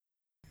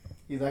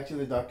He's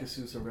actually the Dr.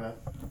 Seuss of rap.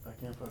 I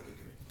can't fuck with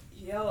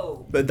you.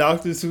 Yo. The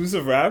Dr. Seuss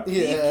of rap?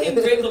 Yeah. Leave King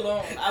Drake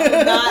alone.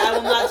 I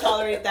will not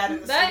tolerate that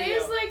in the That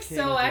studio. is like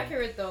so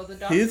accurate though. The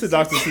Dr. He is the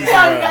Dr. Seuss of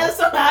Yeah, rap. that's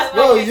so nice.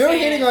 Bro, Like, you're hey,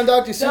 hating on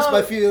Dr. Seuss No.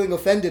 by feeling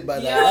offended by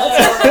Yo.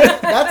 that.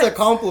 That's a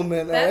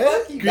compliment, That's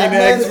alright? fucking That Green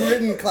man's eggs.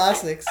 written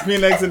classics.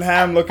 Green eggs and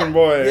ham looking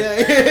boy.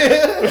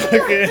 Yeah.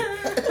 Okay.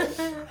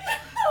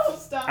 Oh,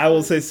 stop. I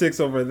will say 6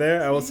 over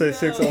there. I will say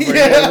 6 over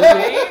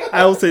Yeah. here.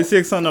 I will say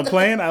 6 on the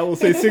plane. I will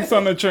say 6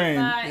 on the train.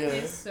 That Yeah.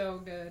 is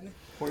so good.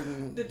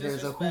 Important. The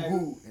There's a disrespect.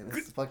 hoo-hoo. And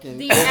it's fucking...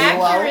 The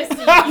wow.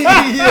 accuracy.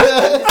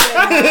 Yeah.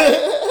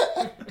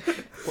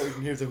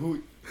 Important. Here's a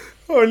hoot.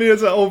 Or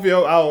needs an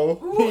OVO owl.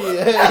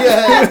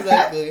 Yeah,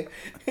 exactly.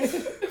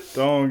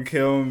 Don't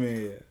kill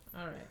me.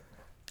 All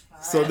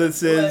right. So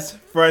this is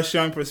Fresh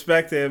Young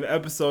Perspective,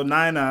 episode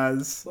 9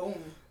 as Boom.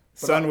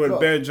 Son with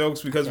bare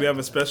jokes because we have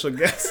a special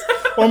guest.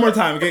 One more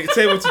time. Say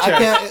it with your I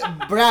chest. can't...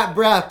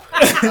 Brap.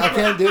 I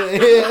can't do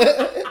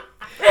it.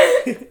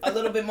 A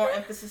little bit more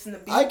emphasis in the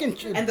beat. I can...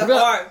 And the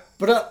R.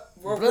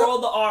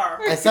 Roll the R.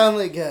 I sound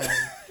like...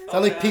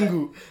 Sound like Okay.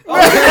 Pingu.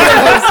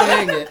 I'm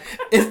saying it.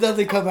 It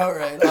doesn't come out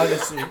right,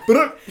 honestly.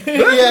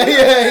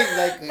 yeah,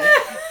 exactly.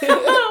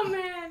 Oh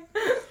man.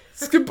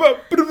 Skip up.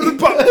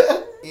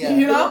 Yeah.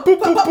 You know? Boop,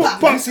 boop, boop, Did you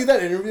boop. see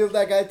that interview of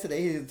that guy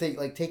today? He was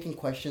taking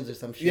questions or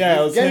some shit.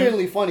 Yeah, it was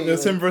genuinely him, funny. It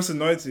was him versus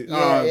Noisy.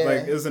 Yeah, yeah.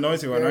 Like, it was a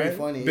Noisy one, Very right?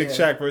 funny, Big yeah.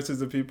 Shaq versus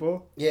the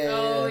people. Yeah.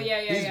 Oh,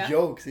 yeah, His yeah.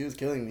 jokes, he was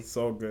killing me.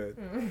 So good.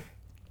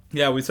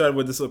 Yeah, we started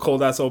with this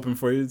cold ass open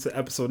for you. It's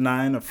episode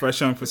 9 of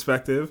Fresh Young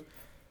Perspective.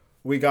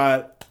 We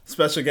got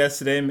special guest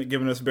today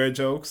giving us bear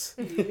jokes.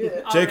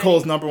 Yeah. J.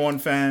 Cole's #1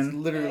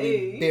 fan.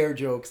 Literally Hey. bear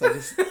jokes. I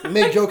just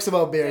make jokes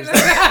about bears.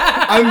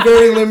 I'm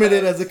very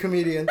limited as a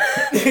comedian.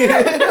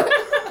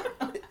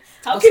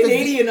 How What's the-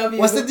 Canadian of you.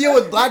 What's the deal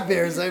with black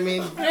bears? I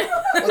mean,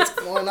 what's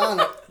going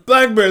on?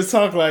 Black bears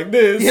talk like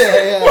this.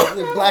 Yeah.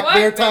 The black What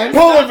bear bear? time.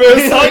 Polar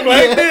bears talk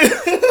like Yeah.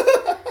 this.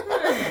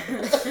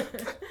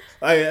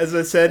 Like, as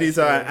I said, he's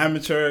an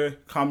amateur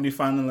comedy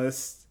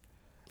finalist.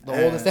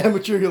 The oldest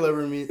amateur you'll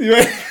ever meet.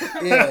 Right?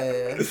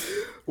 Yeah.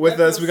 With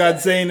us, we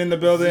got Zane in the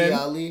building.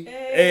 Ali.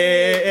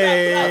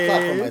 Hey. I'll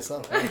clap for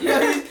myself.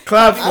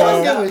 Clap I don't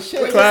for give him. a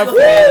shit. Clap for Woo!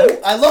 him.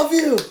 I love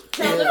you.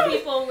 Tell Yeah. the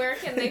people where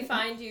can they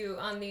find you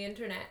on the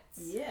internet.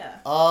 Yeah.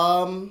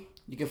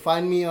 You can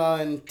find me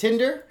on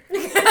Tinder.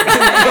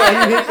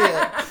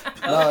 Yeah.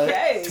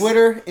 Okay.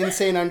 Twitter,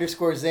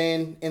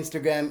 insane_Zane.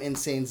 Instagram,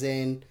 insane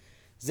Zane.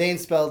 Zane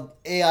spelled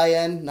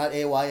AIN, not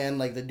AYN,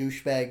 like the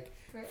douchebag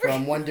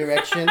from One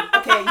Direction.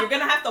 Okay, you're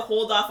gonna have to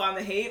hold off on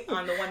the hate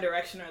on the One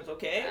Directioners,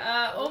 okay?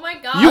 Oh my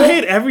god. You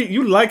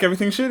like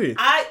everything shitty.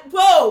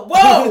 Whoa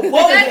That's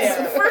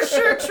there. for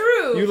sure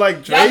true. You like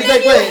And Drake. He's then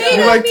like, you wait, hated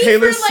you like me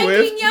Taylor for liking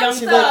Swift? Young Young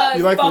She's Thug.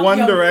 You like Fuck One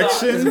Young Thug.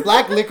 Direction. Is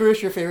black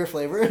licorice your favorite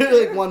flavor?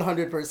 Like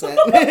 100%.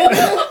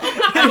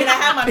 I mean, I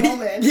have my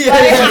moment. Yeah.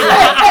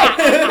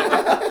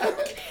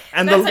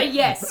 And That's a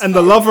yes. And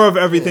the lover of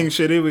everything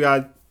shitty, we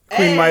got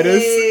Queen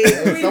Midas.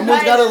 Queen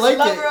Someone's gotta Midas, like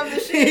lover it. of the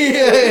shit.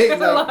 Yeah, The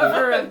exactly.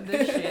 lover of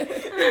the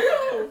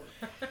shit.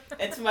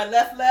 And to my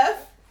left,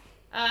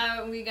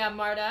 We got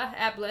Marta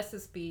at Bless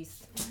His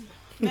Beast.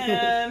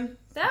 and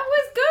That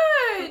was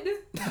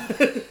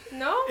good.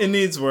 No? It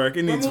needs work.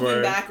 It we're needs moving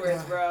work.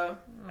 backwards, bro.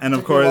 And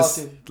of Took me a while course,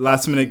 to-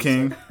 Last Minute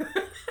King.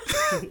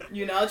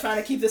 You know, trying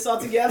to keep this all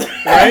together.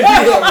 Right?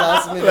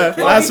 Last minute.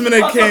 Last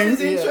Minute Fuck up King.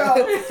 this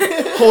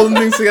intro. Holding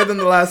things together in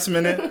the last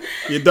minute.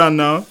 You done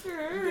know.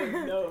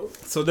 No.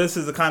 So this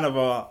is a kind of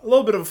a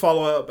little bit of a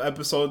follow-up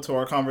episode to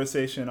our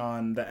conversation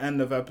on the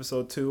end of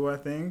episode 2, I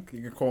think.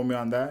 You can call me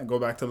on that and go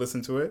back to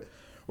listen to it.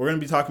 We're going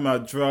to be talking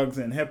about drugs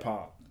and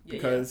hip-hop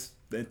because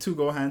the two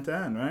go hand to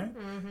hand, right?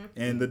 Mm-hmm.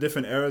 In the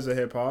different eras of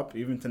hip-hop,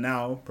 even to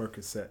now,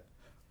 Percocet,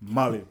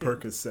 Molly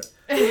Percocet.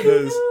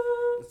 There's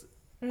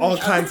all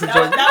kinds of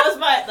drugs. That was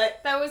my,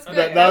 like, That was good.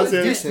 That was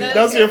your, decent.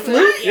 that was your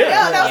flute?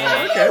 Yeah, that was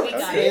my okay. flute. We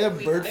got Hey, it. a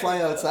We bird got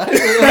flying it. outside.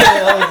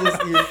 That was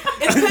just you.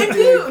 it's been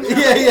cute.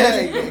 Yeah.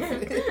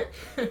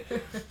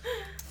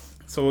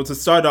 So to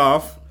start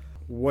off,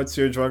 what's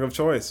your drug of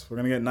choice? We're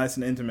going to get nice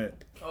and intimate.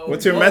 Oh,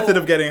 What's your whoa. method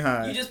of getting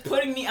high? You just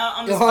putting me out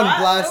on the You're on spot?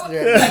 blast Like,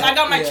 there. I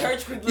got my Yeah.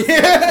 church group listening.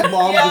 Yeah.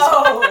 Mom Yo,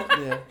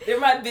 yeah. they're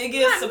my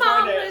biggest My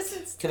mom supporters.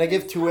 listens to Can I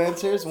give 2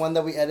 answers? One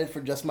that we edit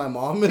for just my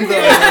mom, and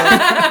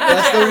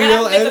that's the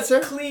real Make a answer.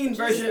 clean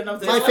version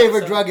of this. My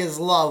favorite episode. drug is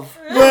love.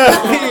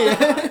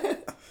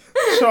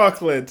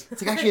 Chocolate.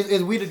 It's like, actually,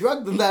 is weed a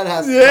drug? Then that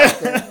has to Yeah.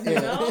 stop there. You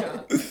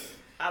know?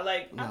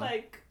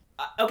 No.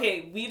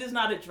 Okay, weed is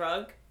not a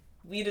drug.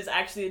 Weed is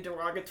actually a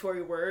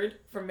derogatory word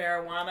for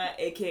marijuana,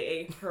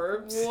 aka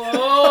herbs. Whoa.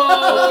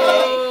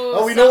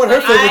 Oh, we know what her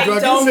favorite I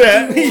drug don't is.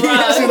 Yeah. do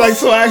drugs. She's like,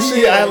 so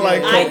actually, I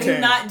like I do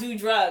cocaine. not do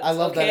drugs. I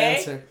love that okay?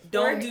 answer.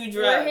 Don't We're- do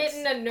We're drugs.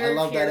 hitting a nerve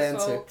love that here,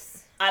 answer.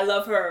 folks. I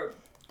love herb.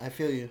 I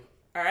feel you.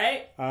 All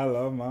right, I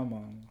love my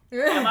mom.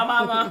 and my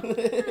mama,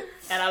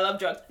 and I love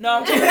drugs. No,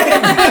 I'm kidding.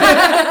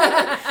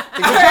 Like,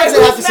 sometimes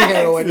I have to say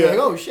heroin. You're like,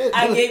 oh shit.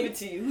 I gave it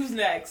to you. Who's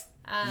next?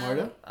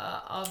 Marta?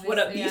 Obviously, What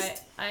up,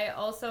 Beast? I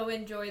also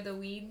enjoy the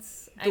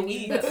weeds. The the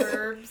weeds.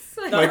 herbs.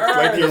 like your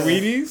herbs.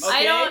 Wheaties?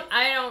 Okay.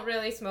 I don't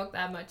really smoke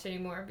that much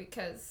anymore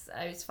because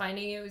I was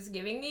finding it was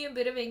giving me a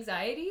bit of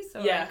anxiety,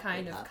 so Yeah. I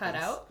kind of cut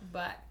Happens. out.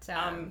 But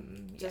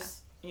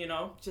Just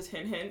just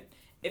hint.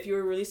 If you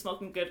were really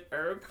smoking good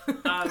herb,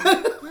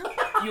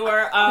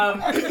 your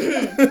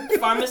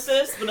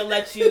pharmacist would have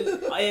let you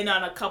in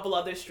on a couple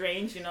other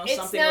strains. It's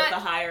something not- with a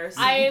higher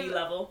CBD I've-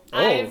 level.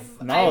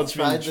 Now it's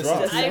tried been this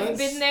dropped. at I've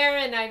been there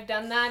and I've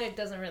done that. It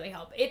doesn't really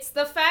help. It's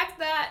the fact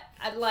that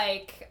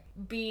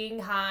being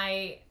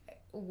high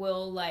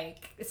will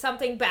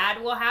something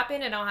bad will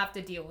happen and I'll have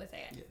to deal with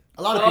it.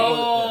 A lot of people.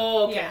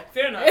 Oh, okay. Yeah.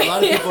 Fair A enough.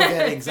 lot of people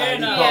get anxiety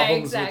enough. problems Yeah, with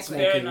exactly.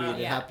 Fair smoking enough. weed.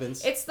 It Yeah.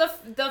 happens. It's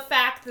the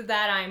fact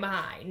that I'm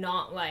high,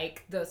 not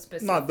the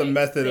specific. Not the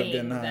method of thing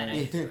getting that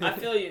high. I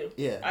feel you.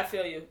 Yeah. I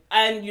feel you.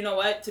 And you know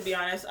what? To be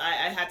honest,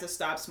 I had to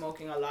stop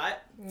smoking a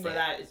lot for Yeah.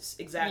 that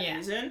exact Yeah.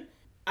 reason.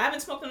 I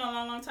haven't smoked in a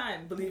long, long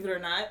time, believe it or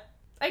not.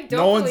 I don't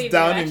No one's believe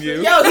downing actually.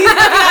 you. Yo, he's looking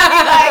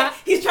at me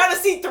he's trying to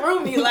see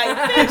through me like,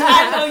 bitch,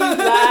 I know you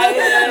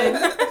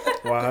lying.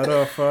 Why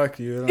the fuck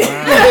you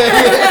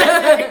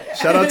lying?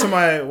 Shout out to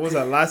what was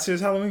that, last year's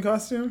Halloween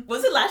costume?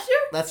 Was it last year?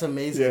 That's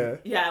amazing. Yeah.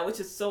 Yeah,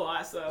 which is so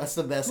awesome. That's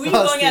the best Who you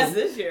going costume. as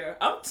this year?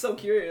 I'm so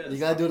curious. You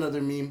gotta do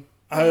another meme.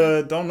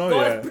 I don't know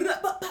Go yet. as-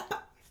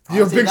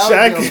 You're Honestly, Big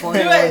that would be a Shaq. funny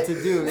Do one it. to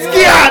do.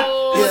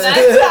 Oh, Yeah.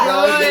 that's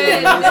That would be good.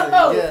 amazing.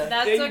 No. Yeah.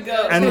 That's There a you good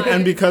go. And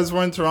one. because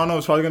we're in Toronto,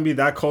 it's probably gonna be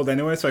that cold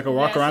anyway, so I can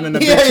walk Yeah. around in a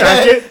Yeah, big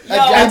yeah. jacket Yo,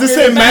 and just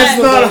say man,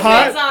 man's not man,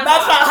 hot. It's not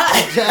That's hot. not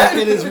hot.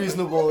 Jacket is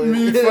reasonable in,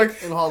 Me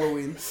fuck- in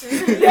Halloween.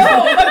 Yo,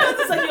 my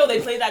cousin's like, yo, they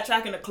played that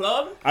track in the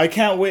club. I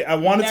can't wait. I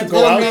wanted to Never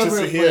go out They'll just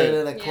to never hear play it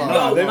it. at a club. No,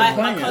 Yo, they've been my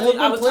playing it. cousin,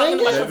 I was talking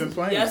to my They've been cousin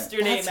playing it.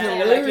 yesterday, That's man.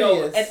 Like, yo,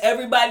 hilarious. and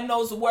everybody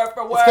knows the word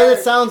for word. It's because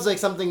it sounds like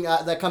something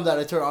that comes out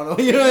of Toronto.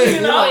 You know what I mean?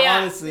 You know, Like, yeah.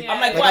 honestly. Yeah. I'm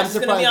like, Like, watch, I'm it's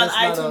gonna be on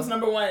surprised that's iTunes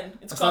not a- #1.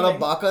 It's It's coming. not a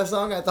Baka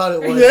song? I thought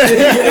it was.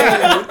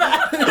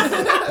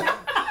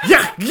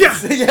 Yeah,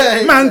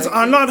 Yeah, Mans exactly.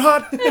 are not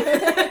hot.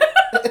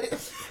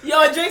 Yo,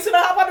 and Drake's gonna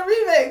hop on the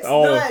remix.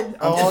 Oh. Done.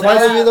 Oh,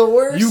 surprised that would be the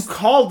worst. You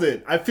called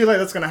it. I feel like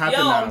that's gonna happen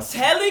Yo, now. I'm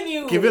telling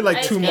you. Give it like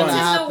It's 2 in months. the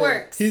Happen.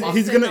 works. He's It's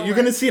in gonna. the You're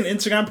gonna works. see an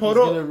Instagram gonna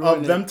photo ruin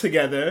of it. them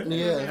together,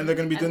 Yeah. and they're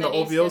gonna be doing And the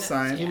then he's OVO gonna-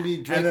 sign. It's gonna be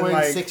And Drake then, wearing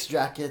like, 6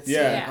 jackets.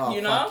 yeah. Oh,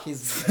 You fuck. know?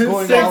 He's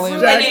going Six all in.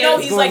 jackets. And you know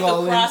he's Going like the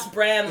all in. cross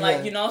brand, like,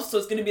 Yeah. you know, so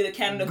it's gonna be the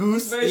Canada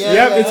Goose, Goose version. yeah,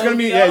 Yep, yeah. it's gonna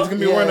be. Yeah, it's gonna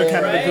be Yeah, wearing a yeah,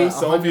 Canada right? Goose,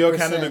 the OVO 100%.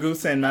 Canada Goose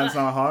saying man's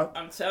not hot.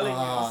 I'm telling you.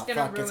 Ah, It's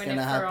gonna fuck, it's ruin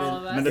gonna it for all happen.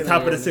 of us. I'm in the It's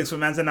top gonna of the 6 with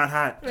man's are not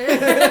hot.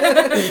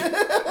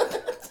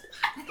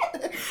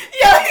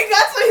 Yo, he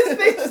got so his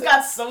face just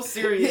got so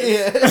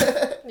serious.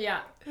 Yeah. Yeah.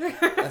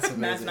 That's amazing.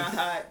 Man's not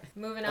hot.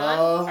 Moving on.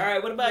 All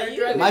right, what about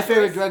you? My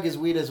favorite drug is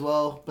weed as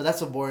well, but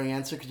that's a boring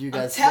answer because you I'm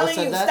guys telling both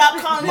said you, that.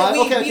 stop calling My- it weed.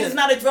 okay, Weed okay. is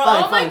not a drug.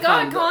 Fine, Oh my fine,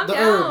 God, fine. calm the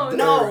down. Herb, the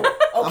No, herb. okay.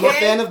 I'm a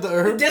fan of the The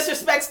herb.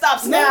 disrespect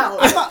stops No, now.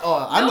 I'm not.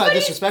 Oh, I'm not Nobody's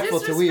disrespectful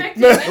to weed.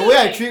 disrespecting The way I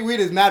anything. treat weed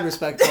is mad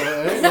respectful.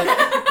 Right?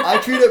 Like, I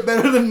treat it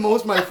better than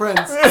most of my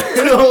friends,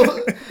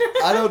 so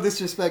I don't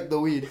disrespect the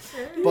weed.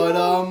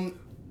 But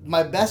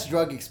my best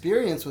drug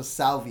experience was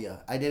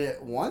salvia. I did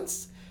it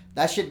once.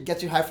 That shit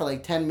gets you high for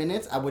like 10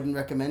 minutes. I wouldn't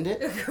recommend it.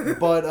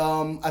 But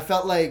I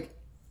felt like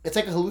it's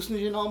like a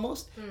hallucinogen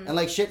almost, and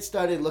like shit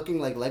started looking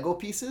like Lego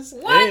pieces.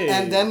 What? Hey.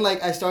 And then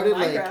like I started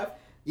like. Minecraft.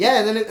 Yeah,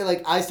 and then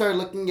like I started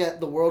looking at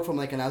the world from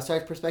like an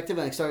outside perspective,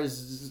 and I started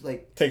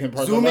like Taking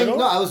parts zooming. of Lego?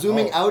 No, I was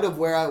zooming Oh. out of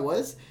where I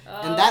was, Oh,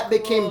 and that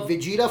became cool.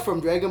 Vegeta from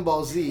Dragon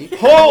Ball Z.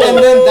 Oh! And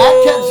then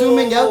that kept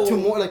zooming out to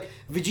more like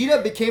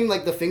Vegeta became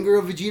like the finger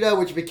of Vegeta,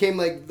 which became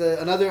like the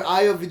another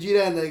eye of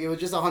Vegeta, and like it was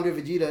just 100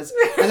 Vegetas.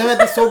 And then I had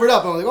to sober it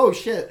up. And I'm like, oh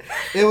shit!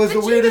 It was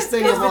the weirdest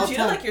thing Is of all Vegeta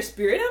time. like your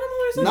spirit animal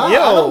or something? No,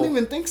 Yo. I don't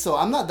even think so.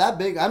 I'm not that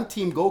big. I'm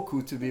Team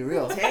Goku to be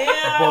real.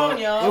 Damn, But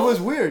yo. it was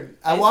weird.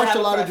 I used to watched have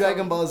a a lot of crush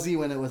Dragon on- Ball Z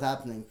when it was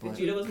happening. But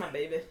Vegeta was my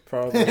baby.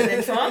 Probably. And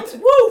then Trunks,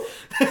 woo!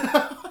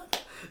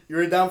 you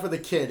were down for the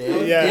kid,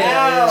 eh?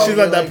 Yeah. She's You're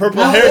like that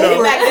purple move hair, over.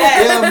 though. Like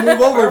that. Yeah,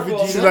 move over, Purple.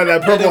 Vegeta. She's like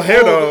that purple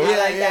hair, though. I Yeah,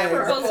 like yeah. that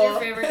purple. Purple's your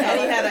favorite And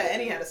he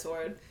color. had a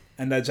sword.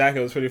 And that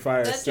jacket was pretty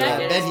fire. That still. I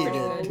jacket bet is he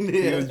pretty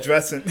did. He Yeah. was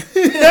dressing. Turn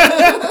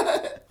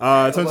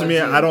to me.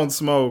 about you? I don't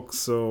smoke,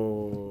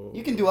 so.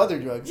 You can do other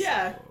drugs.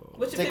 Yeah.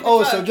 What's It's your like, favorite oh,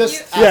 drug? so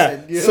just Yeah.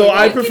 acid. you So know?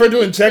 I You prefer can to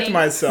eat inject things.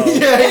 myself.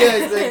 yeah,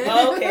 exactly.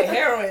 Oh, okay,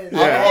 heroin.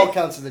 Yeah. Alcohol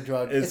counts as a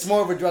drug. It's- It's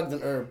more of a drug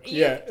than herb.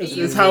 Yeah, it's,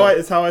 You- it's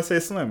how I say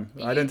slim.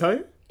 I didn't tell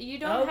you. You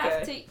don't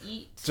have Okay. to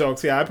eat.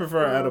 Jokes. Yeah, I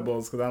prefer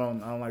edibles because I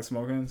don't like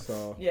smoking.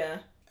 So Yeah.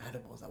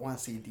 Edibles. I want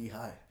to see D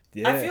high.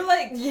 yeah. I feel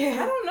like,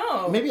 Yeah. I don't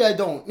know. Maybe I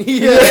don't.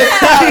 Yeah.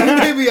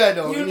 Maybe I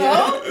don't. You Yeah.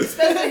 know?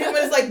 Especially him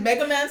as like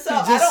Mega Man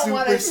self. I Just don't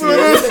want to super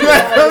serious. It's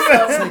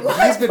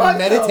like, he's been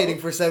meditating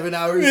for 7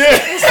 hours. Yeah.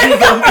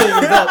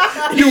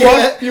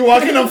 Yeah. You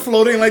walking up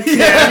floating like He's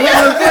so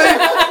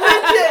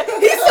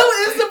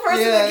is the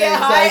person Yeah, to get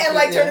high and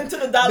like exactly, turn yeah. into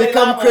the Dalai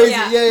Become Lama. crazy.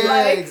 Yeah. Yeah,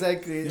 Like-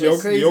 exactly. It's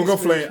Yoga, crazy yoga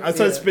flame. spiritual- I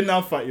started yeah. spitting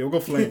out fight. Yoga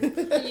flame.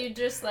 You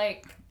just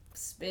like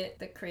spit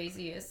the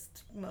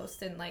craziest,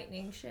 most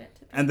enlightening shit.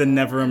 to And then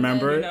never people,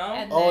 remember You it. know?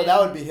 and Oh, then- that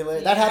would be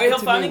hilarious. That Where happened he'll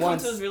to finally me come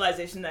once. to his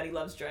realization that he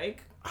loves Drake.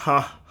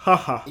 Ha ha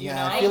ha. Yeah,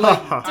 know? I feel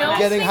like Don't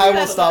getting think high will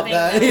that's stop something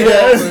that.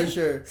 that- Yeah, for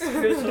sure.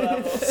 Spiritual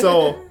level.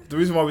 So the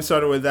reason why we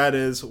started with that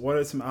is, what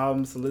are some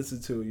albums to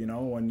listen to? You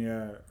know, when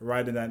you're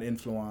riding that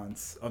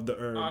influence of the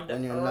herb. On the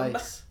When you're herb.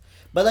 nice.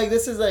 But like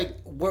this is like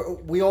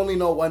we only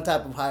know one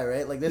type of high,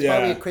 right? Like there's Yeah.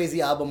 probably a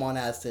crazy album on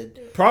acid.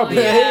 Probably.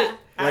 Oh, yeah.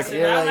 Acid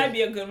you're rap like- might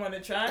be a good one to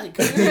try.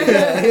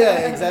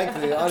 yeah,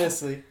 exactly.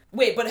 Honestly,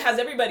 Wait, but has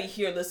everybody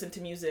here listened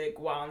to music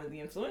while under the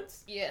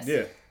influence? Yes.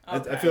 Yeah.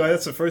 Okay. I feel like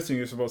that's the first thing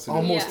you're supposed to do.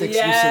 almost Yeah.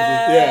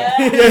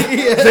 exclusively.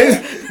 Yeah.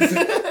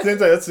 Yeah. Seems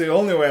like that's the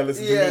only way I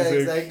listen to Yeah,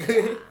 music.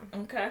 exactly.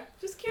 Okay.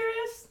 Just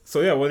curious.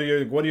 So yeah, what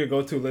are your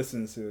go-to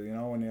listens to? You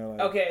know, when you're like,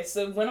 Okay,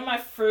 so one of my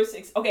first...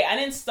 okay, I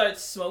didn't start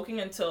smoking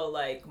until,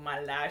 like, my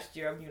last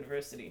year of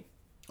university.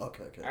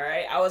 Okay.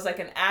 Alright? I was, like,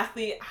 an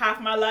athlete half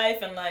my life,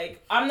 and,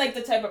 like, I'm, like,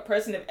 the type of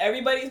person, if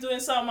everybody's doing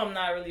something, I'm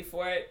not really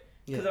for it.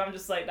 Because Yeah. I'm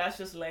just like, that's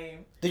just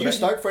lame. Did you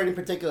start for any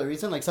particular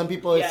reason? Like some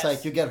people, it's Yes.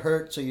 like you get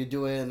hurt, so you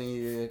do it, and then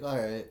you're like, all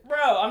right. Bro,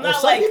 I'm Well, not,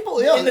 some like,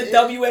 people, yeah, in the it-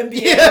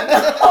 WNBA.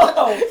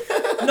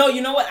 Yeah. No,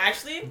 you know what,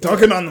 actually?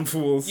 dunking on them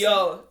fools.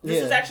 Yo,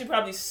 this is Yeah. actually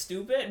probably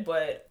stupid,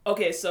 but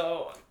okay,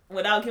 so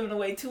without giving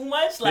away too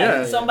much, like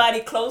Yeah.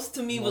 somebody close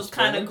to me No was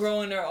kind of spoilers?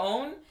 growing their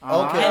own,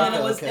 Okay. and then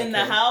it was okay, in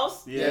the okay.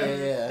 house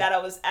Yeah. that I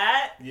was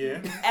at, Yeah.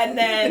 and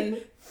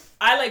then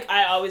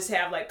I always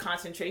have like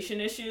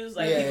concentration issues.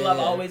 Like Yeah, people yeah, have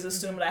yeah. always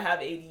assumed I have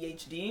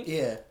ADHD,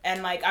 Yeah.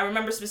 and like I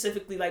remember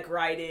specifically like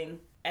writing,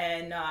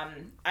 and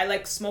I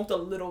like smoked a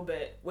little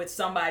bit with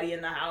somebody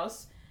in the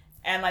house.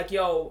 And like,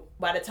 yo,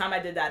 by the time I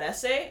did that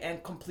essay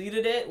and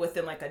completed it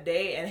within like a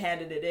day and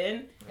handed it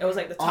in, it was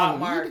like the top On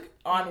mark weed?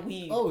 on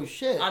weed. Oh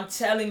shit. I'm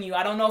telling you,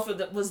 I don't know if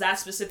it was that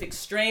specific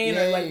strain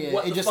Yeah, or like yeah.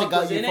 what It the just fuck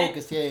got was you in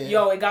focused. it. Yeah, yeah.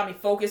 Yo, it got me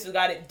focused. It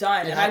got it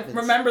done. It and happens. I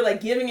remember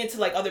like giving it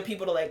to like other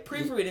people to like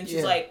proofread, and she's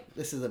Yeah. like,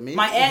 This is amazing.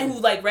 my aunt who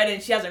like read it,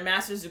 and she has her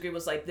master's degree,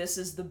 was like, this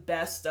is the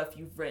best stuff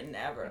you've written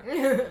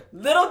ever.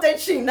 Little did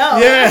she know.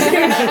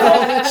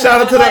 Yeah.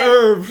 Shout out to the Like,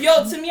 herb.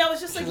 Yo, to me, I was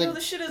just like, She's yo, like,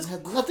 this shit is It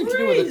had nothing to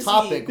do with the crazy.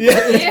 topic. Yeah.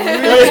 But it's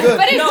Yeah. really good.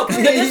 But it's No,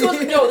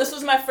 but this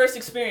was my first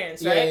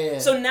experience, right? Yeah, yeah, yeah.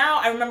 So now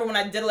I remember when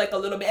I did like a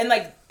little bit, and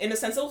like in a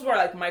sense, those were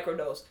like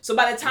microdose. So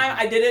by the time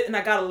I did it and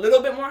I got a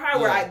little bit more high,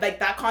 where Yeah. I like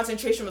that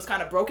concentration was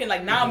kind of broken.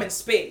 Like now I'm in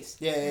space.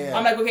 Yeah, yeah, yeah.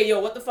 I'm like, okay, yo,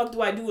 what the fuck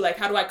do I do? Like,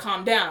 how do I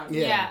calm down?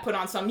 Yeah. Yeah. Put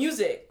on some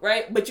music,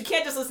 right? But you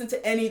can't just listen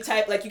to any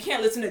type. Like, you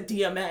can't listen to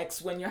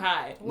DMX when you're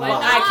high. Why Well,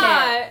 I not?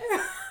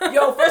 can't.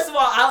 Yo, first of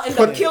all, I'll end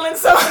Put- up killing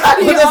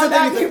somebody But that's on the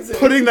that thing, music.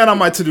 Putting that on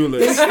my to-do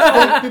list.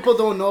 What people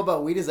don't know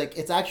about weed is like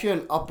it's actually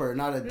an upper,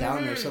 not a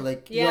downer. So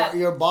like Yeah.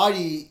 your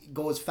body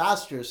goes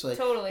faster. So like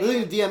Totally.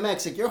 listening to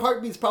DMX, like your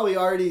heartbeat's probably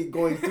already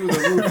going through the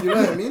roof. You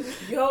know what I mean?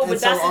 Yo, And but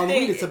so that's the on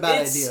thing. weed, it's a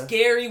bad it's idea.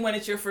 scary when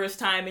it's your first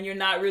time and you're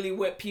not really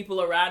with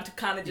people around to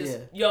kind of just,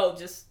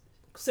 just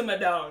simmer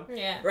down.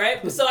 Yeah.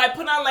 Right? So I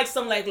put on like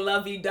some like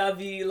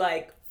lovey-dovey,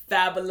 like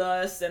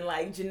Fabulous and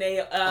like Janae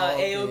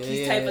okay, Aoki's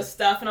yeah, type yeah. of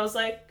stuff. And I was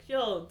like,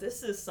 yo,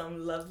 this is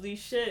some lovely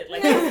shit.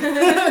 Like,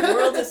 the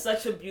world is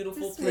such a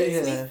beautiful This place.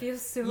 makes Yeah. me feel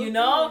so You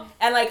know?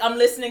 And like, I'm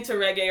listening to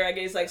reggae.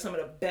 Reggae is like some of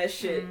the best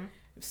shit.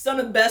 Some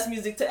of the best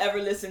music to ever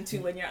listen to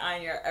when you're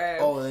on your herb.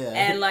 Oh yeah.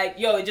 And like,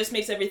 yo, it just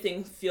makes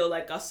everything feel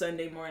like a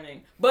Sunday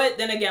morning. But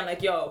then again,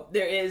 like, yo,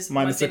 there is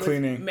Minus one the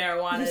thing with cleaning.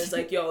 marijuana is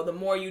like, yo, the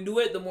more you do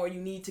it, the more you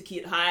need to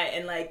keep high.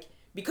 And like,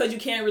 because you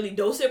can't really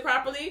dose it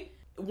properly,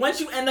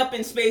 once you end up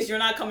in space, you're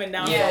not coming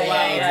down for a while,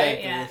 right?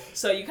 exactly. Yeah.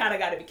 So you kind of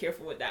got to be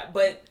careful with that.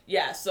 But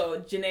yeah, so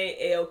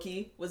Janae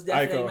Aoki was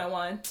definitely Aiko. my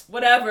one.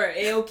 Whatever,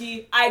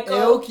 Aoki, Aiko.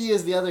 Aoki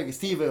is the other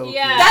Steve Aoki.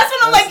 Yeah. That's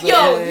what I'm like, the- yo,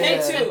 yeah, him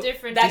yeah. too. A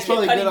different That He's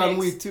probably Kid good Cudi on mix.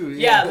 weed too.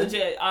 Yeah,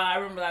 legit. I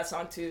remember that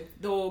song too.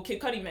 The whole Kid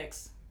Cudi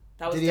mix.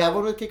 That was Did he dope. have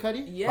one with Kid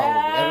Cudi? Yeah.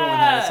 Probably. Everyone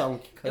had a song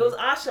with Kid Cudi. It was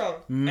Asha.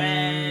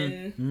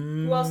 And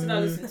who else did I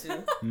listen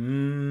to?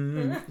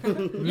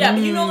 Mm. Yeah,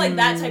 but you know, like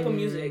that type of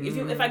music.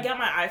 If I get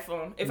my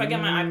iPhone, if I get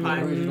my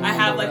iPod, Original I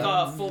have number,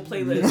 like a full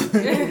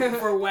playlist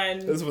for when.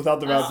 This is without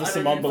the rap, just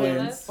some Underneath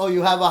mumbling. playlist. Oh,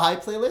 you have a high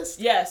playlist?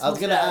 Yes, I was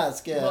Mos gonna Def.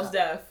 ask, yeah. Most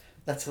Def.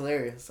 That's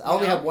hilarious. I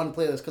only Yeah. have one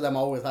playlist because I'm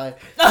always high.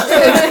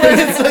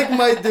 It's like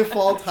my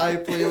default high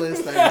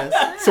playlist, I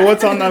guess. So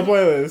what's on that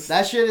playlist?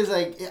 That shit is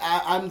like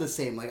I'm the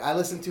same. Like I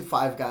listen to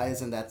Five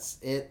Guys and that's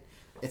it.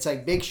 It's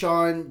like Big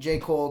Sean, J.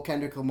 Cole,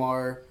 Kendrick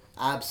Lamar,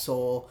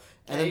 Ab-Soul,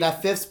 and then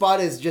that fifth spot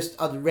is just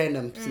a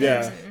random.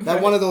 Yeah.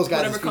 That one of those guys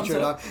Whatever is comes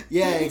featured on. up.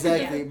 Yeah,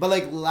 exactly. But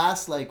like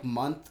last like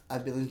month,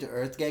 I've been into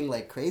Earth Gang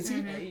like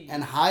crazy,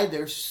 and high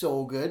they're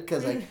so good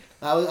because like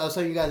I was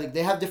telling you guys like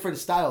they have different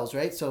styles,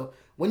 right? So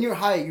when you're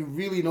high, you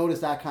really notice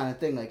that kind of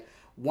thing. Like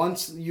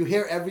once you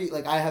hear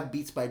like I have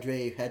Beats by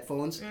Dre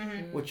headphones,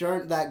 which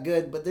aren't that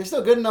good, but they're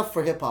still good enough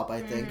for hip hop,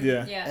 I think.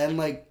 Yeah. Yeah. And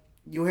like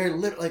you hear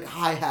like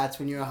hi hats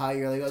when you're high.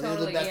 You're like, oh, these are the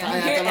Totally, best yeah. hi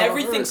You hats hear I've ever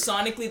everything heard.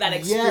 sonically. That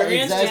Yeah,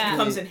 experience just exactly.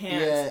 comes in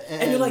hands, Yeah,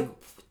 and you're like,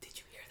 did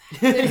you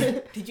hear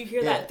that? Did you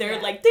hear that third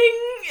Yeah. like ding?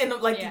 And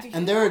I'm like, Yeah. did you?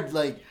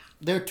 And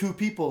they're two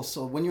people,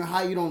 so when you're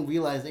high, you don't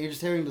realize that you're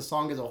just hearing the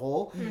song as a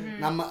whole.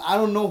 And I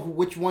don't know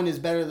which one is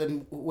better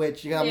than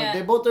which. I'm like, Yeah.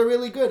 they both are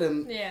really good,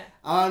 and Yeah.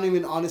 I don't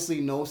even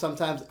honestly know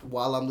sometimes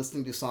while I'm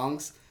listening to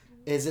songs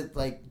Is it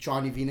like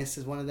Johnny Venus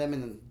is one of them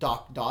and then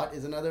Doc Dot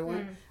is another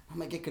one? I'm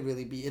like, it could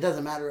really be. It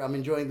doesn't matter. I'm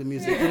enjoying the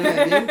music. You know what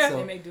I mean? They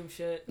So make doom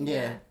shit.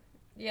 yeah.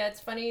 Yeah,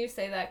 it's funny you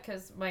say that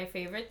because my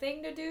favorite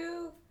thing to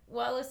do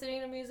while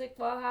listening to music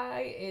while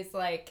high is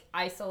like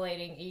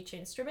isolating each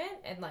instrument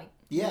and like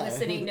Yeah.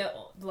 listening to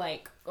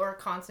like or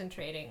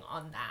concentrating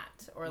on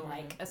that or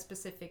like a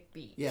specific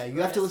beat. Yeah, you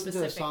or have to listen to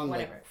a specific song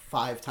whatever. like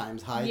 5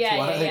 times high.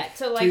 Yeah,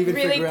 to like even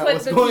really figure out put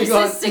what's the going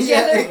on. pieces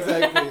together. Yeah,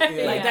 exactly.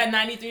 Yeah. Like Yeah. that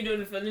 93 to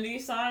Infinity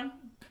song.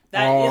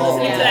 That Oh,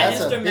 listening yeah. to that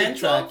That's a big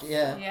instrumental. track.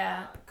 Yeah.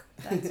 Yeah,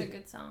 that's a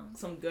good song.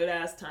 Some good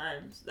ass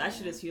times. That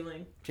shit is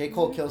healing. J.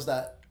 Cole kills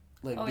that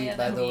like Oh beat, yeah,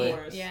 by that the way.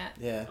 beat. Yeah.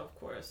 Yeah. Of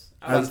course.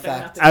 Fun was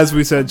expecting fact. that to As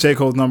we said, J.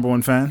 Cole's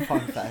 #1 fan.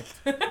 Fun fact.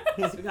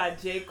 So we got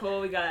J.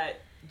 Cole, we got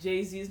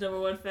Jay-Z's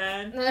 #1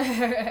 fan.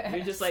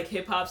 You're just like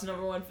hip hop's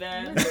 #1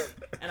 fan.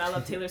 And I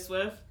love Taylor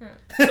Swift.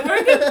 So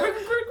we're good.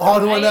 All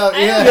the one up. I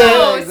Yeah. don't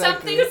know. Yeah,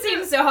 exactly. Something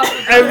seems to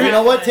help. You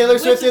know what? Taylor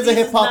Swift Which is a of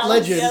these hip hop is not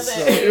legend. together?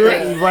 So,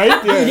 yeah.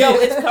 Right? Yeah. Yo,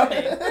 it's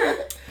coming.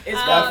 It's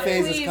That coming.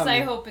 phase is Please, coming.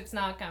 I hope it's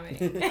not coming.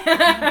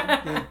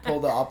 They pull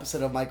the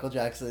opposite of Michael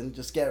Jackson.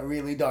 Just get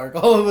really dark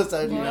all of a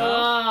sudden. You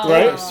know? Whoa.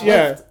 Right? Taylor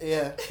Yeah. Swift,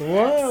 Yeah.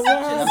 What?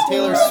 I'm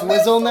Taylor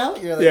Swizzle now.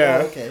 You're like, Yeah.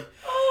 oh, okay.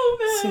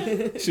 Oh,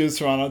 man. She was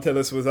Toronto,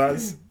 Taylor Swizzle.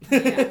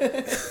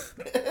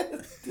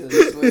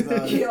 Taylor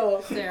Swizzle.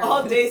 Yo, Terrible.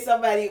 all day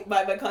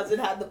my cousin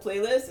had the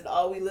playlist and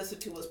all we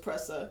listened to was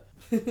Pressa.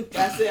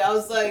 That's it. I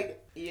was like,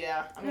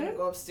 yeah, I'm gonna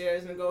go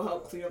upstairs and go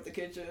help clean up the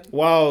kitchen.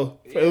 Wow.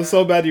 It Yeah. was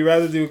so bad you'd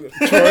rather do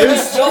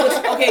chores?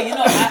 Yo, okay,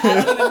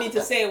 I don't even mean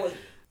to say it was.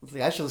 It's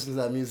like, I should listen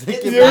to that music.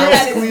 It's If not I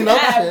that it's clean up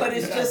bad, shit. but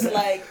it's just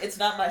like it's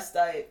not my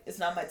type. It's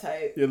not my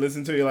type. You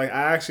listen to it, you're like,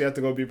 I actually have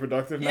to go be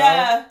productive now.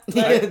 Yeah,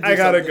 like, Do I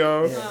gotta something.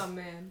 go. Yeah. Oh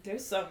man.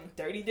 there's some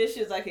dirty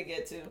dishes I could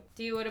get to.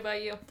 D, what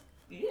about you?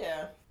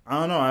 Yeah. I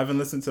don't know. I haven't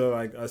listened to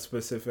like a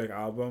specific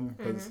album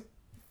because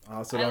I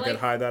also I don't like- get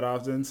high that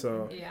often.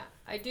 So Yeah,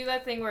 I do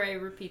that thing where I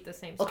repeat the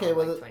same song Okay,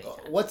 well, like 20 times.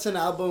 what's an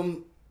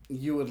album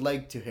you would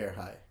like to hear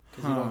high?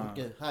 Because you Huh. don't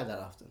get high that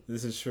often.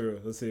 this is true.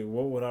 Let's see.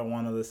 What would I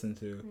want to listen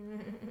to?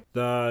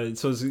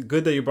 So it's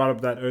good that you brought up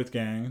that Earth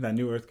Gang, that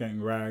new Earth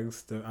Gang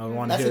Rags. I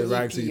want to That's hear an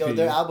Rags EP. EP. Yo,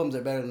 their albums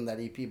are better than that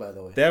EP, by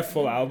the way. They have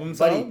full albums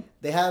Buddy,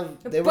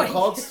 out? they were Buddy.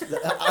 called.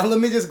 Let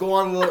me just go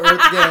on a little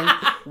Earth Gang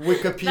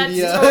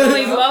Wikipedia That's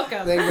totally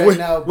welcome. thing right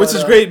now. Which but,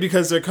 is great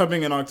because they're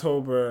coming in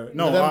October.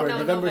 No,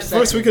 November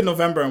first 2nd. week of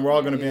November, and we're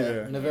all gonna be Yeah,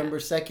 there. November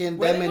 2nd.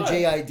 Where Them they and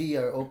going? JID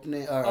are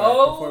opening, are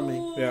Oh.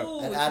 performing Yeah.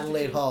 at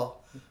Adelaide Hall.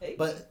 Hey.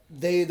 But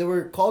they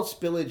were called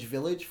Spillage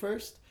Village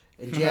first,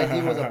 and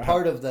JID was a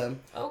part of them.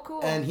 Oh,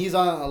 cool. And he's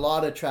on a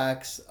lot of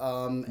tracks.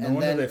 And wonder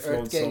then they Earth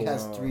flowed Gang so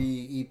has well.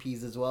 3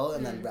 EPs as well,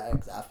 and then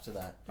Rags after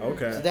that.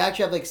 Okay. They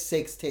actually have like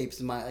 6 tapes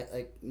in my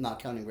like not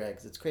counting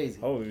Rags. It's crazy.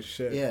 Holy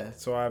shit. Yeah.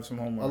 So I have some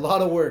homework. A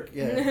lot of work.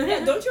 Yeah.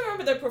 Yeah, don't you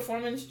remember their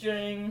performance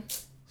during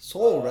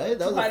Soul, right?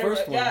 That was the Two High to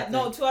first Ri- one. I Yeah, think.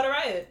 no, Two High to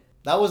Riot.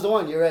 That was the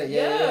one. You're right.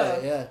 Yeah.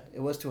 Yeah.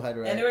 It was Too High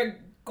to Ride. And they were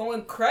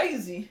going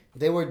crazy.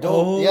 They were dope.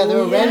 Oh, yeah, they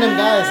were random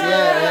guys.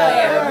 Yeah,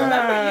 Yeah.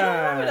 remember? You don't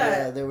remember that?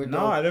 Yeah, they were dope.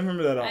 No, I didn't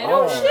remember that at I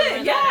all. don't shit,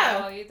 remember that yeah.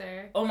 at all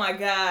either. Oh my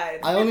god.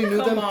 I only knew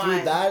Come them on.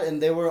 through that,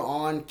 and they were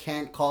on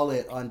Can't Call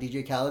It on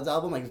DJ Khaled's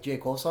album, like the J.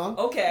 Cole song.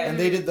 Okay. And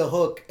they did the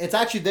hook. It's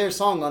actually their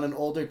song on an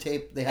older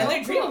tape they have.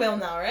 And they're Dreamville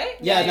now, right?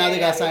 yeah, now they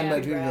got signed by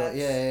Congrats. Dreamville.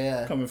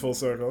 Yeah. Coming full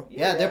circle.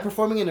 Yeah, they're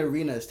performing in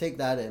arenas. Take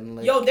that in.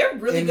 Like, Yo, they're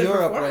really in good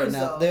Europe right performers,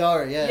 now. though. They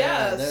are, yeah.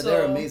 Yeah, They're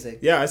so- amazing.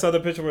 Yeah, I saw the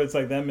picture where it's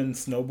like them in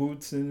snow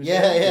boots and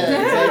Yeah,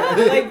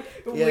 exactly. like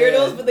Yeah,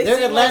 weirdos, but they they're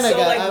seem Atlanta like so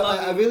guys. like I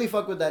loving. really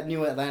fuck with that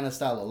new Atlanta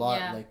style a lot.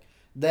 Yeah. Like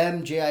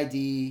them,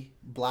 JID,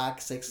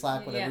 Black, Six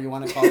Slack, whatever Yeah. you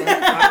want to call it.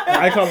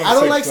 I call them I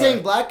don't Six like Flags.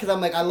 saying black because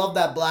I'm like, I love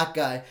that black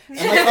guy. And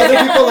like other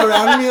people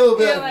around me will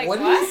be You're like, like, what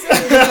do what? you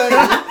say?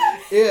 Like,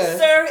 yeah.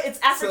 Sir, it's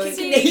So, African like,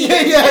 Canadian.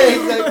 yeah,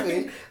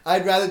 exactly.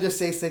 I'd rather just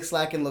say Six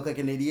Slack and look like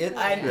an idiot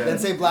I know. than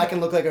say black and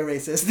look like a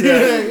racist. Yeah. You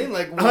know what I mean?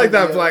 Like, I one like or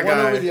that the- black one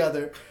guy. over the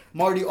other.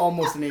 I'm already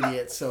almost an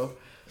idiot, so.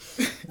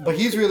 But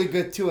he's really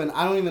good too, and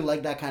I don't even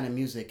like that kind of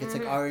music. It's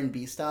like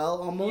R&B style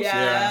almost.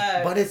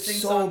 Yeah. But it's so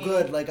sing-songy.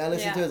 good. Like I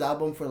listened Yeah. to his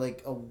album for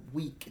like a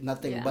week,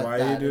 nothing Yeah. but Why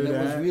that, you do and it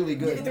was that? really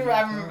good.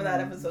 I remember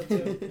that episode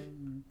too.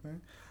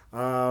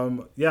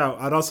 Yeah,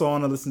 I'd also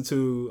want to listen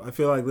to. I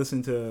feel like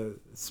listening to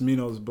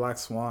Smino's Black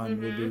Swan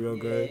would be real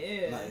good.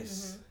 Yeah.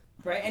 Nice.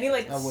 Right? Any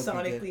like That would be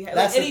sonically, good. like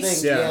That's the any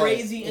thing, yeah.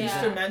 crazy Yeah.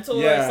 instrumental,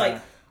 or Yeah. it's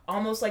like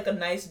almost like a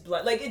nice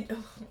blood. Like it.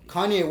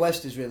 Kanye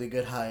West is really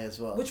good high as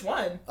well. Which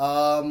one?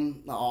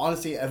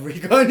 Honestly, every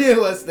Kanye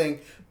West thing,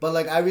 but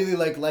like I really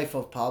like Life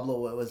of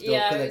Pablo. It was dope.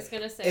 Yeah, 'cause, I like, was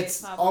gonna say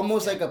it's Pablo's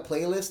almost good. like a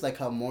playlist, like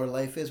how More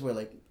Life is, where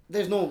like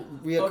there's no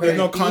reoccurring. There's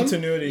no theme.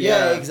 continuity,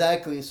 Yeah, yeah.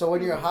 exactly. So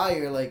when you're high,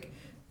 you're like,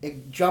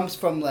 it jumps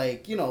from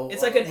like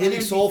It's like an really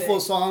energy soulful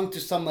thing. song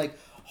to some like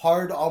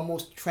hard,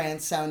 almost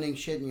trance sounding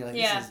shit, and you're like,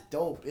 Yeah. this is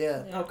dope.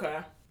 Yeah. Okay.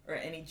 Or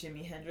any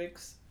Jimi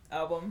Hendrix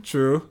album.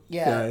 True.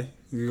 Yeah.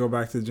 You go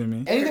back to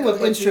Jimmy. Anything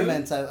with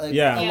instruments, like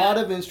Yeah. a Yeah. lot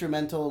of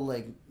instrumental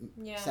like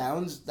Yeah.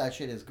 sounds. That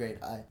shit is great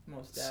high.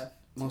 Most def.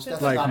 Most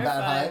Pimp a definitely not that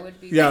Butterfly high. would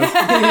be Yeah.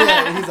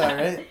 Yeah, he's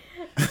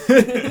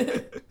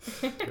alright.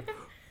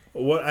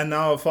 what? And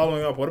now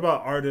following up, what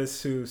about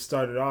artists who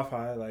started off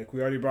high? Like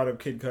we already brought up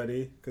Kid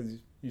Cudi because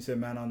you said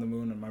 "Man on the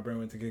Moon" and my brain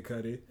went to Kid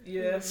Cudi.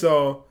 Yeah.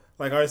 So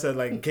like I said,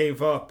 like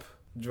gave up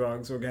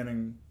drugs or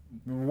getting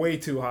way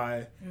too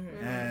high,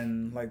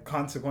 and like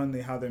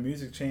consequently how their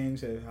music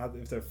changed,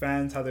 if they're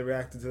fans, how they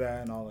reacted to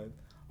that, and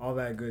all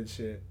that good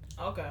shit.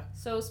 Okay.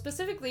 So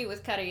specifically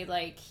with Cudi,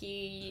 like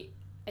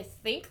I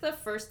think the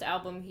first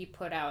album he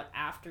put out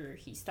after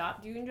he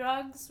stopped doing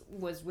drugs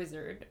was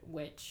Wizard,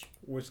 which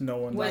no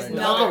one was liked. Was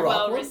that not the rock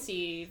well one?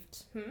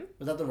 received.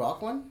 Was that the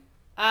rock one?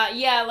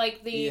 Yeah,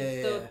 like the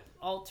Yeah.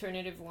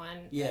 alternative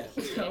one. Yeah. that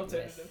he did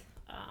Alternative.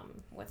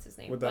 with, what's his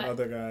name? With that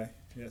other guy,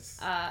 yes.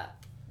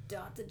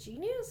 Dot the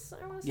Genius,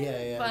 I want to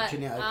say. Yeah. But,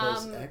 Genie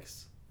Icos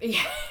X. Yeah.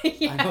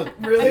 I know.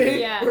 Really?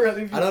 Yeah.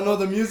 Really? I don't know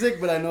the music,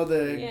 but I know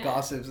the Yeah.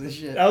 gossips and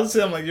shit. I was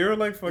saying, like, you're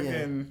like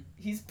fucking.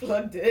 He's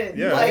plugged in.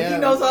 Yeah. Like, Yeah.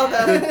 he knows all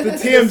that. The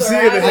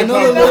TMZ of the I know the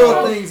hip-hop little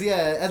world. things,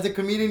 yeah. As a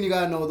comedian, you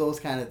gotta know those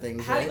kind of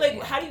things. How,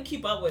 right? how do you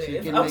keep up with So it?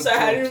 you can I'm make sorry,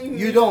 how do jokes. you...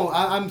 You don't.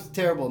 I'm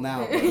terrible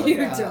now. But like, You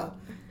don't.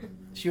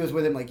 She was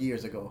with him like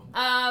years ago.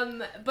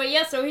 But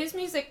yeah, so his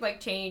music like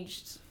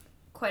changed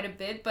quite a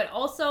bit, but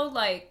also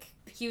like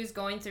he was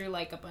going through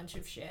like a bunch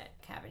of shit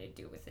having to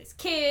do with his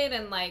kid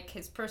and like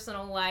his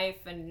personal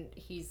life, and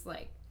he's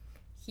like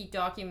he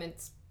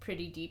documents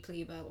pretty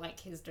deeply about like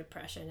his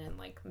depression and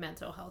like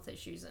mental health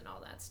issues and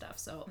all that stuff.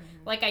 So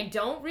like I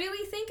don't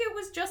really think it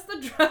was just the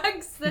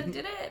drugs that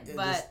did it, Yeah,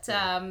 but just,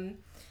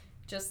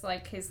 just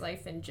like his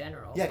life in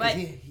general. Yeah, but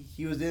because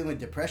he was dealing with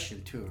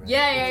depression too, right?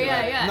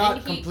 Yeah. Not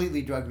And he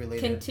completely drug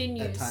related. at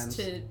continues times.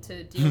 to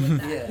deal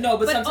with that. Yeah. No,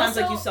 but But sometimes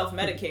like also- you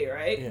self-medicate,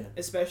 right? Yeah.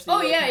 Especially Oh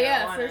with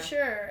yeah, for marijuana.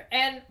 sure.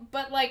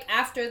 But like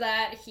after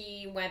that,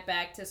 he went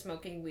back to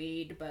smoking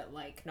weed, but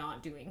like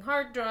not doing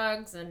hard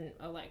drugs, and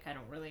like I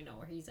don't really know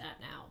where he's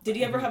at now. Did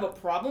he ever have a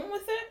problem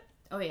with it?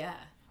 Oh yeah,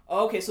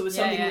 Oh, okay, so it's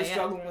Yeah, something he yeah, was yeah.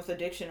 struggling with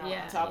addiction on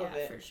top of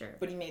it. for sure.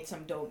 But he made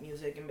some dope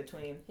music in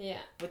between, Yeah,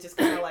 which is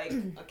kind of like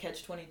a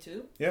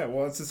catch-22. Yeah,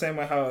 well, it's the same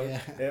way how Yeah.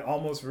 it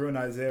almost ruined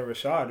Isaiah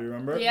Rashad,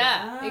 remember?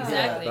 yeah, Ah.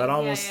 exactly. That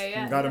almost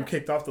yeah, got him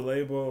kicked off the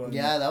label. And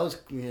Yeah, that was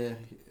yeah.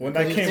 When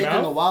that It was came taking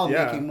out, a while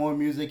yeah. making more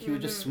music. He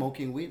was just Mm-hmm.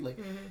 smoking weed. Like,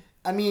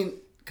 I mean,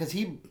 because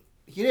he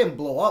didn't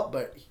blow up,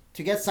 but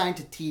to get signed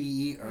to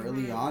TDE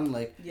early on,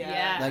 like.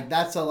 Yeah. Like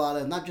that's a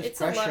lot of not just It's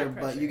a lot pressure, of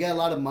but pressure. you get a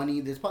lot of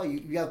money. There's probably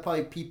you have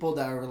probably people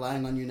that are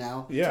relying on you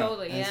now, Yeah.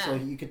 Totally, and yeah. so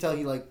you could tell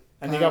he like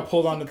And he got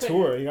pulled on the couldn't-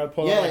 tour. He got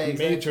pulled Yeah, on like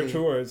major exactly.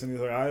 tours, and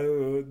he's like, I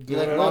do he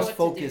like it. lost what to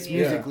focus do, yeah.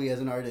 musically as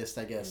an artist,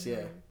 I guess.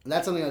 Yeah, and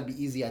that's something that'd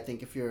be easy, I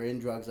think, if you're in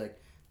drugs, like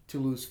to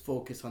lose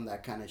focus on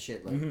that kind of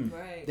shit. Like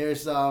Right.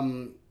 there's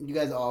you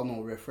guys all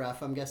know Riff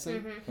Raff, I'm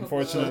guessing.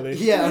 Unfortunately.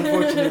 Yeah,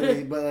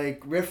 unfortunately, but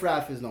like Riff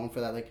Raff is known for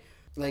that.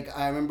 Like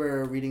I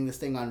remember reading this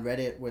thing on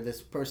Reddit where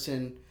this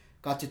person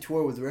got to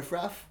tour with Riff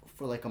Raff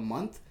for like a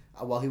month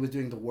while he was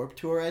doing the Warped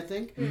Tour, I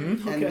think.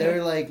 And Okay.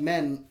 they're like,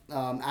 man,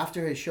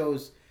 after his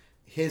shows,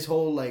 his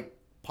whole like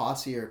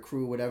posse or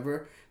crew,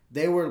 whatever,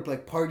 they were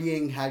like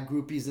partying, had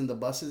groupies in the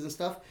buses and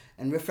stuff,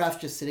 and Riff Raff's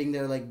just sitting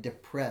there like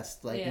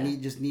depressed, like Yeah.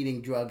 just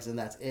needing drugs and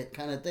that's it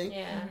kind of thing.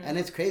 Yeah. And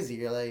it's crazy.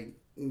 You're like,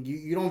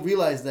 you don't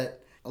realize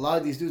that a lot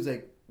of these dudes,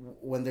 like,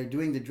 when they're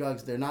doing the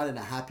drugs, they're not in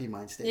a happy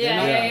mind state.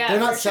 Yeah, They're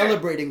not for sure.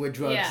 celebrating with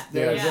drugs. Yeah.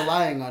 They're Yeah.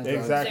 relying on drugs,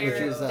 Exactly. which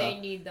is they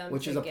need them,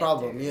 which to is a get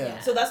problem, through, yeah.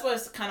 So that's what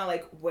it's kind of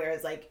like, where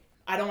it's like,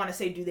 I don't want to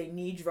say do they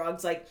need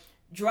drugs, like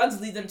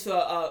drugs lead them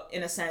to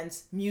in a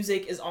sense,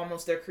 music is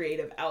almost their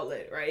creative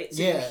outlet, right?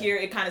 So you Yeah. hear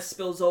it kind of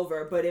spills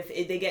over, but if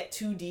they get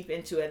too deep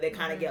into it, they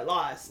kind of get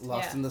lost.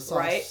 lost Yeah. in the sauce.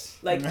 Right,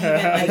 like even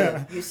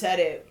like you said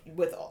it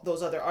with all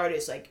those other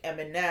artists like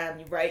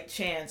Eminem, right,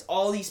 Chance,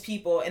 all these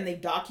people, and they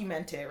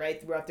document it right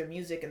throughout their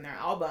music and their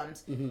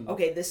albums.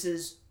 Okay, this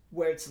is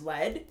where it's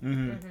led,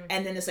 and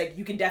then it's like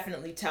you can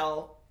definitely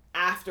tell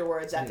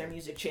afterwards that their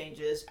music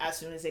changes as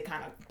soon as they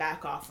kind of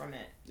back off from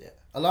it. Yeah.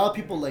 A lot of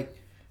people, like,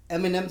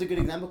 Eminem's a good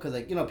example because,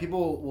 like, you know,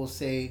 people will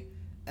say,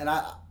 and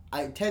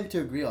I tend to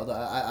agree, although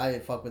I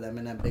fuck with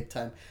Eminem big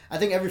time. I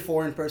think every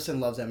foreign person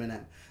loves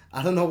Eminem.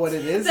 I don't know what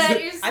it is.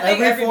 That is- I think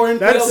every foreign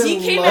That's- person he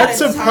came loves out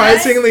That's at a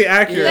surprisingly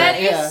accurate. That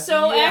is Yeah.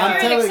 so Yeah. I'm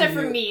accurate, telling except you.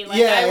 for me. Like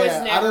Yeah, I was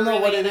yeah. never I don't know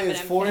really what an it is.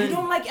 Eminem Foreign- You fan.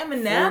 don't like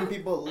Foreign Eminem?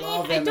 people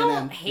love I Eminem.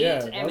 don't hate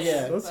Yeah, Eminem. Yeah.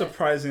 that's but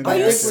surprisingly Are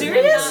you accurate.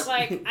 serious?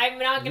 Like I'm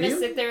not gonna Really?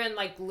 sit there and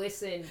like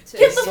listen to.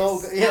 He's so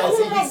good. Yeah, Oh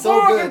see, my he's so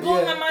God, good. you're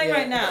blowing yeah, my mind yeah.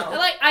 right now.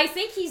 Like I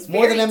think he's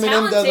More very than Eminem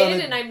does on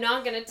talented, a and I'm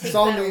not gonna take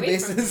Song that away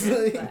basis. from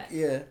him. But,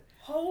 Yeah.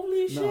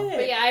 Holy shit. No.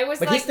 but yeah, I was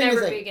But his like thing is,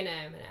 never like- big into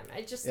Eminem.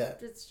 I just Yeah.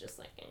 it's just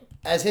like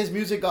As his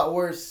music got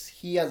worse,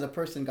 he as a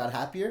person got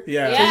happier.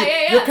 Yeah.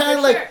 yeah. You're kind for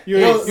of like, sure.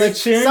 You're like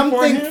cheering for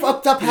something him?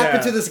 fucked up happened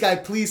Yeah. to this guy,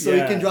 please, so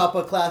Yeah. he can drop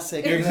a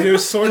classic. You're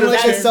sort in of like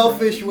a cheering for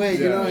selfish way,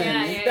 you Yeah. know what I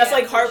Yeah, mean? yeah, That's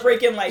like for sure.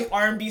 heartbreaking like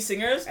R&B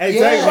singers. Exactly.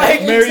 Yeah.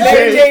 Like Mary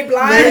Mary J. J.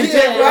 Blige, Mary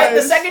J. right? The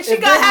Blige. second she If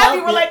got they're happy,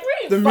 happy- we're like,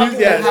 we the ain't mu- fucking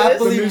yeah, with this.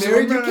 Happily music-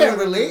 married, you can't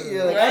relate.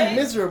 You're like, I'm Right?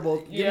 miserable.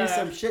 Give me Yeah.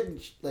 some shit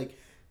and like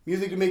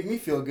music to make me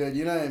feel good.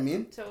 You know what I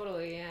mean?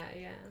 Totally,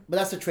 yeah. But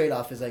that's the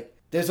trade-off. Is like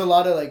there's a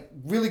lot of like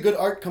really good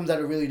art comes out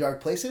of really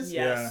dark places.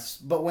 Yes.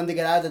 But when they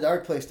get out of the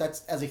dark place,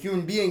 that's as a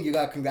human being, you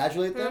gotta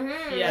congratulate them.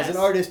 Yes. As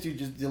an artist, you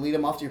just delete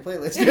them off your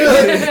playlist. You're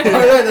like,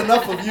 all right,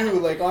 enough of you.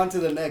 Like on to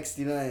the next.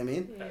 You know what I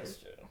mean? That's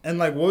true. And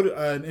like, what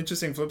an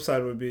interesting flip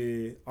side would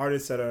be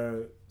artists that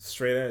are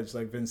straight edge,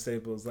 like Vince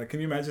Staples. Like, can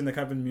you imagine the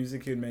kind of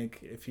music he'd make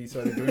if he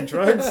started doing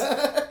drugs?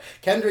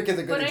 Kendrick is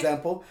a good But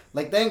example.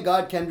 Like, thank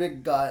God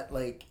Kendrick got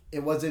like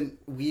it wasn't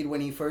weed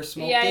when he first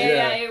smoked Yeah, it. yeah,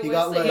 yeah. It He was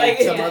got, like,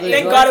 like, some other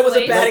thank drugs. God it was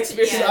a bad Like,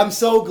 experience. yeah. I'm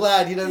so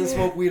glad he doesn't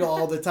smoke weed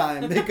all the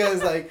time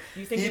because like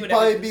You think he he'd would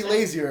probably ever be do that?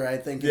 lazier. I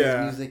think in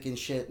Yeah. his music and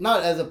shit.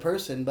 Not as a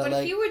person, but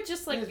like he would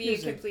just like his be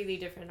music. a completely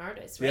different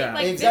artist, right? Yeah.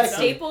 Like Exactly.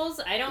 Vince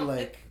Staples, I don't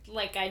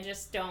Like- I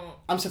just don't.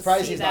 I'm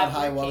surprised see he's not that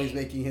high while he's working.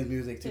 making his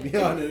music. To be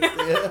honest,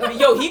 yeah.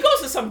 Yo, he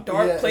goes to some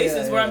dark Yeah,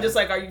 places yeah, where I'm yeah. just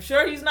like, are you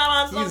sure he's not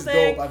on He's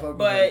something? dope. I fuck with him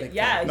But big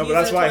yeah, time. No, but he's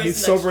that's why notoriously,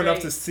 he's like, sober enough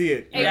straight. to see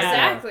it.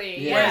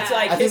 Exactly. Yeah. Where it's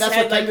like I think his that's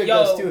head, what like, Kendrick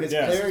yo, does too. His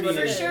Yeah. clarity,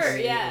 For is- sure,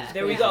 yeah.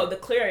 There we crazy. go, the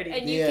clarity.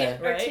 And you Yeah.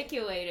 can Right?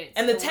 articulate it.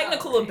 And the so well,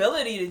 technical right?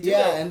 ability to do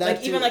Yeah, it. and that like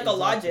too, even like a exactly.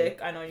 Logic,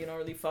 I know you don't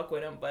really fuck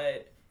with him,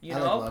 but you I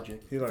know, like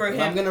Logic. He like For that.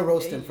 him- I'm gonna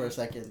roast him for a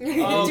second.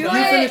 Oh, you do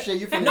finish it.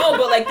 You finish no, it.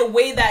 but like the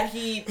way that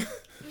he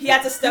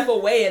had to step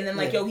away, and then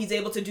like Yeah. yo, he's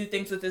able to do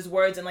things with his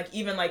words, and like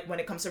even like when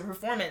it comes to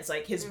performance,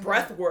 like his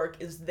breath work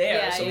is there,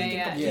 Yeah, so he yeah, can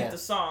yeah. complete Yeah. the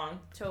song.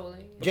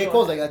 Totally. J.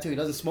 Cole's like that too. He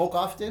doesn't smoke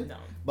often, No.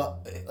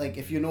 but like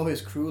if you know his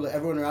crew, like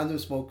everyone around him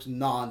smokes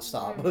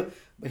non-stop. Mm-hmm.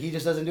 But he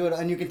just doesn't do it,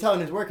 and you can tell in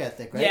his work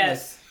ethic, right?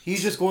 Yes. Like,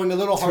 he's just going a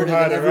little Too harder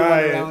hard, than everyone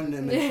right. around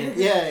him. And shit.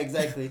 Yeah,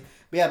 exactly.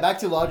 But yeah, back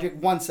to Logic.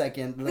 1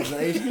 second. Like,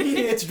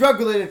 it's drug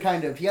related,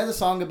 kind of. He has a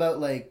song about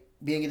like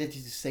being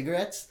addicted to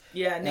cigarettes.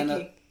 Yeah, And,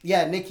 Nicki.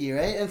 yeah, Nicki,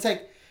 right? And it's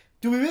like,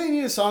 do we really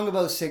need a song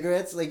about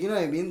cigarettes? Like, you know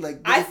what I mean? Like,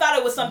 I thought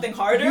it was something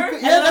harder. you and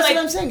could- then yeah, I'm that's like,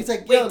 what I'm saying. It's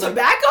like, wait, yo, like,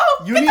 tobacco?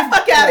 you Get need the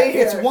fuck out of like,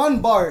 here. It's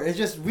one bar. It's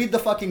just read the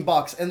fucking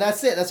box, and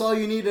that's it. That's all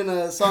you need in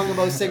a song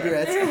about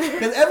cigarettes,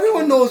 because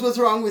everyone knows what's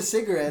wrong with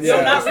cigarettes. Yo,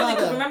 Yeah. not It's really,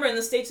 because a- remember in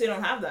the States they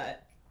don't have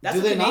that. That's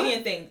Do a they not?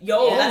 Canadian thing.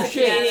 Yo, Yeah. that's Oh, a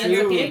shit, Canadian true,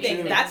 European thing.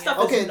 true. That stuff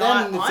Okay, is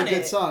not then it's on a good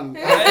it. song.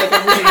 I take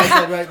everything I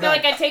said right I feel now.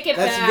 like I take it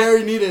That's back.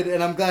 very needed,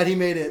 and I'm glad he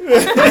made it.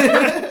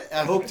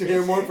 I hope to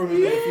hear more from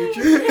him in the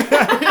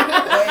future.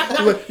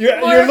 You're,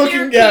 More you're of looking,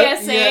 your yeah.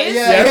 PSAs,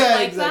 Yeah,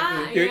 like exactly.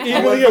 that. You're yeah.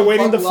 eagerly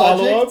awaiting the Fuck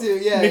Logic follow-up. too.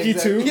 Yeah, Nicki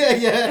exactly. too.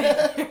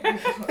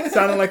 Yeah.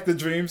 Sounding like the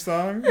Dream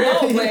song. No,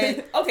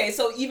 but okay,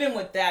 so even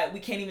with that, we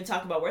can't even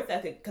talk about work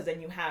ethic because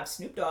then you have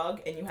Snoop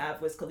Dogg and you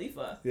have Wiz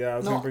Khalifa. Yeah, I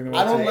was No, gonna bring them I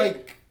up. don't too.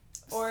 like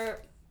Or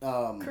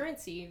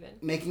currency even.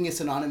 making it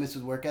synonymous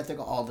with work ethic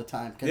all the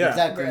time. Because Yeah.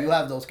 exactly, Right. you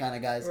have those kind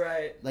of guys.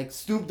 Right. Like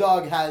Snoop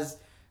Dogg has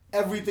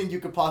everything you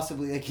could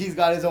possibly like. He's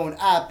got his own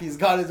app. He's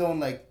got his own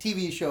like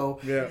TV show.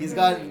 Yeah. He's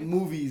got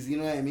movies. You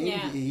know what I mean?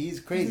 Yeah. He's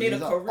crazy. He's made a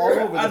He's all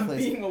career over the out of place.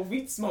 being a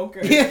weed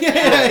smoker.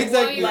 yeah,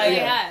 exactly. Well, he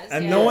yeah. has.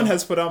 And yeah. no one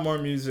has put out more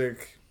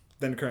music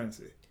than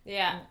Currency.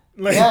 Yeah.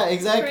 Like, Yeah,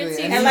 exactly.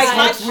 Currency And He's like like-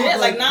 hot smokes weed, shit,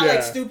 like not Yeah.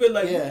 like stupid,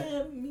 like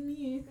Yeah.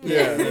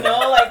 Yeah. you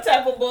know, like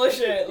type of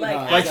bullshit. Like,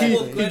 No, Like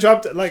actual he good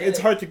dropped like it's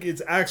shit. hard to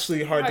it's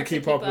actually hard to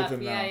keep up with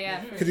him now. Yeah,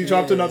 yeah. for Because he sure.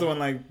 dropped Yeah. another one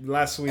like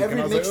last week, Every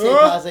and I was mixtape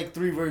like, oh! has like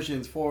 3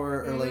 versions,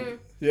 4 or like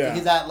Yeah.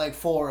 he's at like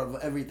 4 of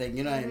everything.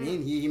 You know what I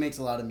mean? He makes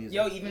a lot of music.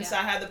 Yo, even Yeah.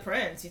 Sahad the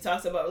Prince, he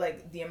talks about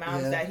like the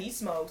amounts Yeah. that he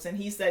smokes, and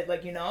he said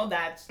like, you know,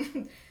 that's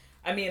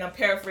I mean, I'm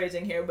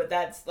paraphrasing here, but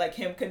that's like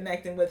him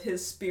connecting with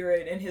his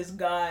spirit and his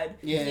God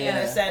yeah, in yeah.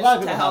 a sense lot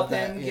of to people help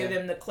have him, that, give yeah.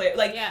 him the clear.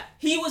 Like Yeah.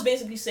 he was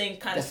basically saying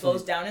kind of Definitely.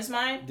 slows down his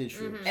mind, Did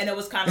true. and it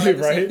was kind of like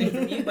the same Right? thing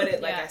for me. But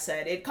it, like Yeah. I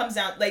said, it comes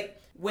down like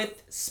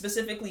with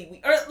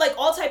specifically or like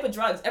all type of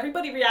drugs.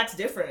 Everybody reacts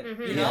different.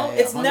 You know, Yeah,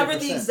 yeah, it's never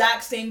the 100%.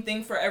 exact same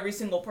thing for every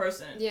single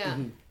person. Yeah.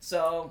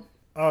 So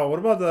Oh, what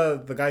about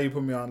the guy you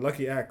put me on,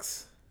 Lucky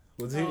X?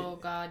 Was he? Oh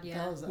God, yeah.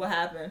 How's that? what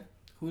happened?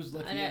 Who's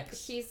Lucky And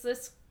X? he's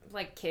this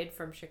like kid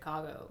from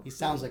Chicago. He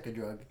sounds like a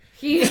drug.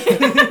 He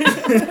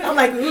I'm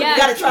like, ooh, Yeah. you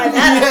gotta try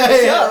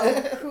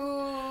that.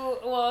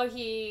 well,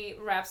 he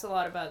raps a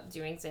lot about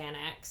doing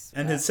Xanax.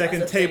 And his That's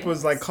second a tape thing.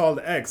 was like called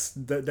X,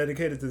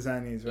 dedicated to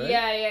Xannies, right?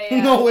 Yeah, yeah,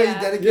 yeah. No way, yeah.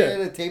 he's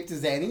dedicated a tape to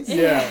Xannies?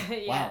 Yeah.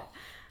 yeah. Wow.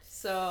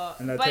 So,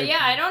 And that but tape- yeah,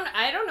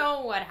 I don't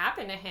know what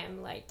happened to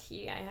him. Like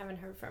I haven't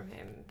heard from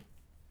him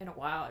in a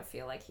while. I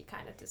feel like he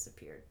kind of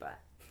disappeared, but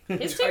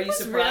his Are tape you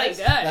was really good. surprised?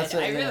 That's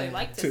what- I really yeah.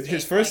 liked So his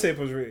his tape. first like,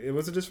 tape was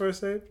was it his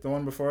first tape? The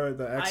one before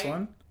the X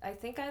one? I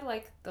think I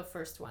like the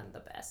first one the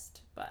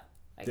best, but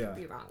I Yeah. could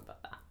be wrong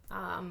about that.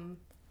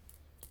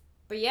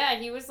 But yeah,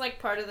 he was like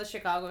part of the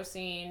Chicago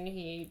scene.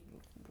 He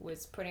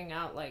was putting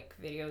out like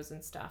videos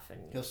and stuff, and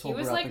He'll he sober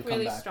was up like and come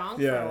really back. strong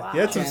for a Yeah, while. he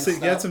had some Can't sick,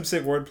 he had stop. some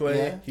sick wordplay.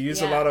 Yeah. He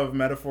used a Yeah. lot of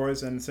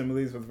metaphors and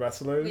similes with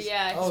wrestlers.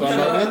 Yeah, Oh, So I shit,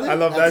 love- really? I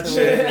love That's that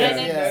shit. hilarious.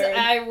 and Yeah. it's,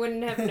 I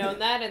wouldn't have known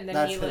that, and then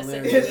That's he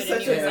listened hilarious. to it, and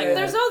he Such was a- like,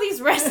 "There's all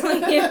these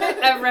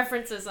wrestling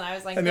references," and I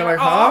was like, And you're "There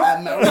like, are." huh?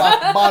 At the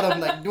rock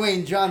bottom, like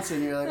Dwayne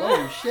Johnson, you're like,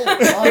 oh shit.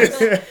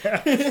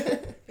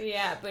 honest.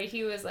 Yeah, but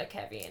he was like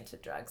heavy into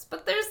drugs.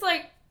 But there's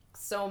like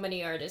so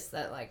many artists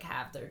that like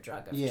have their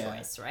drug of Yeah.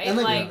 choice, right? And,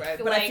 like, Right,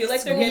 but I feel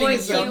like they're Schoolboy getting Q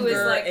is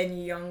younger like,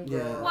 and younger.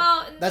 Yeah.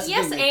 well, That's the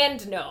yes thing.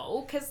 and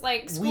no, because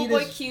like Weed Schoolboy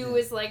is- Q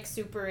is like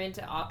super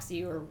into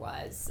Oxy or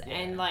was,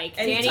 and like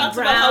And Danny he talks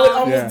Brown about how it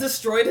almost Yeah.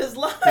 destroyed his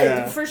life.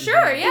 Yeah. for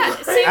sure, yeah.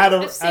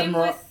 Same, same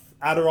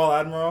Admiral, with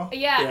Admiral.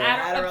 yeah,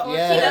 Adderall. well,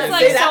 Yeah. he does Say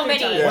like that so 3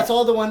 many. times. What's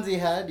all the ones he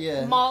had?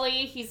 Yeah. Molly,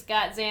 he's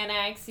got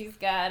Xanax, he's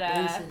got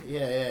Yeah,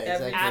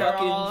 Every exactly.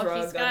 Adderall,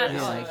 drug he's got under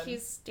the sun.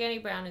 he's Danny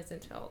Brown is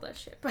into all that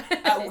shit.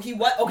 He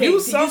what? Okay, You did you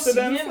something see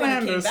in him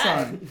when he came Flanders,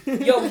 back?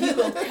 son. Yo, he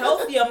looked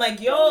healthy. I'm like,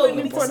 yo, you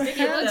need to Put stick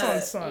hands with on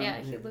that. son. yeah,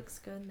 he looks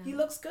good now. He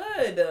looks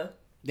good.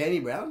 Danny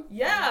Brown?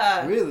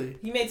 Yeah. Really?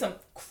 He made some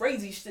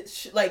crazy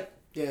shit. Like,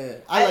 Yeah.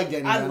 I like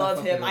Danny Brown. I love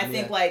fuck him. with I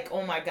think yeah. like,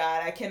 oh my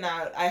god,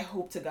 I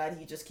hope to God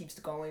he just keeps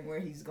going where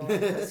he's going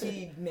because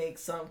he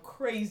makes some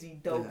crazy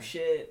dope Yeah.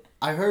 shit.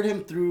 I heard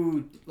him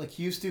through, like,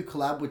 he used to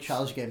collab with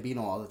Childish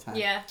Gambino all the time.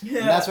 Yeah. And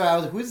that's why I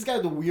was like, who's this guy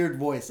with the weird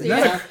voice? Like, Isn't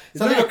he that sounds- a- sounds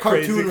isn't like a that a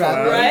crazy cartoon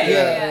rapper. collab? Right?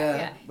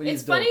 Yeah. But he's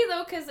It's dope. funny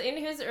though, because in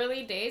his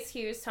early days,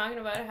 he was talking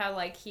about how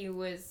like he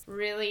was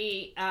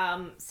really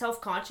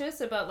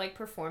self-conscious about like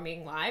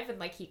performing live, and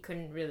like he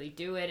couldn't really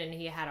do it, and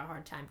he had a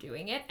hard time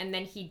doing it. And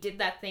then he did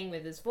that thing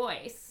with his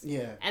voice,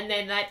 Yeah. and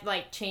then that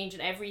like changed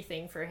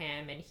everything for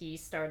him, and he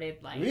started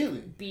like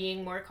Really?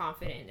 being more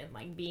confident and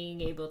like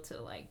being able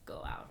to like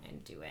go out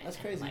and do it. That's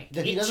and, crazy. like,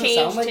 That he it doesn't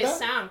changed sound like his that?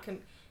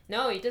 sound.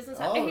 No, he doesn't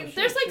sound. Oh,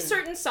 There's like shit.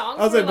 certain songs.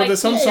 I was where, like, but there's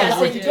some he songs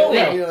how where you doesn't do do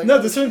it. it. You're like, no,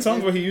 there's certain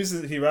songs where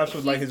he raps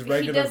with like his He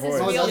regular does his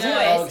voice. Oh, real does voice, he?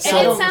 Oh, and so I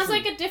it don't sounds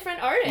listen- like a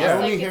different artist. I like,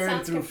 only it hear him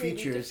sounds through completely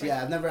features. different.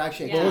 Yeah, I've never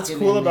actually. Yeah. But Well, what's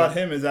cool about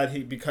him is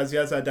that because he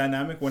has that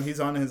dynamic when he's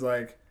on his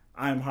like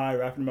I'm high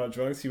rapping about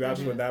drugs, he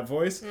raps with that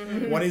voice.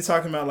 When he's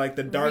talking about like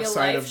the dark Real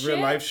side life of real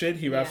shit? life shit,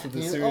 he raps Yeah. with the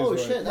Yeah. serious Oh, voice.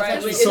 shit, that's Right,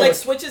 actually it so- like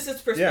switches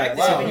his perspective,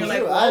 Yeah, Wow, and you're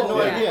like, I had no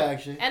whoa. Yeah. idea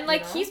actually. And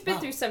like You know? he's been Wow.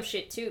 through some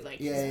shit too. Like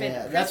Yeah, he's been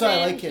yeah. in That's why I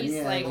prison, like him. he's,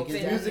 Yeah, like, like his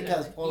been- music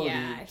has quality.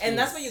 Yeah, And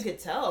that's he's- what you could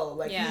tell.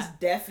 Like Yeah. he's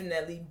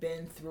definitely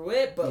been through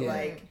it, but Yeah.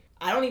 like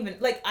I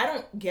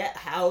don't get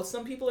how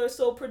some people are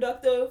so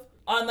productive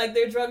on like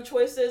their drug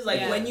choices. Like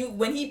Yeah.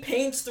 when he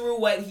paints through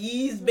what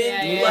he's been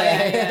Yeah, through, yeah, like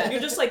yeah, yeah. you're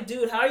just like,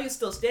 dude, how are you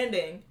still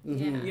standing?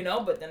 Mhm. You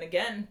know, but then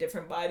again,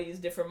 different bodies,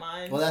 different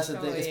minds. Well, that's the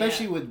thing. Totally,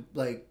 Especially with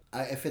like,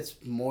 if it's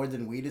more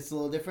than weed, it's a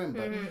little different.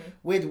 But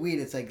with weed,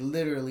 it's like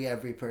literally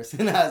every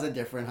person has a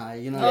different high.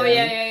 You know? Oh what I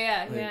yeah, mean?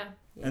 yeah, Like- yeah.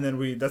 And then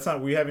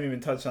we haven't even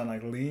touched on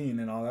like lean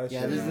and all that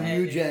Yeah, shit. this is the now.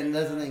 new gen.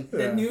 That's the thing. the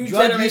Yeah. new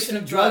Drug generation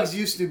of drugs.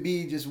 used to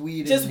be just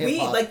weed. Just and weed.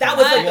 hip-hop. Like that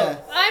was like Yeah.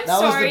 I'm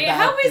That was the sorry. bad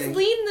How is thing.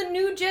 Lean the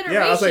new generation?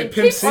 Yeah, I was like, Pimp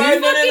Pimp C? C Oh,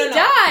 no, fucking no.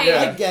 died.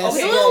 Yeah. I guess.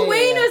 Okay. Lil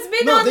Wayne has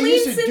been No, on they Lean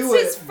used to since do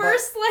his it, but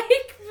first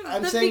like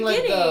I'm the saying,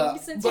 like, beginning.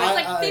 Since he was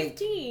like I-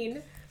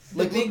 15.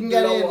 Like The big looking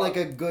at it in blow like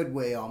a good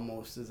way,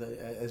 almost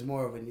as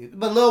more of a new.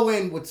 But Lil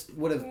Wayne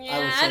would have. Yeah, I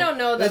would I say. don't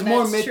know that There's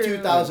more that's mid true.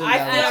 2000s.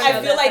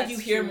 I feel like that's you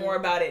hear true. more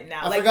about it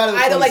now. I Like forgot it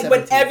was either like when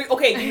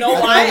 2017. you know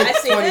why I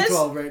say this?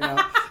 2012 right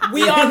now.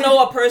 We all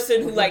know a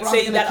person who like LeBron's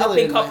say gonna that kill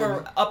it in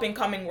Miami. up and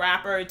coming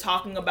rapper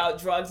talking about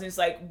drugs, and it's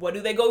like, what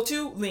do they go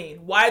to? Lean.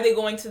 Why are they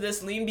going to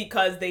this lean?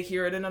 Because they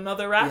hear it in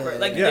another rapper. Yeah.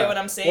 Like you get what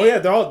I'm saying? Well, yeah,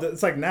 they're all.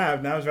 It's like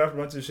Nav's rapping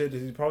a bunch of shit that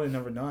he's probably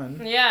never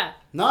done. Yeah.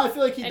 No, I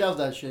feel like he does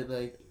that shit.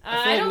 Like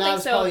I don't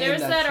think so. Probably in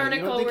There's that shit. You don't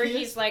article think where he is?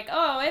 he's like,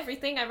 "Oh,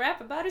 everything I rap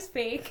about is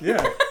fake." Yeah.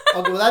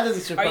 Okay, well that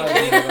doesn't surprise me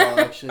kidding at all.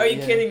 Actually, Are you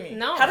yeah. kidding me?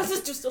 No. How does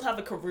this dude still have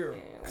a career?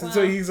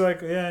 So he's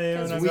like, yeah.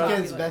 Because And I he's got,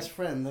 Weekend's popular. best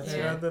friend. That's I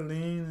Yeah. got the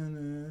lean.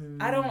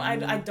 And, I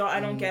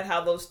don't get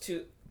how those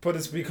two. But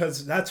it's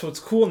because that's what's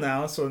cool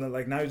now. So that,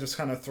 like now you're just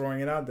kind of throwing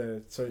it out there.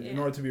 So in Yeah.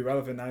 order to be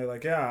relevant, now you're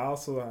like, yeah, I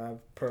also have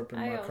perp in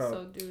I my also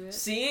cup. do it.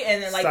 See,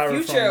 and then like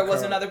Styrofoam Future was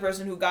cup. another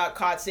person who got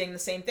caught saying the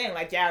same thing.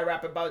 Like, yeah, I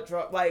rap about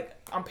drug. Like,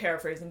 I'm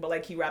paraphrasing, but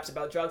like he raps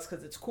about drugs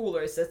because it's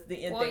cooler. It's just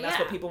the in Well, thing. That's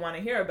yeah. what people want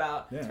to hear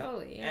about. Yeah.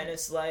 Totally. Yeah. And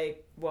it's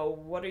like, well,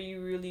 what are you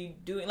really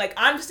doing? Like,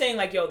 I'm just saying,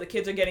 like, yo, the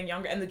kids are getting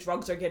younger and the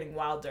drugs are getting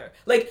wilder.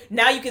 Like,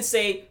 now you could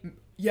say,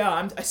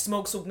 yeah, I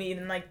smoke some weed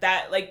and like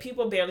that. Like,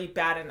 people barely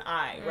bat an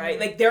eye, right?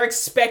 Like, they're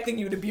expecting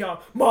you to be on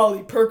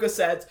Molly,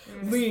 Percocets,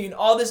 lean,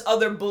 all this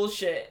other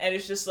bullshit. And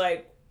it's just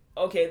like,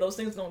 okay, those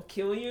things don't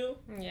kill you,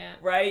 Yeah.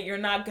 right? You're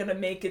not going to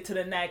make it to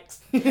the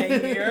next 10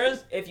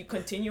 years if you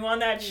continue on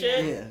that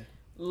shit. Yeah.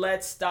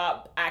 Let's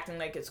stop acting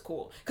like it's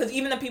cool. Because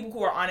even the people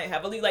who are on it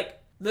heavily, like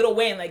Lil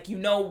Wayne, like you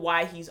know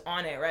why he's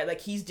on it, right? Like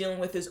he's dealing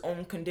with his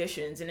own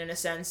conditions, and in a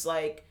sense,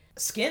 like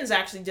Skins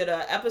actually did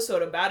an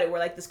episode about it where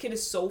like this kid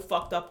is so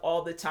fucked up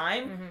all the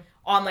time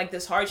on like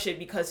this hard shit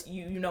because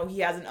you know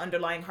he has an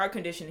underlying heart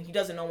condition and he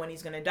doesn't know when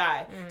he's gonna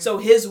die. So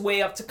his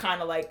way up to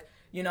kind of like,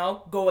 you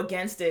know, go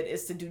against it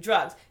is to do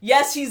drugs.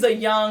 Yes, he's a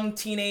young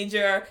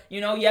teenager,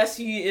 you know, yes,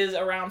 he is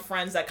around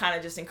friends that kind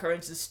of just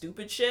encourage this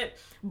stupid shit,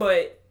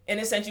 but in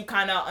a sense, you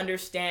kind of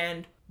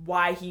understand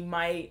why he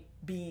might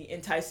be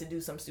enticed to do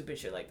some stupid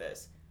shit like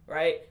this,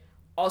 right?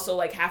 Also,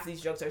 like, half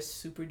these drugs are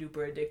super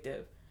duper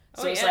addictive.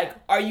 So it's like,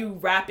 are you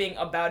rapping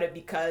about it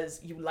because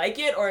you like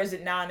it, or is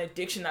it now an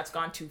addiction that's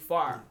gone too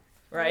far?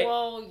 right?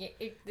 Well,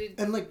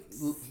 And like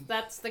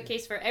that's the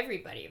case for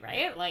everybody,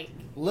 right? Like,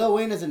 Lil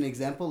Wayne as an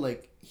example,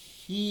 like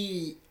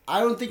I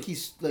don't think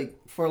he's like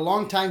for a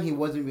long time he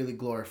wasn't really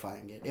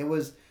glorifying it. It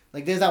was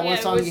like there's that Yeah, one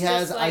it song was he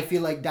has, just, I like-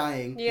 Feel Like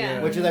Dying,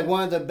 yeah. which is like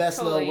one of the best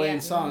Totally, Lil Wayne yeah.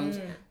 songs,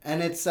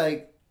 and it's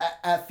like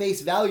at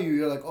face value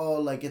you're like, oh,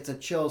 like it's a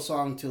chill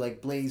song to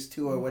like blaze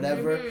to or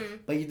whatever, Mm-hmm.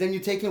 but then you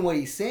take in what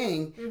he's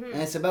saying, and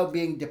it's about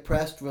being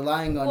depressed,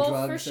 relying on well,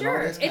 drugs for and all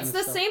sure. this kind It's of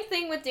the stuff. same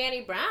thing with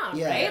Danny Brown,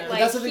 Yeah, right? and Like,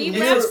 that's the thing, he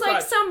real- raps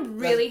like some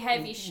really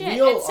heavy shit.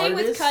 And same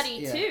with Cuddy,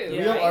 yeah, too.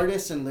 real right?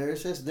 artists and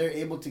lyricists, they're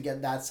able to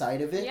get that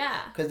side of it.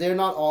 Yeah. Because they're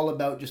not all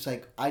about just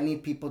like, I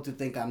need people to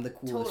think I'm the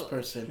coolest Totally.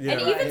 person. Yeah.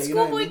 And Right. even You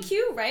know what I Schoolboy mean?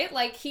 Q, right?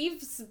 Like,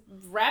 he's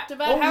rapped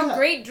about Oh, how yeah.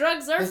 great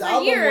drugs are His for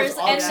album years.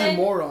 was And then,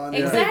 Oxymoron.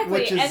 right? exactly.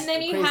 Which is And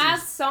then he crazy.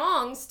 has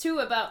songs, too,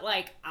 about,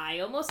 like, I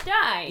almost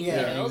died.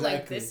 Yeah, you know? Like,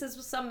 exactly. this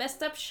is some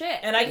messed up shit.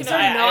 And I Things can- are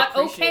I not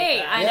appreciate okay.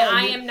 that. And Yeah,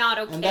 I you- am not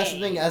okay. And that's the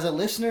thing, as a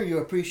listener, you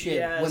appreciate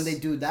Yes. when they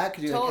do that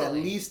because you're like, Totally.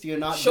 at least you're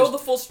not Show just the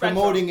full spectrum.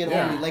 promoting it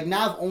Yeah. only. Like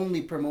Nav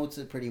only promotes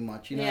it pretty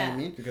much. You know what Yeah. I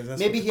mean? Because that's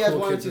Maybe what he the has cool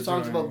one or kids two are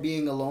songs doing. about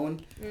being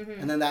alone,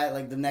 Mm-hmm. and then that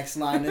like the next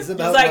line is It's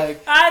about like,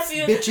 like I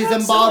feel bitches I'm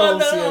and so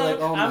bottles. alone. You're like,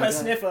 oh my I'm God. a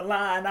sniff a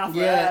line off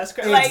her yeah, ass.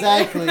 Like,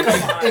 exactly.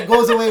 come on. It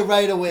goes away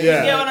right away. Yeah. You're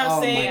You get what like, I'm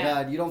oh saying? my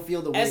God, you don't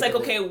feel the weight. And it's like,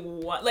 of it. okay,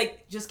 what?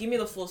 Like, just give me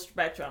the full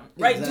spectrum,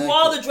 right? Exactly. Do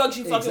all the drugs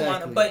you fucking want,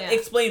 Exactly. but Yeah.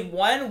 explain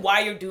one,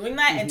 why you're doing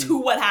that, and two,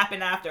 what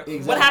happened after. What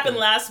Exactly. happened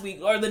last week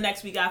or the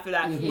next week after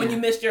that when Yeah. you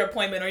missed your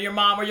appointment or your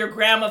mom or your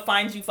grandma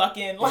finds you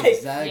fucking like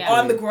Exactly. Yeah.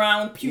 on the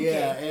ground puking,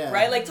 Yeah.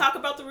 right? Like, talk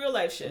about the real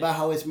life shit. About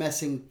how it's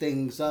messing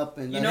things up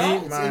and You that's-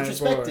 know? it's My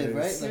introspective,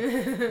 boys.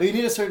 right? Like, but you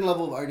need a certain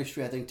level of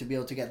artistry, I think, to be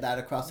able to get that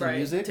across in Right,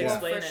 music. to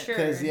explain for it. sure.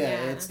 Because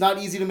it's not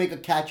easy to make a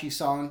catchy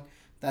song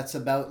that's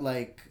about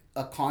like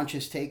a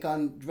conscious take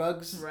on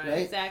drugs, Right. right?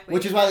 Exactly.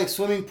 Which is why like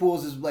Swimming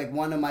Pools is like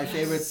one of my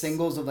favorite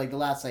singles of like the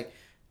last like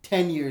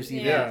 10 years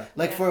even. Yeah.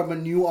 Like Yeah. for a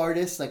new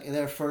artist, like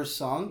their first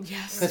song.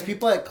 Yes. Because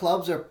people at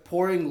clubs are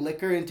pouring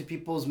liquor into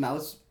people's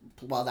mouths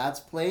while that's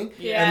playing.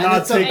 Yeah. And And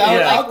not it's about taking-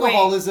 yeah.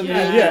 alcoholism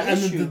Yeah. being Yeah, an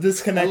and issue. the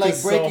disconnect And like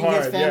is so breaking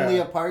hard. his family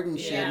yeah. apart and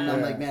shit. Yeah. And I'm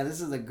Yeah. like, man,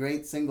 this is a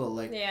great single.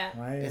 Like, Yeah.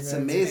 It's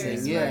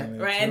amazing, yeah.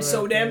 Right, and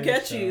so damn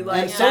catchy.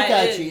 Like, And so that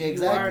catchy, is,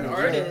 You are an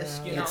exactly,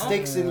 artist, you know? it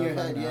sticks in your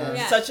head, yeah.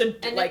 Yeah. Such a,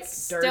 And like,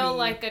 it's dirty. still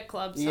like a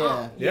club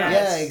song. Yeah.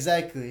 Yes. Yeah,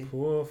 exactly.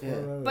 Cool. Yeah.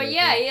 But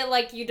yeah,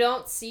 like you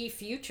don't see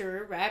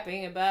Future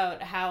rapping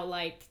about how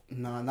like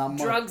No, not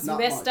much. drugs not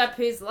messed much. up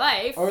his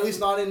life. Or at least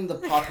not in the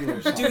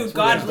popular songs. Dude, which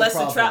God is bless the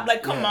problem. trap.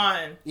 Like, come Yeah.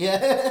 on. Yeah.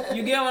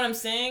 You get what I'm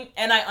saying?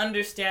 And I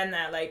understand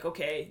that, like,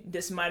 okay,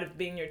 this might have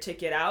been your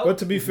ticket out. But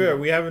to be fair,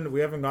 we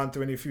haven't gone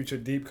through any Future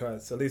deep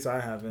cuts. At least I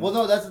haven't. Well,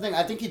 no, that's the thing.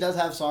 I think he does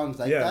have songs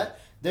like Yeah. that.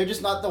 They're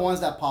just not the ones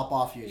that pop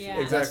off usually. Yeah.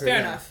 That's Exactly. fair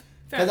yeah. enough.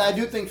 Fair Because I enough.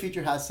 do think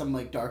Future has some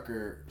like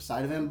darker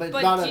side of him, but,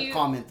 But not do a you-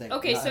 common thing.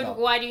 Okay, not at so all.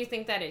 why do you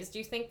think that is? Do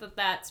you think that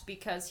that's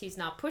because he's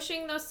not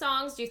pushing those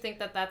songs? Do you think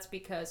that that's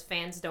because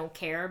fans don't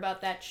care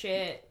about that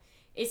shit?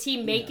 Is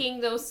he making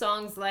those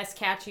songs less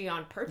catchy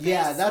on purpose?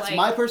 Yeah, that's Like-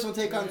 my personal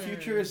take on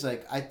Future. Is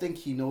like I think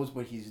he knows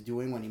what he's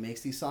doing when he makes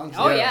these songs.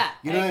 Oh Yeah. yeah,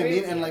 You know what I agree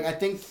mean? with And you. like I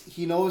think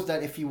he knows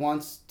that if he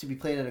wants to be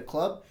played at a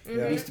club,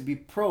 Yeah. it needs to be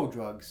pro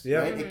drugs. Yeah.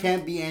 Right? It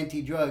can't be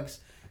anti drugs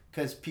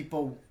because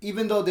people,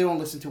 even though they don't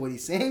listen to what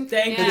he's saying,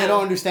 Thank because Yeah. they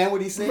don't understand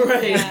what he's saying.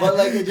 Right. Yeah. But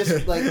like it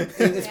just like it's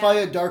Yeah.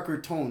 probably a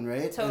darker tone,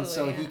 right? And Totally,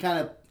 so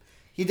yeah.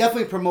 he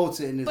definitely promotes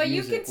it in his but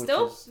you music, can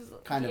still, which is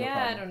kind of a yeah,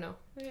 problem. I don't know.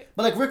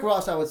 But like Rick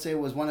Ross, I would say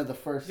was one of the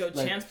first Yo,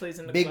 like, Chance plays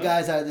in the big club.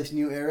 guys out of this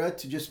new era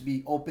to just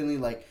be openly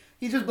like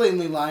he's just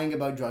blatantly lying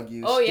about drug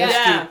use. Oh, yeah. just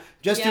Yeah. to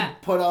just Yeah. to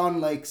put on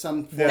like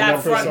some Yeah, That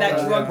that front, that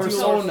persona. drug dealer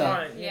Persona.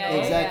 front. You Yeah, know?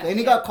 yeah. Exactly, and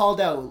he got called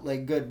out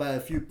like good by a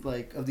few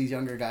like of these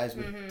younger guys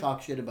would Mm-hmm.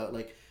 talk shit about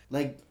like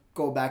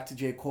go back to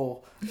J.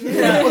 Cole.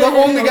 Well, the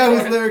only guy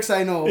whose lyrics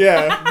I know.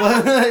 Yeah.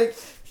 But like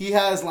he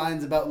has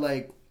lines about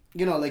like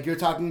you know like you're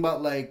talking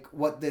about like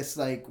what this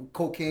like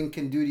cocaine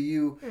can do to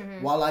you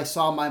while I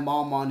saw my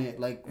mom on it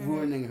like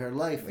ruining her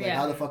life. Like Yeah.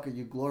 how the fuck are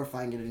you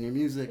glorifying it in your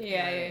music?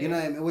 Yeah. You know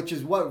what I mean? Which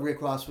is what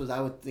Rick Ross was I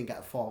would think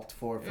at fault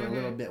for a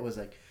little bit was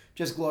like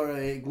just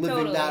living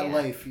Totally, that yeah.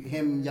 life.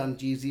 Him, Young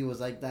Jeezy was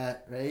like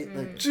that, right?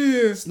 Like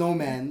Cheers.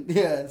 Snowman,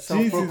 yeah, the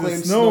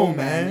self-proclaimed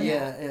snowman. snowman,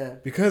 yeah,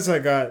 Because I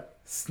got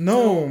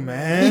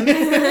snowman.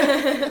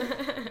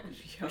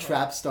 Yo.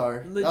 trap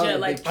star, Legit,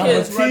 like, big I'm a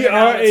kids running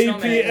around with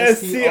snowmen.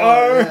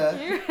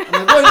 TRAPSTR. Yeah. I'm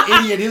like, what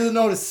an idiot! He doesn't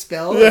know how to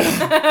spell.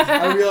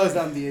 I realized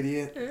I'm the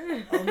idiot.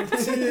 I'm a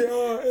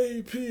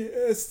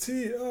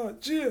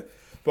TRAPSTR. Yeah.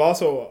 But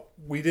also,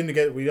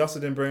 we also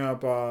didn't bring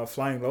up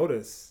Flying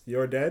Lotus.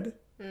 You're Dead,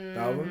 the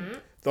album.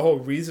 The whole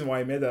reason why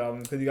he made that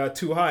album because he got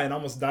too high and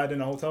almost died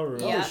in a hotel room.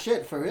 Yeah. Oh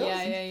shit, for real?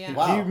 Yeah.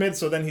 Wow.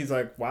 So then he's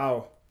like,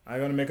 wow, I'm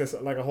gonna make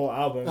like a whole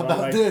album About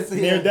like this,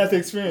 yeah. near death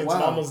experience and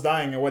Wow. almost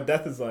dying and what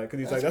death is like. Because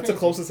he's That's like, that's the crazy.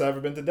 closest I've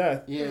ever been to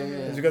death. Yeah,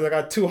 It's because I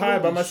got too high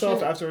by Holy myself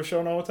shit. after a show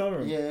in a hotel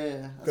room. Yeah.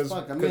 That's 'Cause-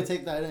 fucked. I'm gonna 'cause-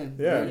 take that in.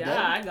 Yeah. You're Yeah, dead?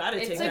 I gotta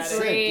It's take a that sick,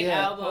 great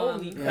yeah. album.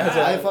 Holy Yeah.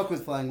 crap. I fuck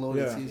with Flying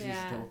Lotus. Yeah. He's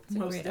Yeah, dope. it's a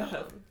Most great definitely.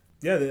 album.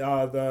 Yeah,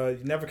 the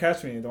You Never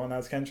Catch Me, the one that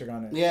has Kendrick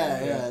on it.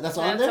 Yeah. That's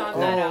on That's there? on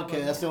that Oh, album.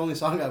 okay. That's the only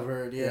song I've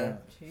heard, yeah.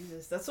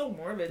 Jesus, that's so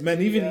morbid.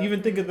 Man, Yeah.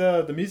 even think of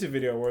the music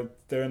video where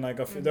they're in like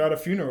they're at a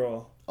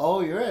funeral.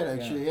 Oh, you're right,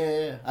 actually.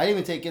 Yeah. I didn't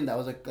even take in that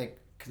was like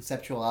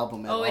conceptual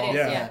album at Oh, it all. is.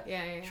 Yeah.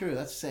 Yeah. True,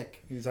 that's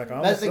sick. He's like,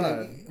 I'm That's the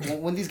sad.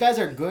 thing. When these guys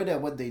are good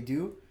at what they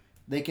do,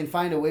 they can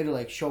find a way to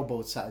like show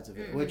both sides of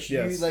it. Which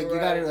Yes. you Right.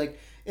 gotta like.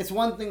 It's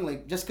one thing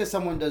like just because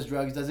someone does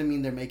drugs doesn't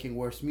mean they're making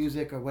worse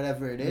music or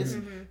whatever it is.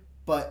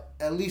 But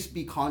at least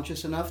be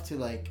conscious enough to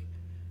like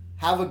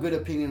have a good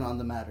opinion on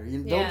the matter. You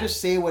don't Yeah. just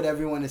say what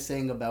everyone is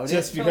saying about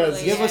Just it. because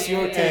Totally, Give yeah, us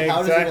your yeah, take. yeah. How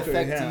does it Exactly,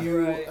 affect yeah.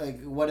 you? Right.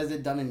 Like what has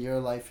it done in your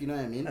life? You know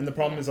what I mean? And the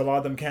problem is a lot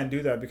of them can't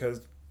do that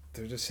because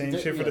they're just saying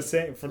shit for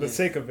the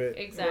sake of it.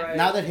 Exactly. Right.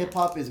 Now that hip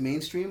hop is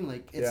mainstream,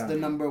 like it's Yeah. the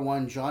number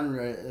one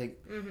genre.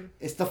 Like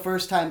it's the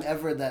first time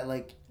ever that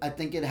like I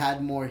think it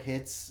had more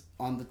hits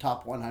on the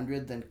top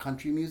 100 than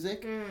country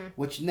music,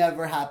 which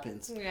never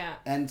happens. Yeah.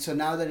 And so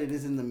now that it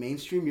is in the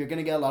mainstream, you're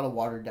gonna get a lot of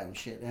watered down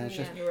shit, and it's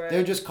just You're right.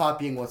 they're just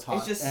copying what's hot.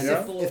 It's just and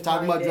simple, if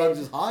talking about minded. drugs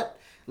is hot,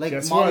 like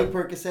Guess Molly what?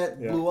 Percocet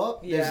Yeah. blew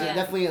up. There's Yeah.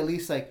 definitely at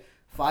least like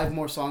 5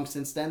 more songs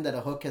since then that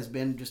a hook has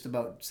been just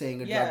about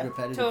saying a Yeah. drug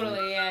repetitively.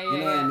 Totally. Yeah. You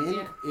know what I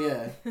mean?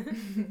 Yeah.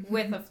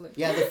 With a flute.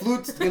 Yeah, the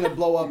flute's gonna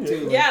blow up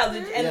too. like- Yeah,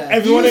 and Yeah.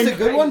 Everyone he used in- a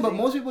good one, but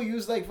crazy. most people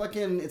use like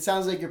fucking. It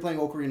sounds like you're playing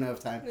Ocarina of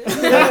Time.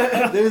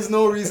 There's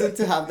no reason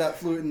to have that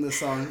flute in the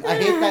song. I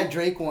hate that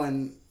Drake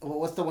one.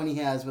 What's the one he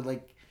has with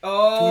like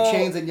Oh, 2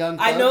 Chainz and Young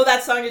Thug? I know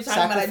that song you're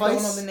talking about. I don't know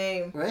Sacrifice? the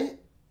name. Right?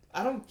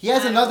 I don't. He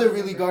has I don't another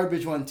remember. really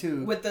garbage one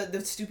too. with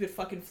the stupid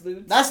fucking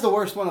flute. That's the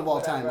worst one of all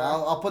time. Whatever.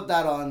 I'll put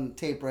that on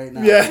tape right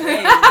now. Yeah.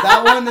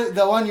 That one,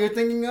 the one you're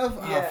thinking of.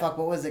 Oh Yeah. fuck,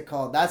 what was it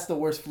called? That's the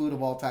worst flute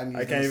of all time. I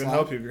used in can't a even song.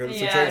 help you because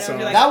it's Yeah, a I Drake don't song.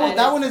 feel like- That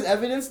That one is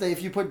evidence that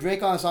if you put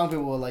Drake on a song,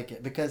 people will like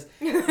it because,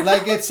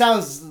 like, it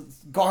sounds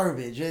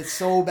garbage. It's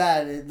so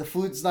bad. The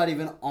flute's not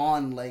even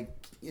on. Like,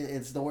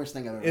 it's the worst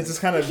thing I've ever. It's heard.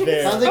 just kind of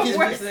there. Sounds like he's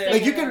Worst like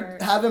you thing could ever.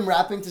 have him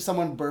rapping to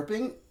someone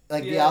burping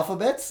like the Yeah.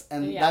 alphabets,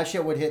 and Yeah. that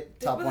shit would hit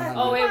top Would that- 100.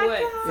 Oh, it would.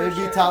 It for would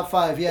be sure. top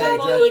 5. Yeah,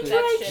 People exactly. eat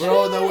that shit.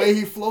 Bro, the way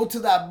he flowed to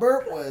that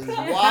burp was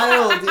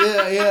wild.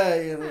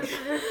 Yeah.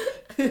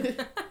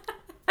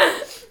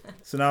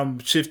 So now I'm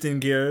shifting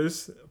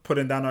gears,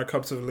 putting down our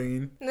cups of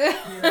lean. You know?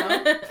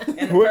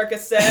 And the What-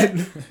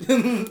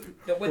 Percocet.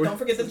 Don't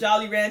forget the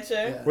Jolly Rancher.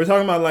 Yeah. We're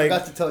talking about I like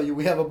got to tell you,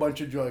 we have a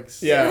bunch of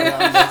drugs.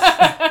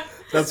 Yeah.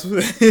 that's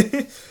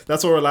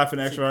that's what we're laughing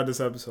extra at this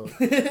episode.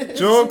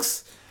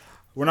 Jokes.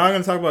 We're not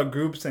gonna talk about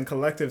groups and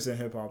collectives in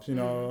hip hop. You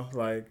know,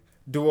 like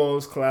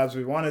duos, collabs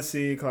we want to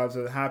see, collabs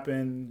that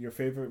happen, your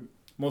favorite,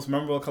 most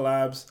memorable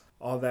collabs,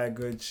 all that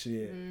good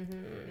shit.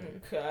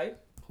 Okay.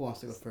 Who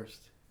wants to go first?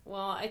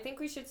 Well, I think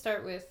we should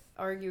start with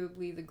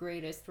arguably the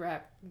greatest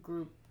rap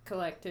group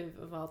collective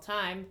of all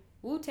time,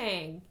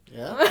 Wu-Tang.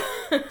 Yeah.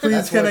 Please,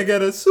 That's can I what-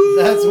 get a suit?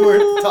 That's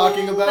worth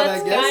talking about,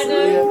 That's I guess. kind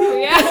of,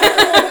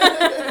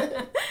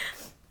 yeah.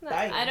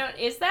 Dang. I don't.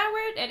 Is that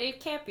where and it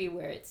can't be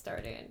where it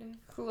started?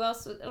 Who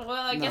else? Well,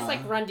 I guess Nah.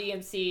 like Run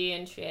DMC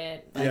and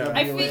shit. Yeah.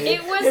 I feel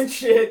it And was.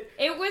 shit.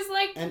 It was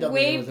like NWA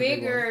way was a big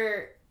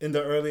bigger. In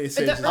the early The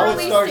stages. How it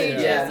early started,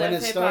 stages yeah. of When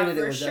it hip started, hop it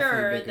for was definitely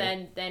sure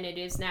bigger. than it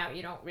is now.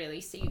 You don't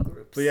really see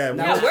groups. But yeah,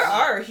 Now- Yeah, where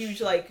are huge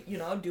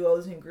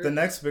duos and groups? the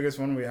next biggest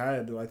one we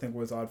had, I think,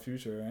 was Odd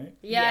Future, right?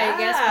 Yeah, I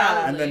guess Yeah.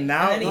 probably. And then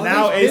now, And then he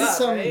now blew Ace,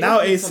 up, right? now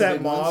there's some ASAP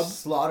big ones. Mob,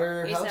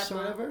 Slaughterhouse or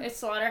whatever. It's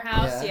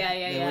Slaughterhouse. Yeah.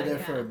 They were there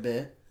for a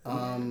bit.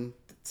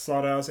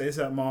 Slaughterhouse,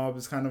 ASAP Mob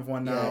is kind of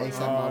one now. Yeah, A$AP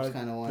Mob's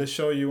kinda one. The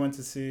show you went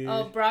to see.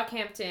 Oh,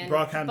 Brockhampton.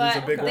 Brockhampton's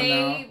a big one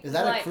now. Is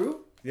that a crew?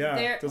 Yeah,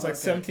 they're- there's like Okay,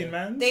 17 okay.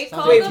 men. They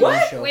Sounds call like a them.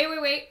 TV show.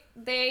 Wait.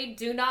 They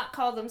do not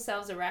call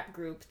themselves a rap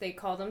group. They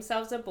call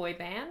themselves a boy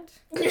band,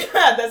 Yeah,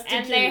 that's too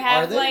and cute. they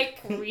have Are they? like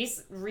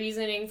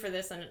reasoning for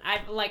this. And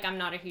I'm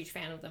not a huge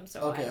fan of them, so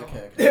Okay, I don't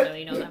okay.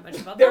 really know that much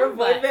about They're a them.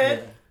 boy But,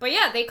 band. but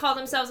yeah, they call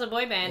themselves a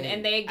boy band, Yeah.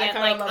 and they I get kinda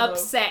like love them.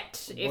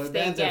 upset Boy if they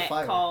bands are get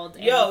fire. Yo, called.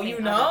 anything you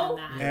other know?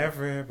 than that.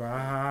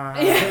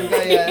 Everybody.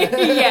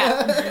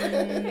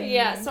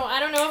 Yeah, so I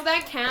don't know if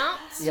that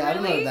counts. Yeah, I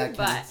don't know if really, that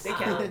counts. They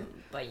count.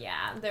 But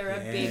yeah, they're a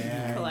big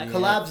Yeah. collective.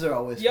 Collabs are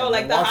always Yo, fun.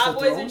 like the Watch Hot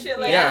Boys Throne. and shit.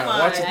 Like, Yeah, come on.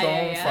 Watch the Yeah,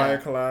 Throne, yeah. Fire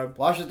collab.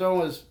 Watch the Throne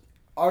was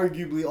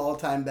arguably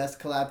all-time best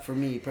collab for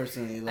me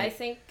personally. I Like,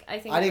 think I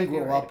you didn't might be grow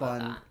right up about on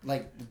that.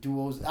 like the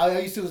duos. I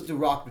used to listen to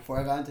rock before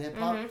I got into hip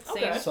hop.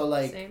 Same. Okay. So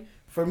like Same.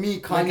 for me,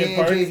 Linkin Kanye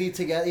Park? and Jay Z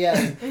together,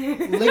 yeah.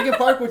 Linkin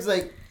Park was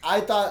like I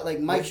thought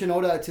like Mike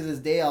Shinoda to this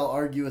day I'll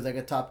argue is like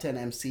a top 10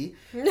 MC.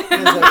 'Cause,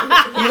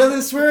 like, he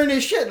doesn't swear in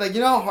his shit. Like you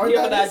know how hard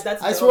Yo, that is.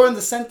 that's I dope. swore in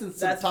the sentence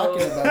That's of talking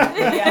dope. about it.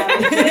 Yeah,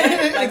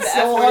 legit. Like the It's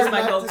F so word hard is my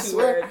not to go-to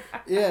swear. word.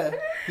 Yeah,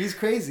 he's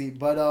crazy.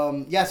 But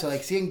yeah, so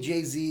like seeing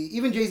Jay Z,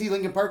 even Jay Z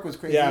Linkin Park was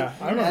crazy. Yeah,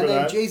 I remember And then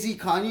that. Jay Z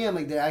Kanye, I'm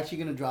like they're actually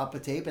gonna drop a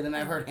tape, and then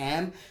I heard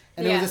Ham,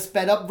 and it Yeah. was a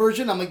sped up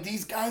version. I'm like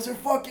these guys are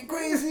fucking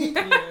crazy.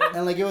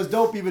 And like it was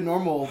dope, even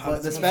normal.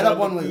 But the sped up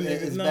one was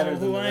is better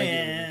than the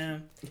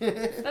regular.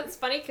 That's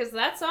funny because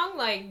that song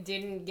like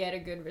didn't get a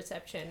good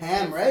reception. when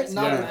Ham, it right? first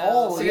Not came at out.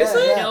 all.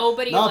 Seriously? Yeah, yeah.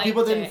 Nobody No, liked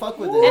people didn't it. fuck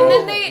with it.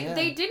 And then Yeah.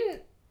 they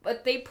didn't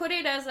But they put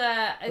it as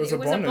it was a a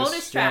bonus,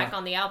 bonus track yeah.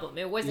 on the album.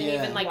 It wasn't Yeah.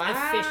 even like Wow.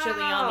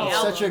 officially on the It's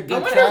album. such a I good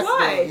wonder track.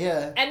 why. Though.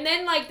 Yeah. And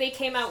then like they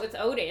came out with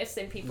Otis,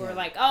 and people were Yeah.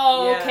 like,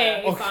 "Oh, Yeah.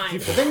 okay, Oh, fine." The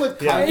thing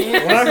with Yeah.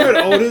 Kanye, When I heard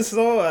Otis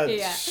though,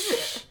 Yeah.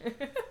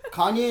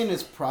 Kanye in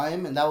his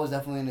prime, and that was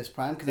definitely in his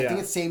prime, because I think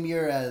Yeah. it's same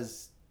year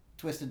as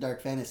Twisted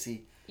Dark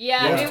Fantasy.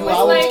 Yeah, Those it two was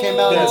albums like came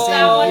out the that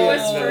same one year.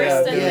 was Yeah,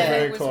 first, and yeah, then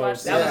very it was close.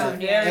 watched. That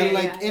was Yeah. a very- And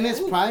like yeah. in his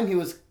prime, he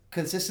was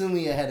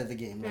consistently ahead of the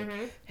game. Like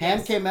Ham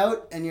Yes. came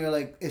out, and you're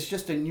like, it's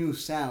just a new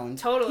sound.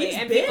 Totally, He's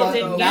and big, people But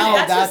didn't though. get now it.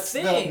 That's that's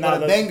his the, thing. what a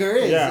Now banger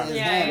is. yeah. Is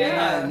Yeah, Ham, you know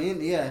yeah. what I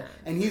mean? Yeah.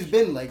 And he's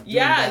been like doing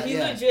Yeah, that, he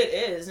yeah. legit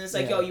is. And it's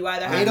like, Yeah. yo, you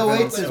either have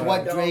 808s to is or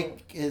what don't.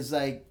 Drake is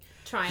like.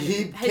 Trying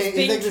He's been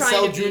like the trying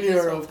Cell to be Jr.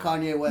 this of whole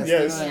time. Kanye West.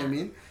 Yes. You know what I Yeah.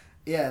 mean?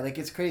 Yeah, like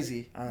it's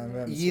crazy.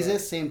 That's Yeezus,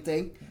 right. same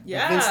thing.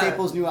 Yeah. Vince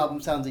Staples' new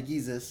album sounds like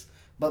Yeezus,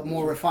 but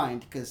more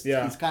refined because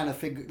Yeah. he's kind of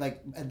figured,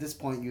 like, at this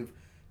point, you've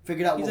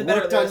figured out He's what a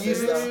better worked on lyricist,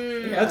 Yeezus. though.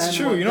 Yeah. That's and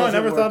true. what You know, I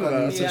doesn't never work thought of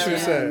on that. Yeezus, That's a true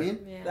you know what I say. mean?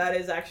 Yeah. That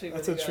is actually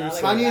That's really a good. true I like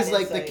say. Kanye that is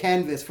like the insight.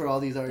 canvas for all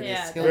these artists.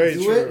 Yeah, He'll Very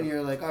do true. it, and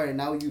you're like, all right,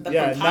 now you.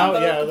 Yeah, now,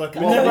 yeah, look,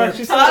 we Oh, never yeah.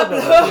 actually thought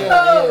about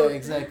that. Yeah,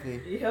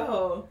 exactly.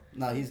 Yo,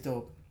 No, he's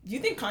dope. do you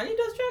think Kanye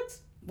does drugs?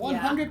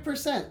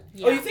 100%.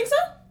 Yeah. Oh, you think so?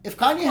 If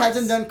Kanye course.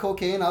 hasn't done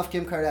cocaine off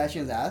Kim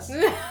Kardashian's ass,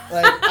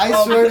 like I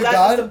Oh, swear to because that's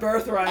just a God,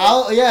 birthright.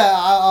 I'll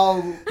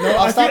No, I'll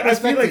I stop feel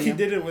respecting like he him.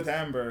 did it with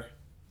Amber.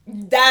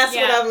 That's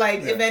Yeah. what I'm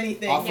like, Yeah. if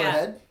anything. Off her Yeah.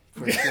 head.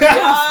 For sure.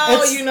 Oh,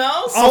 It's you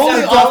know?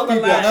 Only That's off all the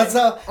people. line. That's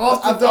how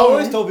Off the I've dome.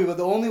 always told people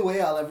the only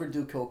way I'll ever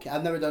do cocaine.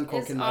 I've never done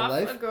coke It's in my off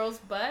life. a girl's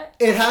butt.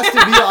 It has to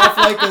be off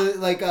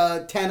like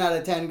a 10 out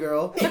of 10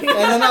 girl. And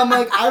then I'm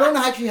like, I don't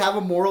actually have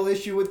a moral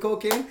issue with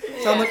cocaine.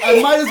 So I'm like,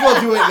 I might as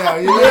well do it now.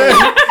 You know what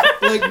I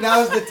mean? Like,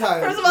 now's the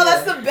time. First of all,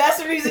 that's the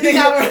best reasoning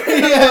ever.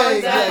 Yeah, That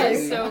exactly.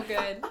 is so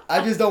good.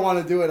 I just don't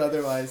want to do it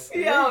otherwise.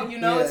 Yo, you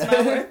know it's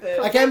not worth it.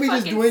 I can't be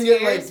just Fucking doing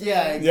it like, scares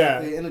yeah, me.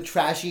 exactly. In a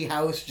trashy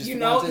house just You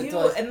know, once or you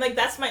twice. and like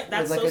that's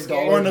With, like, so a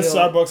scary. Or in a Bill.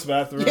 Starbucks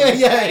bathroom. Yeah,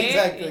 Right?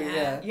 exactly. Yeah.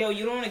 Yeah. Yo,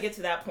 you don't want to get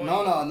to that point.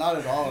 No, not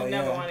at all. You yeah.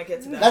 never want to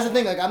get to that. That's the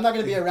thing. Like, I'm not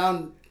gonna be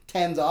around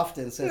 10s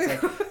often, so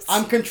it's like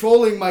I'm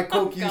controlling my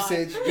coke God.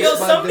 usage. Just Yo,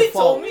 by somebody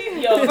default. told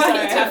me. Yo, sorry,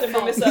 I have to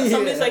bring this up. Yeah.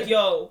 Somebody's like,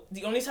 yo,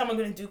 the only time I'm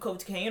gonna do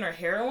cocaine or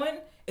heroin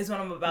is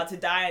when I'm about to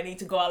die. I need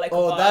to go out like a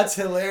Oh, boss. that's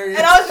hilarious.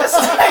 And I was just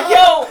like,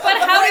 yo. But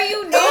how do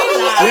you know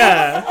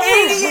that?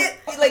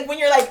 Yeah. 80, like when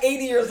you're like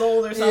 80 years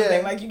old or something.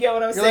 Yeah. Like you get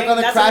what I'm You're saying? like on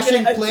a That's when crashing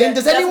you're gonna plane.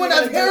 Does that's anyone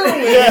when have you're gonna-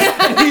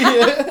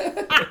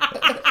 heroin?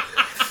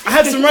 I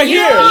had some right You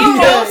here. know,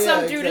 Yeah,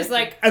 some yeah, dude is exactly.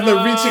 like, And they're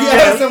reaching Yeah,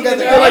 down. some guys are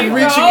They're like There you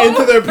reaching go.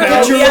 into their Get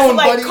pants. your He has own, to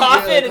like buddy.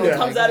 cough Yeah, it and oh it my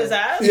comes God. out his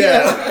ass.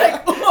 Yeah.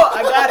 Like, oh,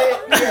 I got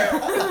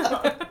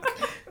it.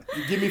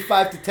 Here. Give me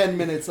 5 to 10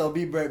 minutes. I'll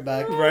be right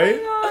back. Right?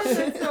 oh,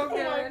 that's so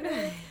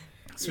good.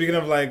 Speaking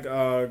of like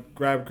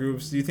grab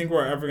groups, do you think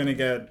we're ever gonna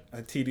get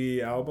a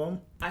TDE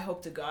album? I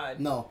hope to God.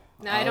 No.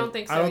 No, I don't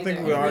think so. I don't think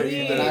either. we are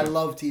Really? And I either.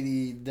 love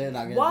TD. They're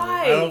not gonna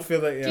Why? I don't feel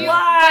like Do you, yeah.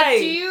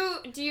 Why?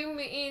 but do you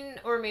mean,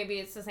 or maybe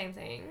it's the same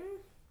thing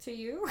to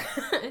you?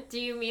 Do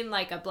you mean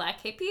like a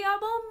Black Hippie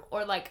album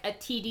or like a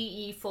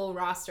TDE full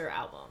roster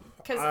album?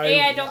 Because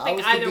I don't I think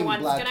was either thinking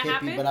one's Black gonna Hippie,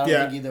 happen. but I don't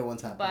Yeah. think either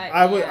one's happening.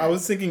 But I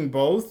was thinking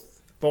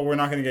both, but we're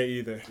not gonna get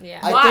either. yeah.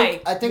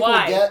 Why? I think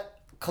Why? we'll get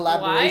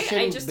collaboration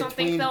Why? I just don't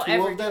think between they'll two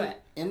ever of do them it.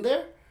 in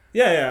there,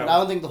 Yeah, but I yeah.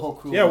 don't think the whole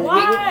crew. Yeah, will.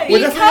 Why? we're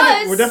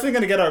Because- definitely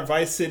gonna get our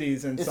Vice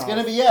Cities and It's songs,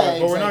 gonna be- yeah,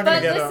 but we're not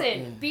But gonna get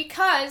listen,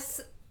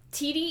 because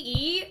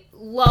TDE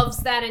loves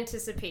that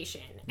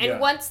anticipation. And Yeah.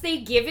 once they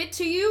give it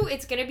to you,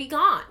 it's going to be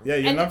gone. Yeah,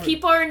 you and never-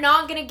 people are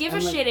not going to give a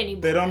And, like, shit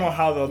anymore. They don't know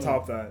how they'll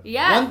top that.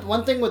 Yeah.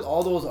 One thing with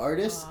all those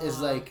artists is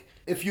like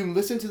if you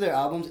listen to their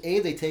albums,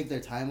 A, they take their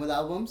time with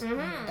albums,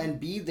 Mm-hmm. and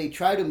B, they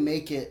try to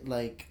make it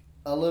like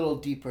a little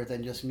deeper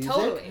than just music.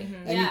 Totally.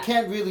 And Yeah. you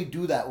can't really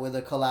do that with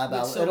a collab With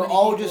album. so It'll many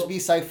all people. just be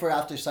cipher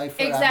after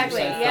cipher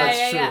Exactly. after Yeah, cipher.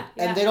 yeah, true. yeah.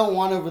 And yeah. they don't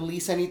want to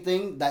release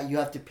anything that you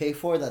have to pay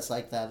for that's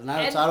like that. And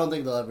And- so I don't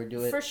think they'll ever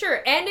do it. For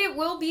sure. And it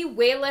will be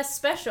way less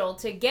special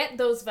to get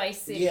those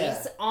Vice Cities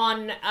Yeah.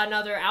 on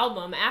another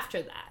album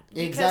after that.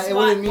 Because Exactly. It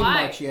why- wouldn't mean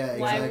why? much. Yeah,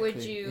 Why exactly.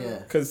 would you? Yeah.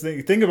 Because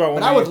think about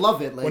when But I would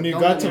love it. Like, when you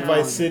don't got get to me Vice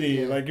wrong. City,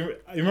 Yeah. like you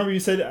remember you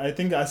said, I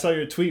think I saw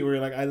your tweet where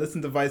you're like, I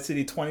listened to Vice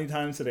City 20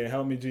 times today.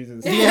 Help me,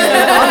 Jesus. Yeah,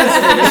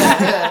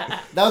 honestly, yeah.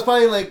 That was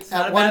probably like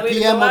not at a 1 bad way to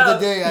p.m. go of the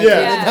out. day. I Yeah.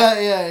 did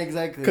that. Yeah,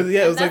 exactly. Because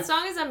yeah, it was that like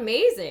song is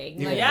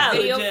amazing. Like, Yeah, the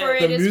video legit. for it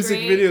the is music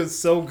great. video is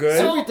so good.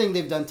 So- Everything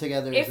they've done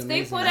together if is they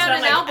amazing. put That's out why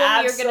an I'm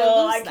album, you're gonna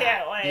Absol, lose I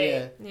can't wait.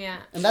 Yeah. Yeah.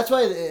 And that's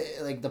why,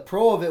 like, the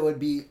pro of it would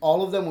be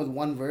all of them with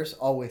one verse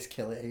always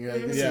kill it. And you're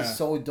like, this Yeah. is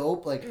so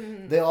dope. Like,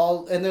 they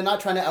all, and they're not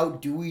trying to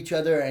outdo each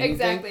other or anything.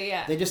 Exactly,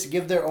 yeah. They just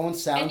give their own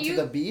sound And to you-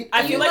 the beat. I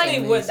and feel it's like they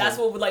would. amazing. That's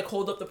what would like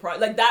hold up the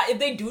project. Like that, if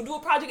they do a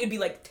project, it'd be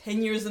like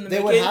 10 years in the They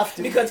making. would have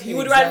to. Because he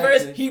would write a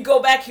verse, Exactly. he'd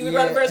go back, he would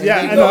write a Yeah, verse, and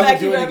Yeah, he'd I go know. back,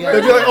 Do he'd it write a again.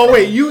 They'd verse. be like, oh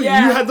wait, you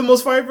Yeah. had the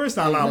most fire verse?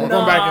 No, we're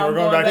going back in. We're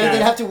going back They'd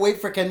in. have to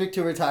wait for Kendrick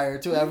to retire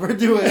to ever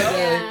do it.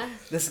 Yeah.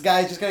 This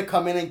guy's just gonna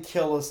come in and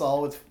kill us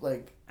all with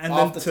like. And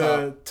Off then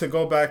the to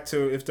go back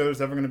to if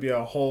there's ever going to be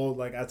a whole,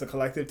 like, as a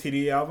collective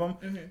TDE album,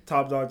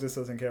 Top Dog just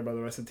doesn't care about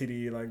the rest of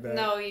TDE like that.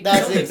 No, he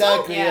That's doesn't.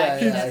 exactly,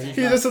 yeah. He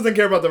just doesn't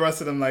care about the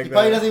rest of them like He that.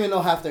 probably doesn't even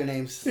know half their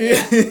names.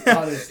 Yeah.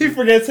 Honestly. He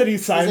forgets that he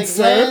signed He's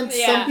Sir. Lance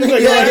Yeah. something. He's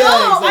like, yeah,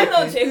 Oh, I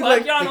exactly. know Jake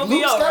like- You're on like OVO,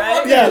 Luke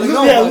right? Skywalker? Yeah,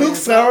 No, Luke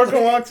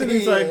Skywalker walks in.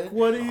 He's Yeah. like,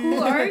 "What are you? Who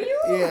are you?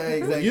 Yeah,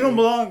 exactly. You don't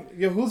belong.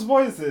 Yo, whose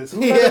boy is this? Who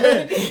got Yeah,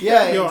 it in?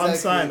 yeah, Yo, exactly. I'm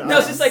signed. No,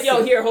 it's just like,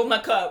 yo, here, hold my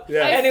cup.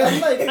 Yeah. And it was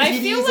I'm like, I he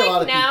feel needs a lot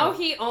like of now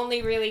people. he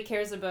only really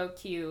cares about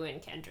Q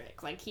and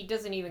Kendrick. Like he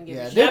doesn't even give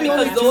Yeah, a shit. they're Yeah,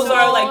 the because only those two-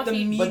 are like the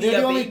He- media But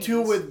they're the only babies.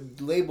 two with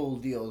label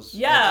deals.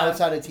 like, Yeah.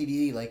 outside of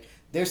TDE, like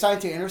they're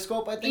signed to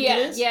Interscope, I think Yeah,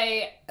 it is.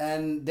 yeah.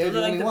 And they're Those the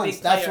are, like, only the ones.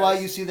 big That's why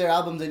players. you see their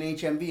albums in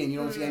HMV, and you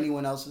don't see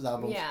anyone else's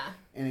albums Yeah.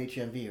 in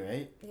HMV,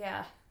 right?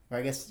 Yeah. Or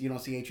I guess you don't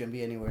see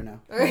HMV anywhere now.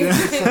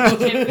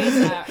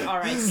 All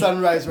right.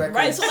 Sunrise Records.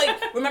 Right, so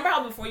like, remember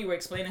how before you were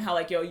explaining how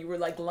like, yo, you were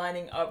like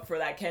lining up for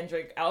that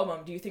Kendrick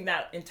album? Do you think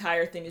that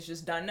entire thing is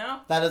just done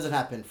now? That doesn't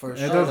happen for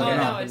sure. doesn't, Oh,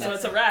 no. no, it So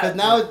it's a doesn't. wrap. Because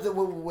now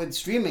with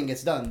streaming,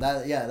 it's done.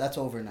 That's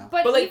over now.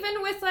 But like-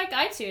 even with like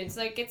iTunes,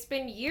 like it's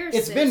been years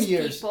It's since been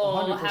years, people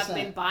 100%. have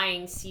been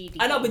buying CDs.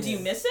 I know, but do you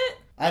miss it?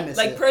 I miss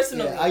Like, it.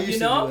 personally, Yeah, I used you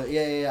to know? do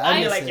it. Yeah. I- I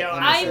miss like, it. yo,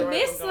 I Where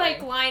miss I'm like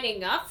going.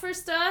 lining up for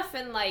stuff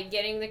and like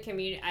getting the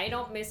community. I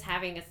don't miss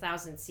having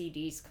 1,000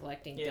 CDs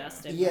collecting Yeah.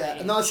 dust. And Yeah,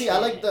 writing no, see, I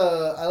like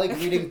shit.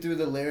 reading through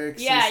the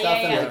lyrics Yeah, and stuff,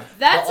 yeah, and yeah. like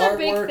That's the a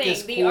big artwork thing.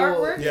 is The cool.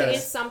 artwork Yes.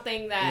 is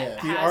something that Yeah.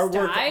 The has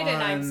artwork died,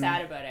 and I'm on-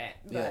 sad about it.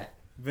 Yeah. But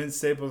Vince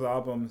Staples'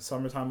 album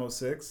 "Summertime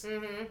 '06"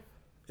 mhm.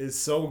 is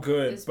so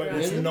good, It's but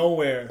brilliant. it's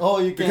nowhere. Oh,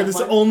 you can't because it's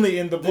find only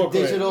in the the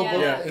booklet. digital Yeah.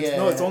 book.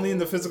 Yeah, it's only in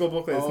the physical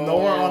booklet. It's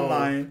nowhere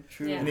online.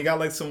 True. Yeah. And he got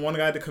like some one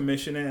guy to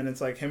commission it, and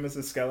it's like him as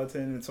a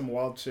skeleton and some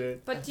wild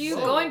shit. But do you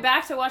So- going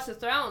back to Watch the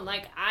Throne?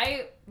 Like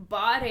I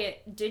bought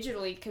it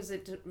digitally because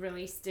it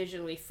released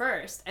digitally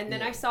first, and then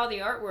Yeah. I saw the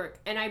artwork,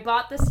 and I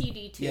bought the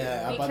CD too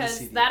Yeah, I bought the because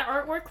CD. that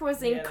artwork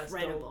was Yeah, that's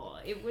incredible.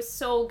 It was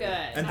so good.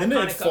 And didn't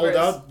it Iconic fold covers.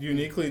 out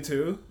uniquely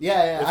too?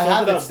 Yeah, It I have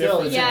folded it out still.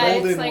 different. It's yeah, a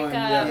golden it's like one. a,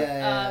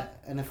 yeah,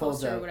 and it folds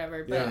poster or out.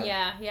 whatever. But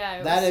yeah, it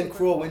was That and super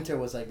Cruel cool. Winter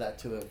was like that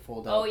too. It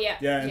folded out. Oh yeah.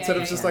 Yeah, instead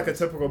of just yeah. like a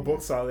typical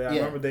book style. Yeah, I Yeah.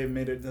 remember they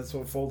made it. That's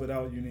what folded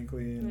out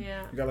uniquely, and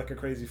Yeah. you got like a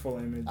crazy full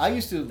image. I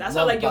used to That's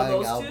why love like, yo, buying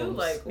those albums. two,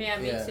 like, Yeah,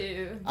 me Yeah.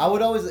 too. I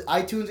would always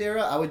iTunes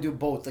era. I would do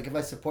both. Like if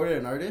I supported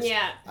an artist,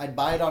 Yeah. I'd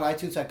buy it on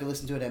iTunes so I could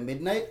listen to it at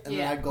midnight, and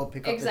Yeah. then I'd go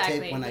pick up Exactly.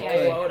 the tape when I Yeah,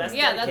 could. Whoa, that's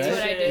Yeah, that's what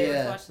I did. dedication. Yeah.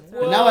 With Watch the But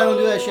Throne. now I don't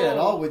do that shit at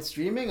Whoa. all with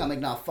streaming. I'm like,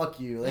 nah, fuck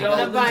you. Like, Yo,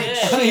 I'm buying legit.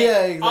 shit.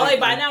 yeah, exactly. All I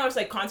buy now is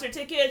like concert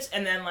tickets,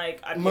 and then like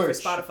I pay for Merch.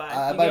 Spotify.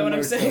 I You buy get what I'm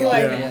merch saying? a lot,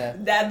 Like yeah.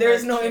 that,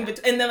 there's no Merch, in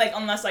between. And then like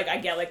unless like I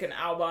get like an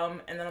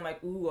album, and then I'm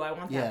like, ooh, I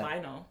want that Yeah.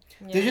 vinyl.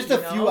 There's just a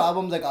You few know?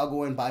 albums like I'll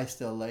go and buy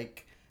still.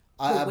 Like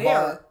I Where?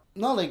 bought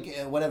no like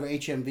whatever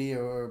HMV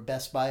or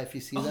Best Buy if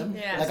you see them.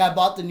 yeah. Like I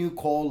bought the new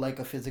Cole like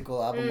a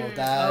physical album of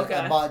that. Okay.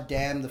 I bought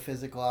Damn the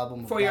physical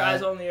album. For of your that.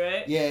 eyes only,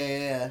 right?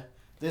 Yeah.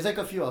 There's like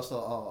a few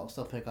I'll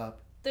still pick up.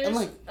 There's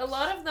like- a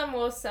lot of them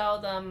will sell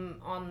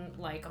them on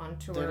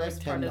tour They're like as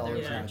part of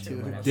their $10 merch too.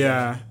 or whatever.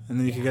 yeah, and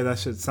then you can get that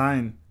shit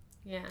signed.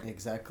 Yeah.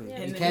 Exactly. Yeah.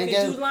 You And then can't you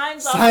can get do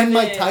lines off sign of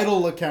my it.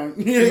 title account.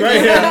 Right,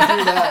 Right, yeah.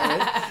 do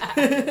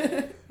that,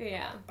 right?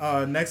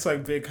 Yeah. Next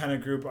like big kind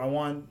of group. I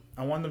want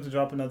them to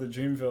drop another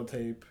Dreamville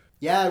tape.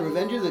 Yeah,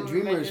 Revenge of the Ooh,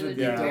 Dreamers Revenge of would the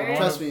be Yeah, dope. Dreamers.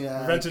 Trust me.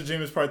 Revenge of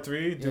Dreamers Part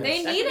 3. Yeah. They That need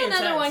could be another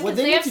intense. one What because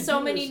they they need have to so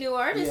do many is- new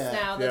artists Yeah.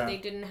 now that Yeah. they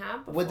didn't have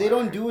before. What they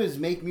don't do is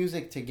make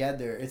music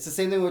together. It's the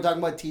same thing we were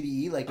talking about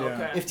TDE. Like, Yeah.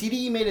 Okay. if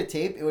TDE made a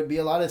tape, it would be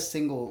a lot of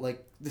single.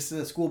 Like, this is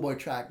a Schoolboy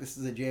track. This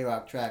is a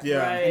J-Rock track. Yeah.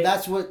 Right. And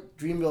that's what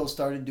Dreamville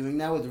started doing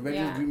now with Revenge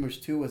of Yeah. the Dreamers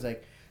 2 was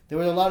like, there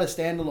were a lot of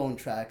standalone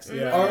tracks.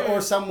 Yeah. Or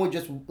some would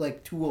just,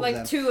 like, two of them.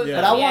 Like two of Yeah.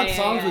 them. But I Yeah, want yeah,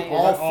 songs yeah, with yeah.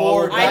 all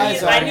four All guys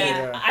guys on I it. need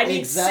Yeah. I need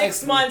Exactly.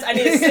 6 months. I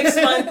need a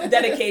 6-month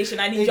dedication.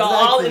 I need y'all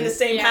all in the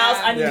same Yeah. house.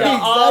 I need Yeah.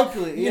 y'all all.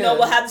 Exactly, You yeah. know,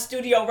 we'll have the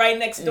studio right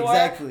next door.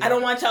 Exactly. I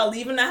don't want y'all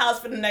leaving the house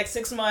for the next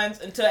 6 months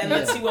and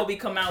let's Yeah. see what we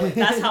come out with.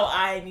 That's how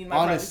I need my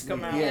projects to come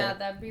out. Honestly, Yeah, Yeah.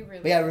 that'd be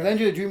really But yeah, cool.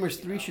 Revenge of the Dreamers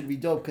 3 should be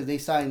dope because they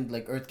signed,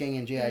 like, Earth Gang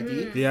and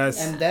JID. Mhm.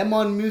 Yes. And them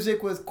on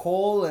music with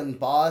Cole and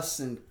Boss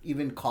and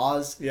even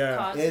Cause. Yeah.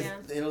 Cause, It's,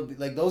 yeah. It'll be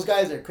like those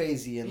guys are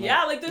crazy and like,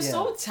 Yeah, like they're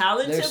so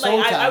talented. They're so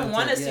like I talented,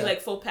 want to see yeah. like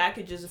full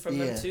packages from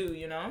Yeah. them too.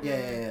 You know.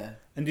 yeah.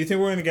 And do you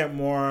think we're gonna get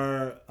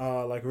more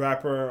like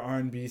rapper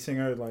R&B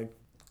singer like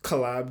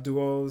collab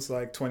duos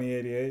like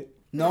 2088?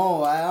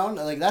 No, I don't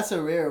like that's a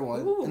rare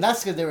one, Ooh. and that's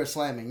because they were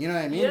slamming. You know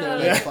what I mean? They were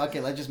Yeah. like, "Fuck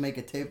it, let's just make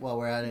a tape while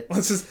we're at it."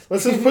 Let's just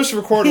push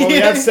record while we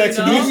have sex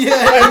You and know? music.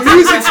 Yeah, And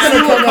music's gonna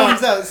see what come out.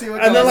 comes out. See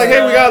what And then comes like,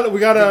 out. hey, we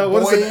got a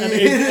what is it?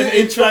 Boy. An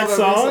 8-track Whatever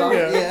song?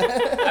 Yeah.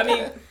 Yeah. I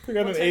mean, We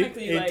got Well, an 8,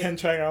 technically, like,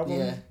 10-track album.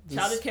 Yeah.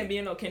 Childish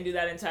Gambino can do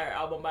that entire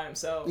album by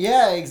himself.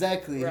 Yeah,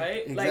 exactly.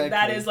 Right? Exactly. Like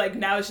that is like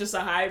now it's just a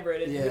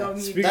hybrid. Yeah. You don't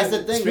need Speaking, That's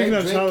the thing, speaking right?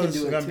 of Drake can Childish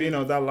do it, too.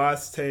 Gambino, that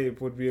last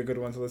tape would be a good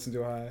one to listen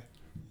to high.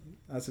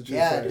 That's a true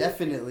Yeah, story.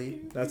 definitely.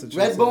 That's a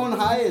true Redbone story.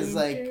 High is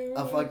like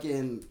a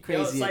fucking Yo,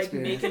 crazy it's like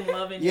experience. making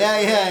love in Yeah,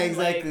 your yeah, brain,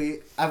 exactly.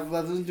 I've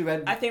listened to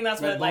Like, I think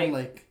that's what Redbone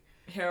like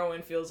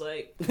heroin feels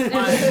like. It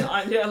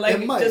on, yeah,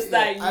 like might, just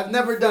yeah. that. I've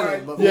never done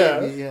it, but Yeah.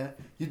 maybe, yeah.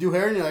 You do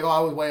hair and you're like, oh, I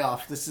was way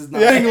off. This is Yeah.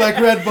 nothing like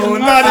Redbone.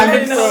 Not I'm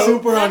even close.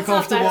 super That's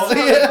not uncomfortable.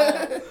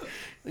 that Yeah.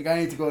 Like, I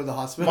need to go to the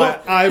hospital. My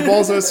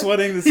eyeballs are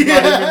sweating. This is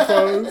not even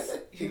close.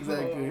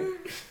 Exactly.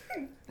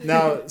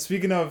 Now,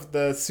 speaking of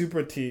the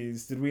super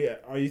tease,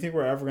 you think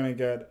we're ever gonna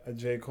get a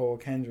J. Cole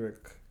Kendrick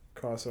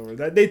crossover?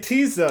 That they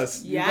teased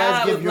us. You Yeah,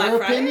 guys give with your Black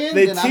Friday? opinion,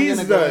 They then I'm gonna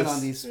teased go in us.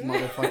 on these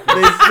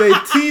motherfuckers.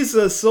 They teased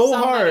us so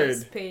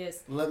Somebody's hard.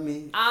 pissed. Let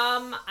me.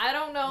 I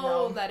don't know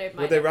No. that it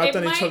might. Were they rapped it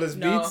on each might- other's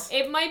no. beats?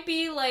 It might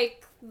be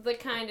like the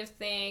kind of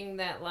thing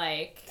that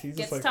like Jesus,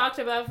 gets like- talked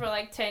about for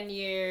like 10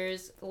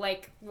 years,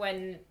 like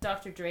when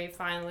Dr. Dre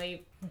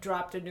finally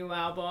dropped a new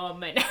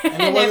album and, And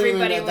it wasn't everybody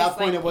even, at was that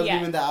point, like, it wasn't yeah,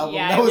 even the album.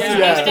 Yeah, That was it just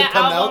wasn't to even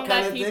come the out album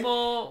kind that of thing.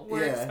 people were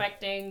Yeah.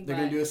 expecting. They're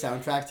but gonna do a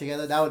soundtrack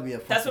together. That would be a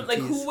fucking That's what, like,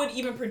 tease. who would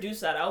even produce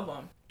that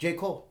album? J.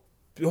 Cole.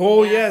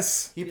 Oh Yeah.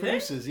 yes. He Did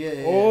produces. Yeah,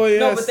 yeah. Oh yeah.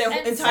 yes. No, but their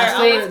And entire That's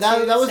Soundwave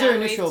album. that was their Soundwave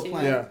initial too.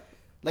 plan. Yeah.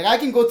 Like, I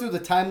can go through the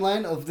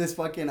timeline of this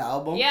fucking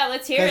album. Yeah,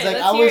 let's hear it. Like,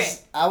 Let's hear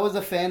it. I was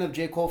a fan of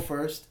J. Cole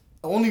first.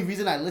 The only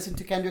reason I listened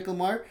to Kendrick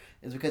Lamar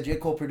is because J.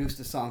 Cole produced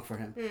a song for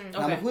him. And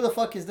I'm Okay. like, who the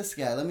fuck is this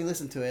guy? Let me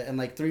listen to it. And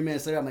like 3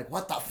 minutes later, I'm like,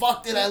 what the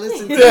fuck did I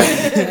listen to?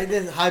 And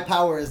then High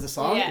Power is the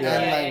song. Yeah, And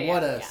yeah, like, yeah,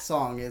 what a yeah.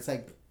 song. It's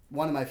like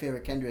one of my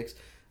favorite Kendrick's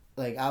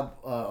like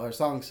or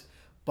songs.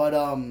 But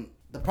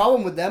the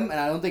problem with them, and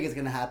I don't think it's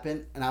gonna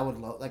happen, and I would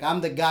love, like, I'm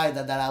the guy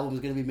that album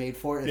is gonna be made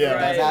for if Yeah. it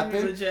Right, does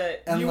happen.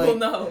 legit. And You like, will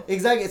know.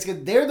 Exactly. It's 'cause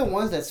they're the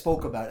ones that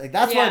spoke about it. Like,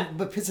 that's Yeah.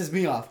 what pisses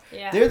me off.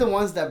 Yeah. They're the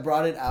ones that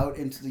brought it out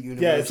into the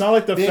universe. Yeah, it's not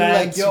like the being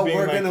fans like, yo, being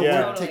we're like, gonna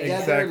yeah, work together.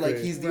 exactly. Like,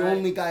 he's the Right.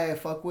 only guy I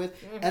fuck with.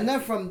 And then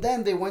from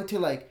then they went to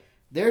like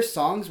their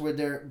songs where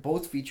they're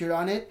both featured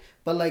on it,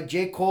 but like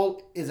J.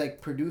 Cole is like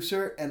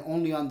producer and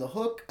only on the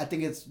hook. I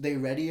think it's They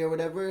Ready or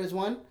whatever is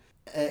one.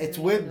 It's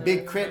with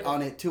Big Crit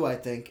on it too, I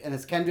think, and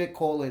it's Kendrick,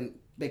 Cole, and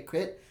Big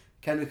Crit.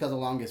 Kendrick has the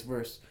longest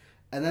verse,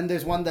 and then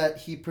there's one that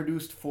he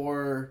produced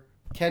for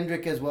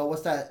Kendrick as well.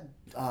 What's that?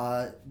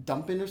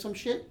 Dumpin' or some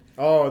shit.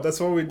 Oh, that's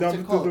what we What's dumped it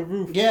through called? the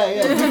roof. Yeah,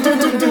 yeah.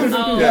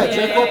 Oh, yeah, yeah,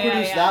 J. Cole yeah,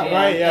 produced yeah, that yeah. one.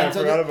 Right, yeah, And I so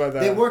forgot they, about that.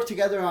 They worked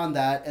together on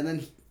that, and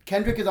then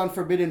Kendrick is on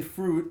Forbidden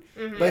Fruit,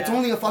 but it's Yeah.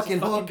 only a It's fucking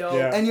hook. dope.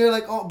 Yeah. And you're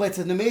like, oh, but it's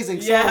an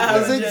amazing song. Yeah,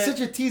 It's like legit. such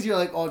a tease. You're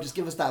like, oh, just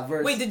give us that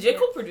verse. Wait, did J.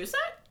 Cole produce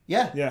that?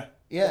 Yeah, Yeah.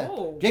 yeah.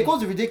 Oh. J.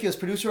 Cole's a ridiculous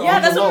producer. Yeah,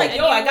 on that's the what low. I'm like,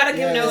 yo, I gotta give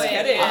Yeah, him this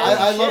yeah. credit. I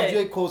Holy love shit.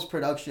 J. Cole's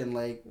production.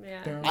 Like,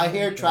 Yeah. I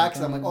hear tracks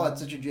and I'm like, oh,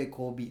 it's such a J.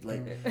 Cole beat.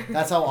 Like,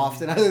 that's how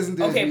often I listen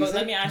to his Okay, but music.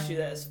 let me ask you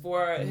this: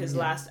 for his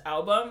last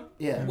album,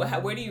 Yeah.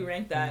 where do you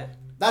rank that?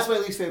 That's my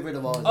least favorite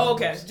of all. his Oh,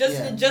 okay, albums.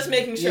 Yeah. just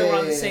making sure we're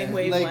on the same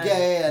wavelength. Like,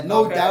 yeah.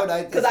 No Okay. doubt.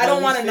 Because it's I my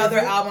don't want least another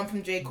favorite. album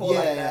from J. Cole Yeah,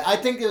 like yeah. that. I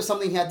think there was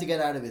something he had to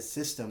get out of his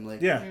system.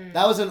 Like, Yeah.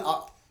 that was an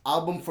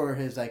album for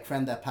his like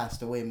friend that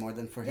passed away more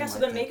than for him. Yeah, so I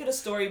then think. make it a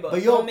storybook.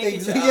 But yo, Don't make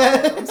it your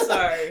yeah. album. I'm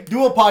sorry.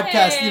 Do a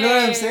podcast. You know what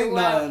I'm Hey, saying?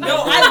 wow. No.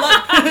 No, I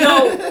love.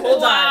 No,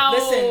 hold Wow. on.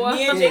 Listen,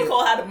 me and J.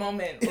 Cole had a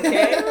moment.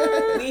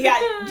 Okay, we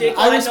had J.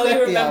 Cole. I I know respect you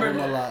the remember.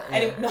 album a lot.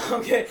 And Yeah. no,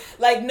 okay,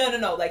 like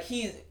no. Like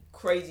he's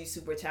crazy,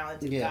 super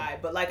talented Yeah. guy.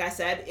 But like I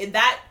said, in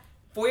that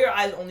For Your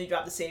Eyes only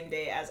dropped the same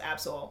day as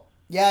Absol.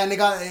 Yeah, and it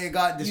got You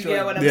destroyed.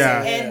 get what I'm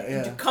Yeah. saying? And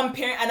Yeah, yeah.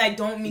 compare, and I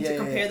don't mean Yeah, to yeah,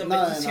 compare yeah. them, No,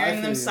 but no, just no, I hearing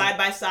feel them you. side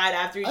by side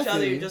after each I feel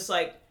other, you. you're just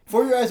like,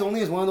 For Your Eyes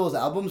Only is one of those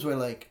albums where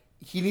like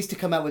he needs to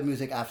come out with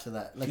music after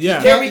that. Like, Yeah.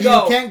 you There can't, we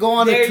go. You can't go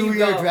on There a you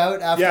 2-year go.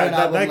 drought after Yeah, an that,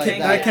 album that, like can,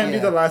 that. that can't be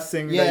Yeah. the last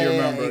thing Yeah, that you yeah,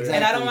 remember. exactly.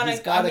 and I don't He's want to.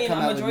 I gotta mean, come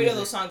a out with majority of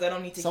music. those songs I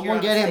don't need to Someone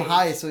hear. get on him stage.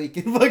 high so he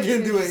can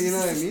fucking do it. You know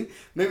what I mean?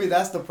 Maybe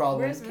that's the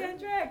problem. Where's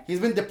Kendrick? He's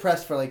been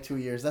depressed for like 2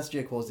 years. That's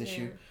J. Cole's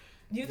issue.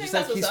 Do you think Just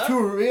like that's he's what's up?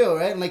 too real,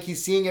 right? And like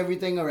he's seeing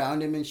everything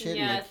around him and shit.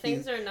 Yeah, like,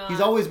 things are not.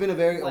 He's always been a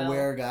very well.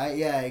 aware guy.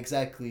 Yeah,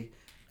 exactly.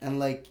 And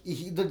like,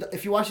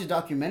 if you watch his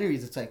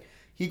documentaries, it's like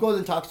he goes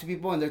and talks to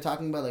people, and they're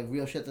talking about like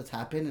real shit that's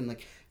happened, and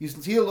like you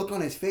see the look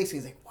on his face,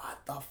 and he's like, "What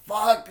the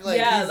fuck?" Like,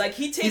 yeah, he's- like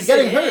he takes he's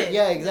getting it hurt. in,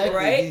 Yeah, exactly.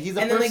 Right? He's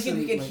a and then like person,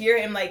 you can like- hear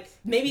him like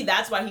maybe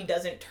that's why he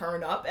doesn't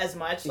turn up as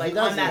much He like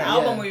doesn't, on that yeah,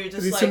 album yeah. where you're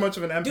just He's like, too much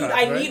of an empath, dude,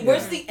 I right? need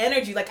where's the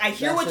energy? Like I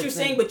hear That's what the you're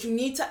thing. saying, but you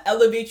need to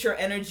elevate your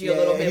energy a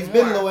little bit He's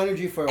more. been low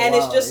energy for a and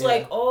while. it's just yeah.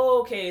 like,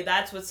 oh, okay,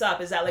 that's what's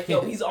up. Is that like,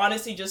 yo, he's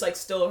honestly just like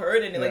still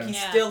hurting and like Yeah. he's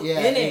Yeah. still Yeah,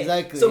 in it.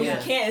 exactly, So yeah.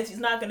 he can't. He's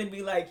not gonna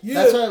be like, yeah,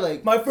 That's why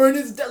like my friend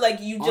is dead. Like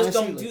you just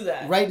honestly, don't like, do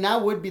that. Right now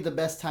would be the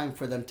best time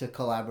for them to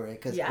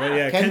collaborate because Yeah. But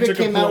yeah, Kendrick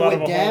can came pull out out of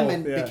with a Damn hole,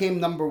 and yeah. became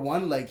number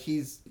one. Like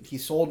he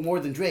sold more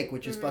than Drake,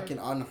 which is fucking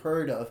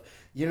unheard of.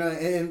 You know,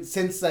 and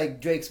since like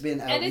Drake's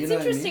been out, And it's you know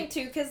interesting what I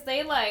mean? too because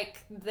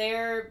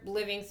they're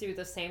living through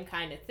the same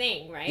kind of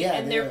thing, right? Yeah,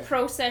 and they're yeah.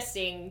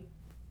 processing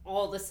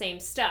all the same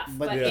stuff,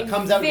 But but yeah. in it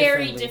comes out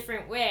very differently.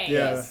 different ways.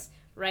 Yeah.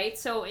 Right?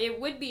 So it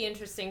would be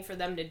interesting for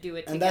them to do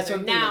it And that's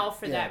together one thing now that-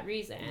 for yeah. that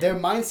reason. Their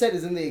mindset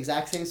is in the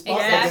exact same spot,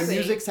 but Exactly. their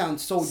music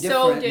sounds so different.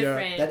 so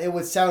different. That it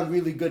would sound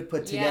really good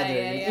put Yeah, together.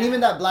 yeah, And yeah.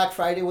 even that Black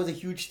Friday was a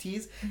huge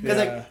tease. Because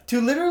Yeah. like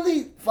to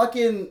literally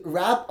fucking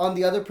rap on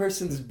the other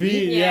person's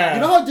beat. Yeah. Yeah.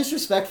 You know how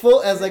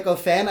disrespectful as like a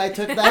fan I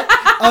took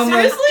that? I'm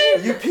Seriously?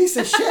 like, you piece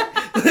of shit.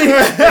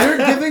 You're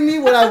giving me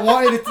what I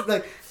wanted it to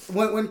like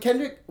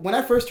when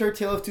I first heard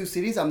Tale of Two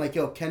Cities, I'm like,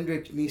 yo,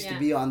 Kendrick needs to Yeah.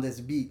 be on this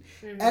beat.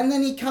 And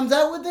then he comes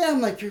out with it,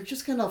 I'm like, you're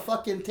just gonna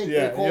fucking take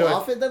Yeah, J. Cole you're like-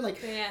 off it? Then like,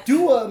 Yeah.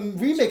 do a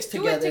remix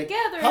Do it together.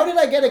 together. How did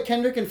I get a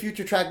Kendrick and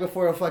Future track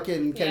before a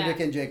fucking Kendrick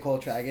Yeah. and J. Cole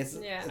track? It's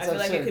Yeah. I feel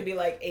like it absurd. could be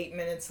like 8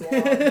 minutes long.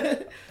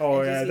 Oh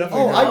And yeah, just definitely.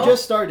 Oh, You I know?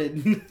 just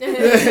started.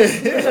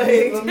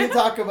 Let me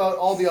talk about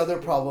all the other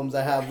problems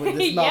I have with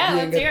this not Yeah,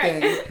 being let's a hear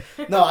it.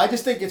 thing. No, I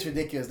just think it's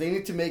ridiculous. They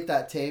need to make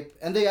that tape,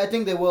 and I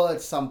think they will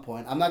at some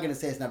point. I'm not gonna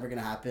say it's never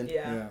gonna happen,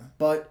 Yeah.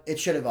 but it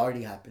should have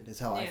already happened. Is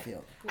how I Yeah.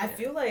 feel. I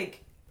feel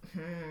like.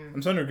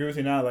 I'm starting to agree with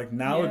you now. Like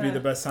now would be Yeah. the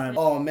best time.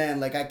 Oh man,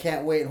 like I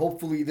can't wait.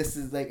 Hopefully this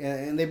is like,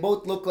 and they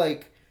both look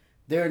like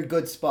they're in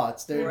good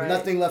spots. There's Right.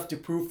 nothing left to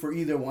prove for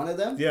either one of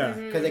them. Yeah.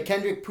 Because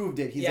Kendrick proved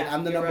it. He's Yeah, like,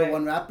 I'm the you're number right.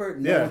 one rapper.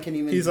 No Yeah. one can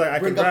even. He's like, I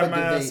bring could up rap a my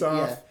debate. ass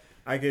off. Yeah.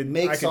 I could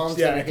Make songs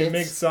that are I could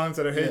make hits. songs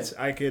that are hits.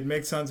 Yeah. I could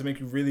make songs to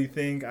make you really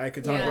think. I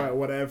could talk Yeah. about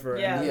whatever.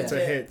 Yeah, And it's a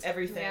legit, hit.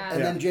 Everything. Yeah. And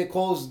Yeah. then J.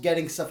 Cole's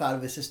getting stuff out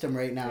of his system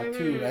right now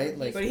too, right?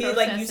 Like, But he,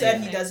 like you said,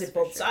 he Processing does things it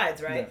both for sure.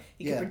 sides, right? Yeah.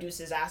 He can Yeah. produce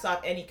his ass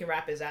off and he can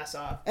rap his ass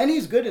off. and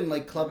he's good in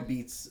like club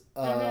beats.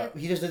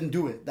 He just doesn't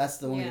do it. That's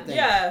the only Yeah. thing.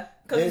 Yeah,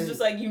 because it's There's-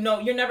 just like,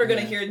 you're never going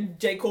to Yeah. hear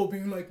J. Cole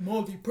being like,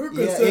 Molly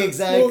Percocet. Yeah,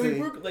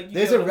 exactly. Like, you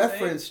There's get a what I'm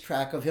saying? reference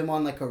track of him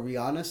on like a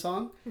Rihanna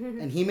song,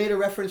 and he made a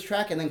reference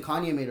track, and then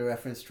Kanye made a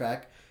reference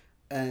track,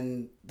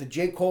 and the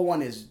J. Cole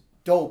one is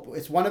dope.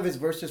 It's one of his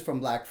verses from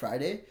Black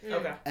Friday,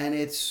 Okay. and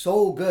it's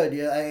so good.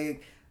 Yeah,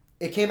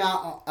 it came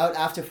out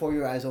after For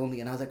Your Eyes Only,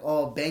 and I was like,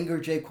 oh, banger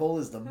J. Cole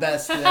is the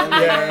best, man.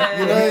 Yeah.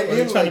 You know what I When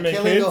mean? he's trying to Like make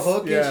killing the hits,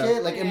 hook yeah. and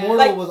shit. Like Yeah. Immortal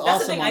Like, was that's awesome.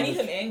 the thing. on I need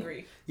this. him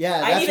angry. Yeah, I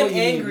that's need him what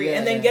you angry, yeah,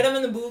 and then yeah. get him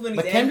in the booth when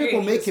he's But Kendrick angry. will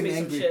and he make just him spits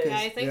some angry, shit. Yeah,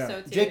 I think Yeah.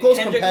 so too. J. Cole's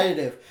Kendrick-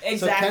 competitive, Exactly.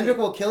 so Kendrick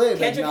will kill it.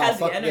 Kendrick like, has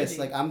the fuck energy. this.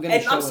 Like, I'm gonna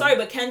and show I'm sorry, him.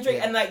 but Kendrick,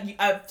 Yeah. and like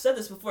I've said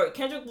this before,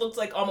 Kendrick looks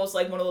like almost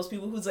like one of those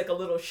people who's like a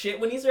little shit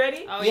when he's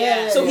ready. Oh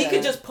Yeah, yeah. So he yeah.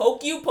 could just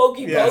poke you, Yeah. poke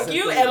That's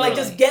you, the and thing, like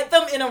yeah. just get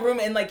them in a room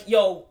and like,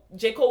 yo,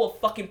 J. Cole will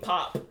fucking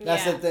pop.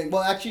 That's Yeah. the thing.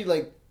 Well, actually,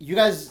 like you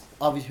guys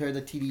obviously heard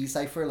the TDE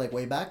cipher like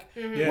way back,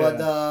 Yeah. but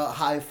the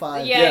high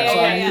five. Yeah, Yeah,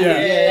 song, yeah.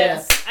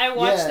 Yes. I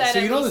watched Yeah, that. so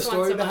at you know the least story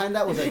once a behind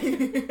month.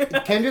 that was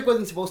like Kendrick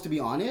wasn't supposed to be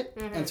on it,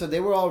 and so they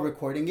were all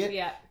recording it,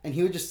 Yeah. and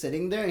he was just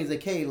sitting there, and he's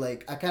like, "Hey,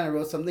 like I kind of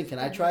wrote something. Can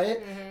I try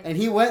it?" And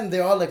he went, and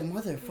they're all like,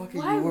 "Motherfucker,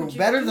 Why you were would you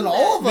better do than that?"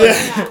 all of us."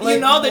 Yeah. Like, You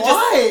know, they're just-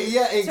 why?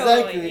 Yeah,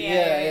 exactly. Totally. Yeah,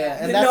 Yeah, yeah, yeah.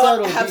 and You that's know, how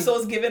it'll be.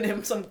 Hafso's giving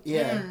him some.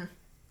 Yeah.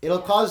 It'll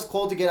cause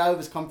Cole to get out of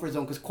his comfort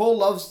zone because Cole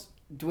loves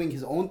doing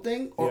his own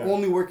thing or Yeah.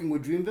 only working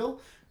with Dreamville,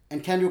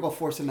 and Kendrick will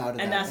force him out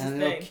of And that. that's the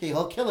it'll thing.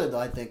 he'll kill it though.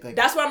 I think. Like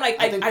That's why I'm like,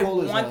 I think I Cole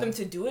is, want them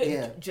to do it.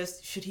 yeah.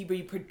 Just should he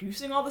be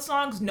producing all the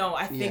songs? No,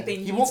 I think they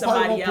he need won't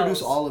probably somebody won't else.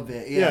 produce all of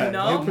it. Yeah, Yeah, You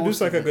know? he'll produce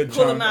most like a of it. good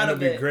Pull chunk, him out and it'll of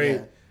be it. great.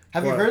 Yeah.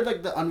 Have you But- heard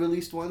like the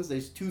unreleased ones?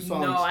 There's 2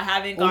 songs. No, I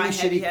haven't Only gone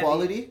shitty heavy.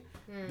 quality.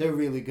 They're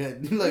really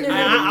good. Like, really,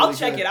 I'll really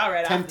check good. it out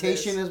right after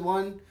Temptation this. is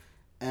one,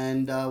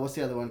 and what's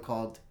the other one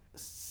called?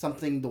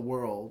 Something the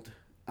World.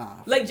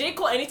 Like J.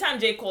 Cole, anytime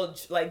J. Cole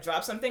like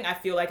drops something, I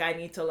feel like I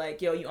need to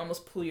like, yo, you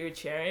almost pull your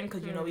chair in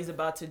because you know he's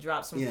about to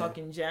drop some Yeah.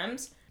 fucking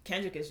gems.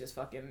 Kendrick is just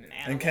fucking an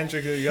animal. And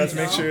Kendrick, you have to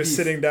make know? sure you're He's-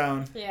 sitting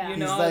down. Yeah. You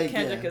He's know, like,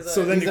 Kendrick yeah. is a.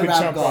 So then He's you a could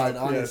rap jump god,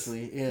 up, yes.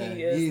 honestly. Yeah,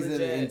 He is he's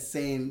legit. an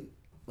insane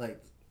like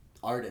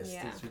artist.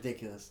 Yeah. It's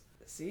ridiculous.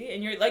 See,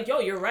 and you're like, yo,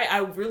 you're right. I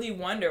really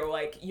wonder,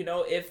 like, you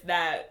know, if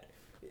that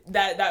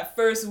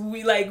first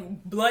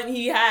blunt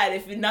he had,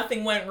 if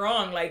nothing went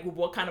wrong, like,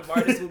 what kind of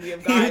artist would we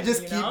have He gotten? would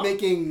just you keep know?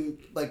 making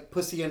like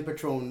Pussy and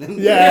Patron. And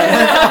Yeah.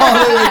 that's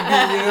all it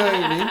would be, you know what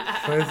I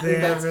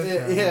mean? That's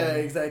it. Yeah,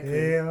 exactly.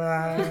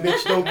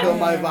 Bitch Don't Kill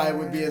My Vibe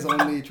would be his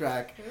only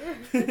track.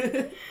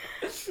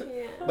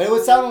 But it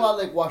would sound a lot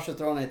like Watch the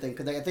Throne, I think,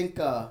 because I think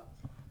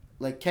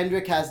like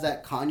Kendrick has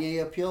that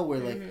Kanye appeal where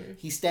like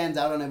he stands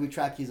out on every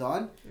track he's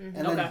on, and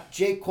then Okay.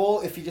 J.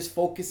 Cole, if he just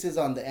focuses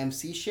on the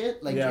MC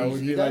shit like Yeah, it would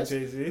Jay-Z be like does,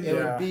 Jay-Z. it Yeah.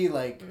 would be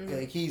like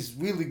he's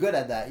really good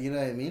at that. You know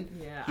what I mean?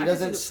 Yeah, He I can see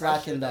doesn't the slack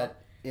pressure, in though. that.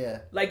 Yeah.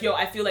 Like, yo,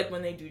 I feel like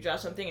when they do drop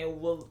something, it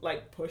will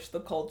like push the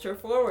culture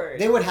forward.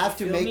 They would have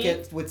to Feel make me?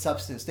 it with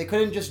substance. They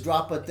couldn't just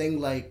drop a thing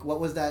like what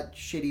was that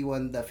shitty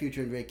one that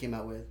Future and Drake came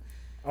out with?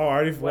 Oh,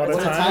 already what a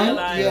What a time?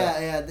 Time?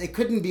 Yeah. It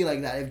couldn't be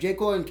like that. If J.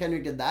 Cole and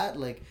Kendrick did that,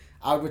 like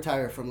I would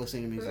retire from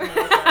listening to music. Like,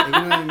 you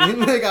know what I mean?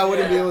 Like I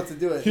wouldn't be able to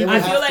do it. They would I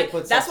have feel to like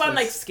put that's why I'm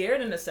like substance.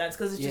 scared in a sense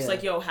because it's just Yeah.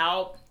 like, yo,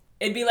 how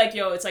it'd be like,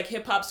 yo, it's like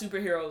hip hop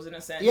superheroes in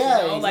a sense.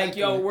 Yeah, you know? Like,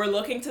 yo, exactly. we're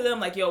looking to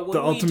them like, yo, what The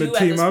do we ultimate do at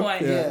team this up?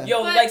 point? Yeah.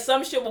 Yo, But- like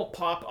some shit will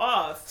pop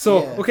off.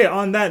 So, Yeah. okay,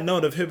 on that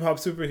note of hip hop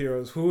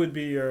superheroes, who would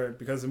be your,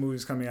 because the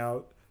movie's coming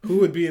out, who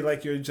would be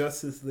like your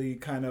Justice League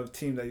kind of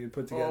team that you'd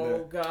put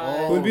together? Oh god.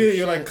 Oh, Who would be your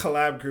shit. like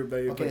collab group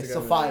that you put Okay, together?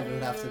 so 5 it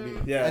would have to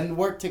be. Yeah. And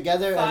work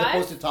together as 5?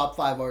 opposed to top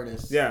 5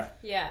 artists. Yeah.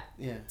 Yeah.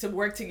 Yeah. To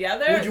work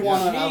together. Who would you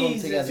want on an album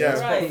Jesus together? Yeah.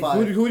 Let's Christ. put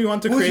 5. Who do you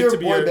want to Who's create your to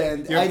be boy your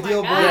band? your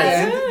Ideal my boy God.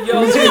 band.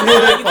 Yo,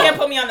 you can't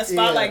put me on the spot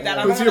Yeah. like that.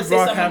 I Who's don't your want to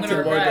say something I'm Brockhampton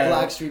gonna boy regret. band?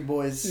 Blackstreet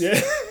Boys.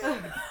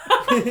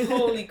 Yeah.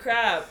 Holy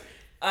crap.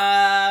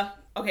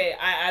 Okay,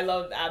 I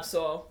love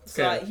Absol,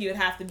 so Okay. he would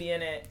have to be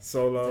in it. It's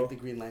Solo. like the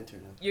Green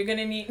Lantern. You're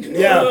gonna need.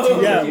 Yeah,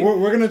 yeah.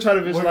 We're gonna try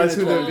to visualize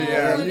who gonna they'd be. try.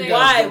 Yeah. Yeah, you Who guys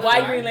Why? go Why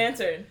for it. Green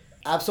Lantern?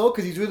 Absol,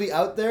 because he's really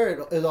out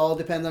there. It all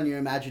depends on your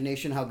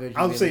imagination how good he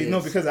I would really say is.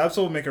 no, because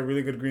Absol would make a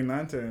really good Green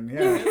Lantern.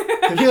 Yeah.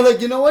 And you're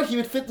like, you know what? He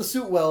would fit the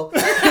suit well.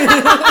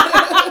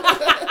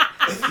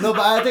 No,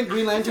 but I think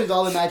Green Lantern's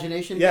all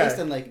imagination based,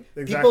 and like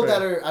people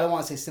that are, I don't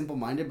want to say simple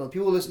minded, but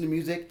people who listen to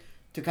music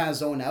to kind of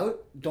zone out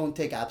don't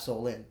take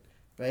Absol in,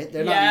 right?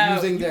 They're not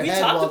using their head.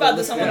 We talked about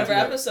this on one of our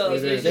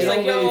episodes. They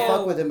don't really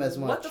fuck with him as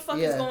much. What the fuck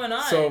is going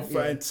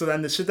on? So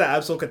then the shit that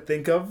Absol could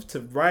think of to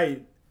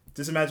write.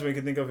 Just imagine what you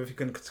can think of if you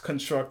can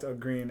construct a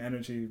green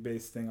energy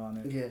based thing on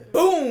it. Yeah.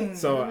 Boom.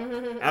 So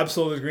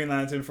Absol is Green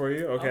Lantern for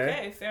you.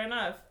 Okay, fair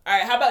enough. All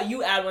right, how about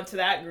you add one to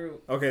that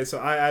group? Okay, so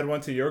I add one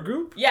to your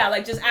group. Yeah,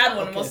 like just add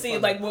one, and we'll see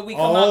like what we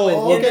come up with.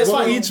 Okay, in this we'll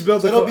one. each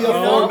build. It'll be a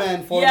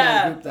four-man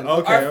group then.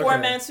 Okay, our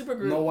four-man super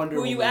group. No Wonder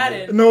Who you Woman,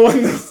 added? No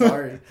Wonder.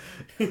 Sorry.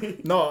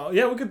 No,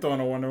 yeah, we could throw in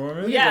a Wonder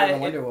Woman. Yeah,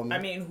 Wonder Woman. I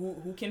mean,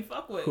 who can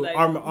fuck with? Who, like,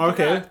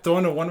 okay, throw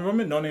in a Wonder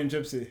Woman. No name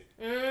Gypsy.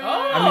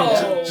 Oh,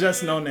 I mean,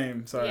 just no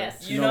name. Sorry.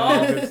 Yes. You no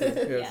know? name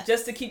Gypsy. Yes.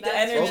 just to keep the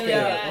That's energy really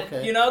up.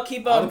 good. You know,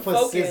 keep I'll them put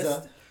focused.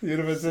 SZA. You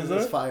know what SZA's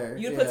SZA? fire.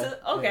 You put SZA?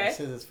 Okay. Yeah,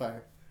 SZA's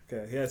fire.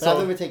 Okay, yeah. So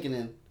So we're taking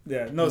in.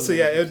 yeah, no. So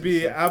yeah, it would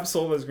be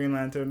Absol as Green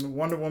Lantern.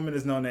 Wonder Woman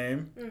is no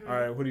name. All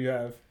right, who do you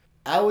have?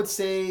 I would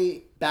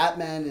say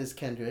Batman is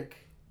Kendrick.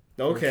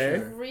 Okay.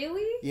 Sure.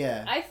 Really?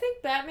 Yeah. I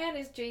think Batman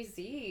is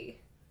Jay-Z.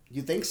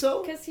 You think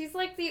so? Because he's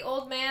like the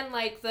old man,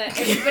 like the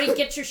everybody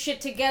get your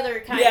shit together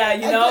kind Yeah,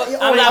 of. you know,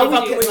 I I'm not would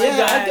fucking with you yeah, I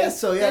guys. guess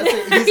so. Yeah,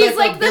 He's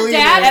like a the billionaire.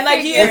 dad. And like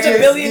he is Which a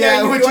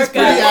billionaire New which is York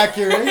pretty guy.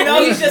 accurate. You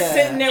know, he's just Yeah.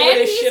 sitting there And with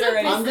his he's shit a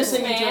already. I'm just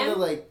saying in businessman. terms of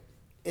like,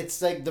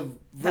 it's like the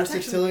That's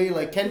versatility.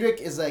 actually Like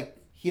Kendrick is like,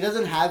 he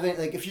doesn't have it.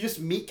 Like if you just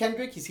meet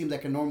Kendrick, he seems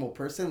like a normal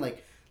person.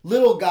 Like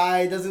little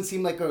guy, doesn't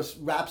seem like a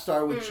rap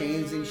star with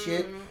chains and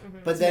shit.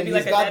 But then maybe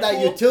he's like a got that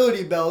Deadpool?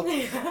 utility belt,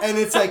 and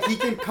it's like he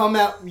can come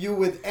at you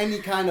with any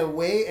kind of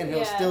way, and he'll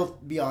Yeah. still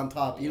be on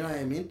top. You know what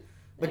I mean?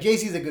 But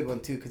Jay-Z's a good one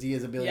too, because he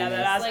is a Yeah, billionaire.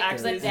 that's Like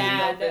actually the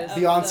dad of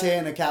Beyonce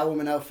in a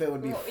Catwoman outfit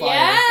would be fire.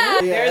 Yeah.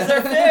 There's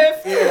their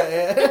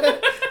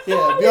fifth. Yeah.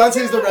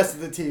 Beyonce's the rest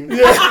of the team.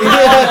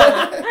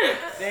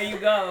 There you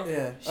go.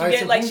 Yeah. She Alright, get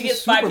so like who's she the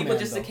gets 5 people Superman,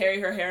 just though? to carry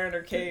her hair in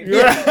her cave.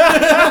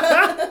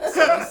 Yeah.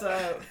 So what's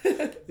up?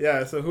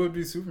 Yeah. So who would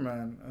be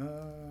Superman?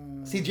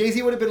 See,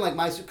 Jay-Z would have been like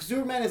my... Because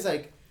Superman is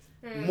like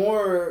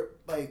more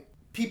like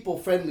people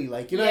friendly.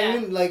 Like, you know what I Yeah.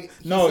 mean? Like,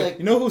 he's No, like,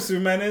 you know who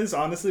Superman is?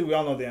 Honestly, we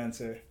all know the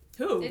answer.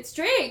 Who? It's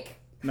Drake.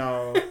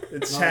 No,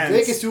 it's no, Chance.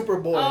 Drake is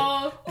Superboy.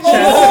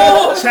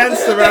 Oh.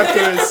 Chance the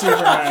Raptor is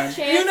Superman. Chance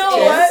You know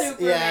is what?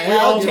 Superman. Yeah, We all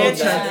I'll know give him Chance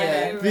that, is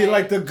yeah. Superman. The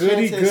like the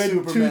goody Chance is good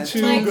Superman. choo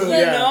Too choo. good.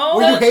 Yeah. No.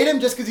 Or you hate him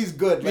just because he's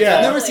good. Like, Yeah.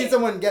 I've never Totally. seen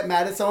someone get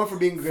mad at someone for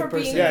being a good For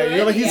being person. Yeah,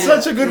 you're like he's Yeah.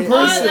 such a good Yeah.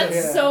 Oh, person. that's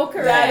Yeah. so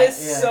correct. That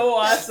is Yeah. so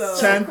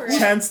awesome.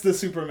 Chance the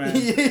Superman.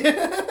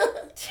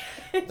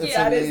 That's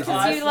That is amazing.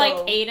 awesome. You like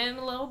ate him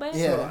a little bit?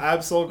 Yeah.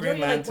 So Absol Green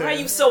You're like, Lantern. why are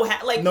you so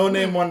like? No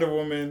Name Wonder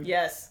Woman.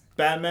 Yes.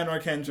 Batman or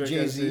Kendrick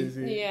as Jay-Z.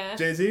 Jay-Z. Yeah.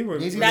 Jay-Z?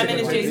 Jay-Z Batman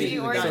is is a good Jay-Z.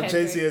 one. or So Kendrick.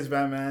 Jay-Z is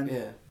Batman. Yeah.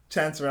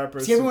 Chance the Rapper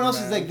is See, everyone else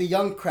is Superman. like the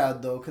young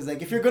crowd though, because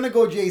like if you're gonna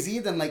go Jay-Z,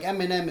 then like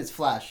Eminem is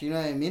Flash. You know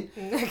what I mean?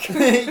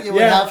 It would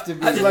Yeah. have to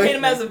be. I just like, paint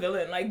him as a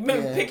villain. Like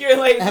Yeah. pick your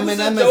like who's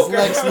Eminem the as Joker.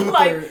 Lex Luthor.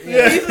 Like,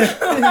 Yeah.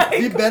 he's like,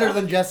 Be better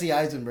than Jesse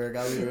Eisenberg.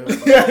 I'll be real.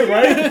 Yeah,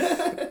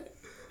 right?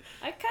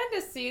 I kind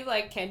of see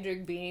like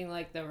Kendrick being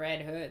like the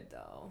Red Hood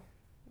though,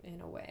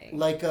 in a way.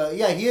 Like,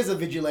 yeah, he is a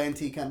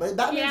vigilante kind, but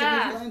Batman's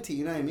Yeah. a vigilante.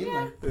 You know what I mean? Yeah.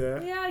 Like,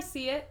 Yeah. Yeah, I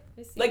see it.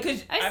 Like,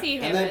 'cause I see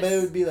him. and then, but it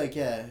as would be like,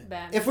 yeah.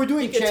 Batman. If we're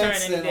doing He could turn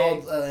Chance any and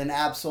day. and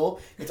Absol,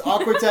 it's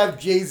awkward to have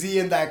Jay-Z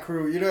and that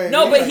crew. You know what I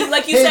No, mean? but he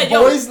like you hey, said,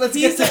 boys, yo, let's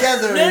get he's-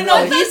 together. No, and, no,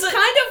 like, he's That's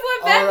kind of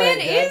what All Batman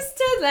right, yeah. is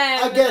to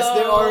them. I guess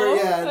there are, though.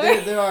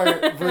 yeah, there are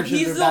versions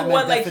he's of the Batman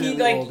one like he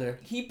definitely like older.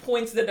 he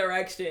points the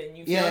direction.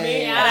 You feel Yeah,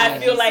 me? yeah, And I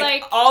feel He's like,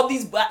 like- all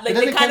these like But they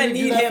doesn't kind of Kendrick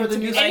do need that him for the to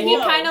be new like, And he yo.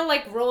 kind of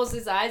like rolls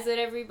his eyes at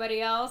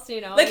everybody else, you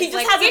know. Like, he He's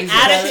just has an He's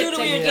attitude got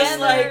where it you're just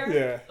together. like,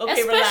 Yeah.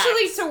 okay, especially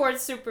relax.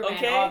 towards Superman,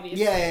 Okay.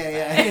 obviously. Yeah.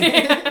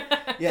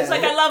 Yeah. It's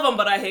like I love him,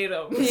 but I hate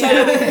him.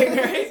 Yeah.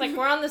 Right? It's like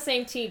we're on the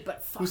same team,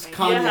 but fuck. Who's I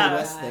Kanye hate that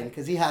West guy. then?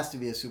 Because he has to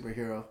be a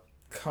superhero.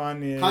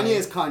 Kanye. Kanye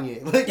is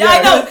Kanye. Like, Yeah,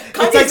 I know. It's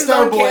Kanye's like his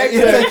own Starboy. character.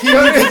 It's like he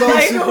needs his own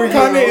Like, superhero.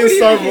 Kanye is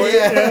Starboy.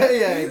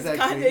 Yeah,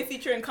 exactly. Kanye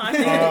featuring Kanye,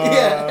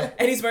 Yeah.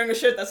 and he's wearing a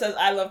shirt that says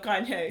 "I love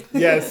Kanye."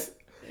 Yes.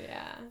 Yeah.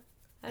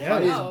 I Yeah.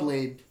 don't Kanye's know.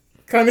 Blade.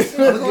 Kanye's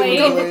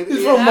Blade.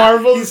 He's Yeah. from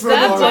Marvel. He's from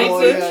That Marvel.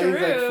 might be Yeah, he's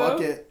like, true.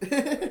 fuck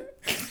it.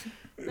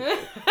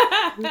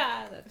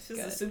 That's This is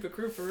good. a super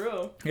crew for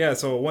real. Yeah,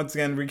 so once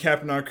again,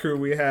 recapping our crew,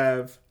 we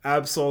have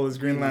Absol as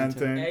Green Green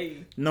Lantern. Lantern.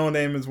 Hey, No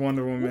Name is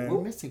Wonder We're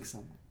Woman. missing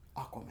someone.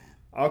 Aquaman.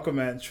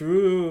 Aquaman.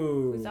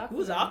 True. Who's Aquaman?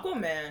 who's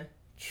Aquaman?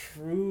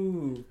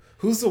 True.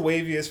 Who's the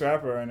waviest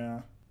rapper right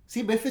now?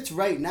 See, but if it's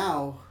right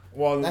now,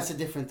 Well, that's a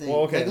different thing.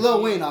 Well, okay. Like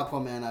Lil Wayne,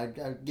 Aquaman,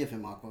 I'd give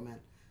him Aquaman.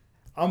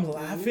 I'm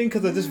laughing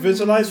because I just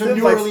visualized From him.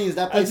 New like, Orleans,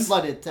 that I place just-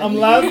 flooded. I'm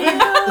laughing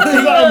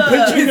because I'm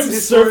picturing him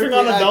It's surfing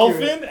on a historically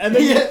dolphin, accurate. and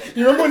then Yeah.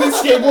 you remember when he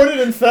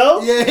skateboarded and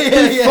fell? Yeah,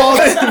 He falls.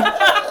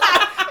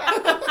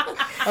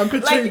 I'm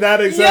picturing Like,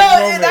 that exact yo,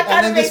 moment. that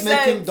And then kinda just makes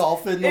making sense.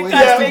 dolphin It noises.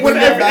 kinda Yeah, makes when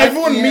sense.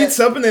 everyone meets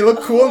up and they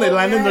look cool and they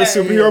land in their yeah,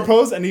 superhero yeah.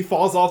 pose and he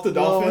falls off the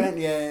dolphin.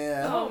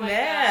 Yeah. Oh, my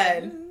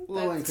man. God.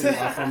 Lil Wayne That's could be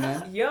awful,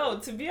 man. Yo,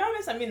 to be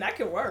honest, I mean, that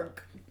could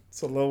work.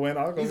 So Lil Wayne,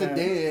 I'll go He's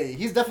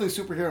he's definitely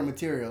superhero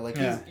material. Like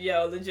Yeah.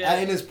 Yo, legit.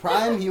 in his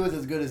prime, he was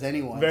as good as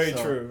anyone. Very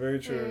so. true, very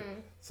true.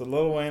 So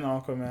Lil Wayne,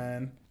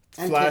 Aquaman,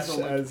 And Flash Kids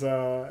Don't Like- as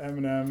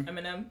Eminem.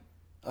 Eminem.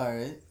 All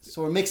right,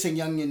 so we're mixing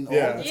young and old.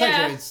 Yeah. It's Yeah,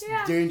 actually it's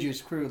yeah.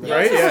 dangerous crew. Like,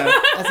 Right? Yeah.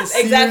 That's a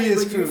Exactly,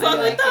 serious would you crew. fuck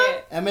yeah. with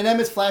that? Eminem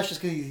is Flash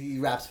just because he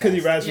raps. Because he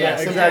fast. raps, Yeah, yeah,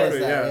 Simple exactly,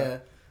 as that, yeah.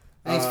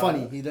 And he's Uh,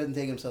 funny. He doesn't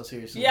take himself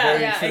seriously. Yeah,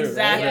 Very yeah, true,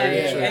 exactly.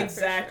 very true. true.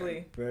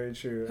 Exactly. Very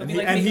true. He'll And be he,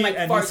 like and making, he, like,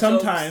 and he fart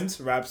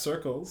sometimes rap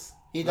circles.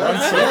 He does.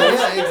 Rap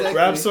Yeah, exactly.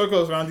 Rap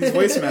circles around these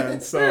waistmen.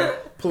 So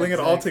pulling it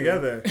all Exactly.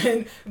 together.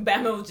 And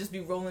Batman would just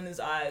be rolling his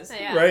eyes.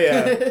 Yeah. Right?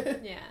 Yeah.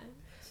 Yeah.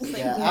 Just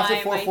Yeah, like, after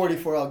why am I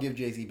 444, I'll give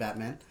Jay-Z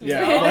Batman.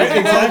 Yeah. Yeah. Right?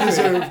 Exactly.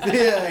 Deserved.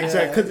 Yeah,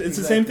 Exactly. Because it's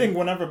the same exactly. thing.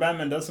 Whenever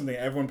Batman does something,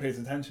 everyone pays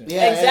attention.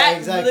 Yeah,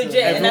 Exactly,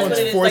 legit. And that's what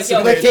it is. Like,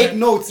 yo, They take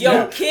notes. yo,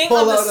 yeah. king Pull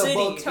of the out a city,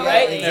 book.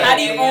 right? Yeah, How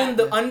do you yeah, own yeah.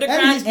 the And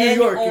underground he's New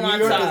York. you own And on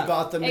New York top? is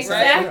Gotham.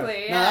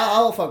 Exactly. Nah, Yeah.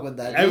 I'll fuck with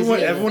that. Everyone,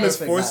 Jay-Z everyone is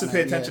perfect forced to pay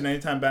Batman, attention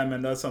anytime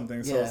Batman does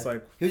something. So Yeah. it's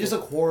like He would just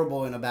look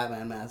horrible in a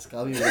Batman mask.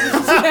 I'll be real.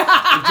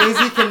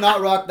 Jay-Z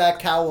cannot rock that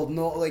cowl.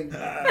 No, like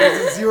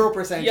there's a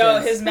 0% Yo,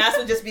 chance. his mask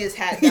would just be his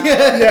hat down.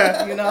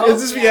 yeah, You know? it'll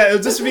just be it'll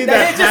just be that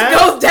Then it just hat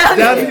goes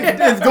down here.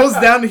 It goes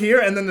down here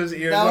and then there's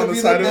ears That on would the be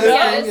side the of best it.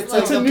 Yeah, thing. it's It's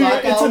like like It's a the New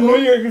Black it's a Album. New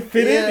York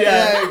fitted.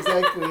 Yeah.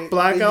 exactly.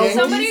 Black The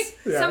Album. Yankees,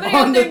 Yeah. Somebody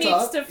On out the there needs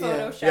top, to yeah.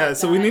 Photoshop. Yeah,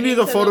 so we that need to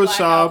into the Black Photoshop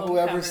Album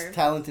whoever's cover.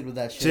 talented with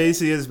that shit.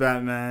 JC is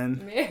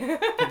Batman.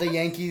 Put the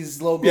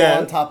Yankees logo Yeah.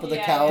 on top of the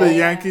Yeah, cowl. The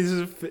yeah. Yankees.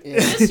 Yeah.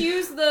 Just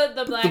use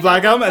the black The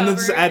Black Album and then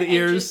cover just add and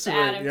ears just to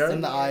add it, him yeah. some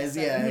And the ears eyes,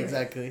 yeah, and-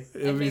 exactly. It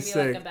and would be maybe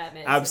sick. like a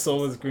Batman Absol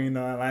symbol. is Green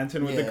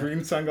Lantern with Yeah. the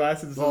green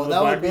sunglasses. Well, and the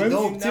that black would be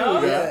ones. dope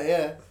too. No.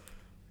 Yeah.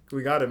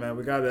 We got it, man.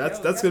 We got it. That's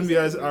Yo, that's that gonna be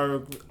was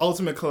our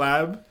ultimate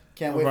collab.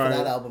 Can't wait for Right.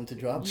 that album to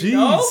drop. Jeez.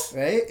 know?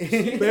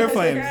 Right? Bare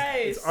Flames.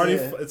 Christ.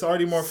 It's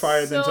already more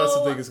fire than So-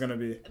 Justice League is gonna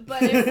be.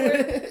 But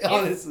if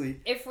Honestly.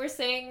 we're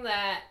saying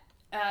that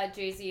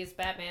Jay-Z is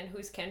Batman,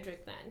 who's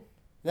Kendrick then?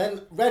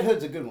 Then Red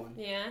Hood's a good one.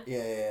 Yeah,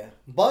 Yeah.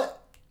 But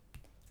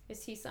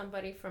is he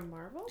somebody from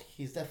Marvel?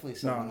 he's definitely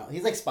someone No. else.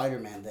 He's like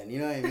Spider-Man then, you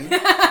know what I mean?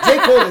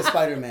 J. Cole is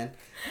Spider-Man.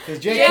 Because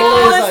J. J. Cole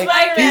Cole is is like,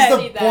 Spider-Man. he's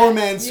See the that. poor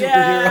man superhero.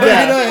 Yeah.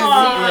 Yeah. You know what I mean?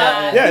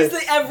 Aw, Yeah. He's the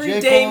J.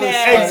 everyday Cole is man.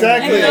 Spider-Man.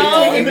 Exactly. You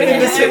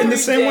know? In the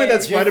same way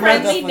that J. Spider-Man. Cole's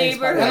Friendly definitely neighborhood,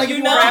 Spider-Man. Like if you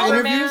you watch know?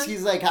 interviews,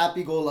 he's like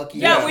happy-go-lucky.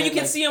 Yeah, and where you shit,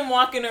 can like, see him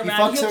walking around.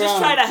 fucks He'll just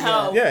try to around.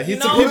 help. Yeah, you he's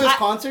To know? go to his I-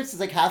 concerts, it's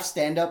like half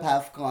stand-up,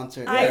 half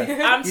concert.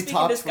 I'm He speaking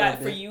talks this for guy a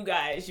for bit. you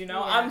guys, you know?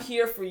 Yeah. I'm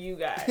here for you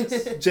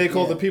guys. J.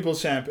 Cole, Yeah. the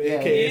People's Champ, Yeah.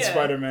 aka Yeah.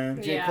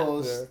 Spider-Man. J. Yeah.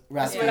 Cole's Yeah. That's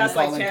rapping what that's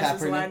like Colin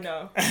Chance's line,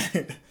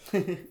 Kaepernick.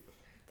 though.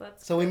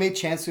 That's So we made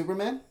Chance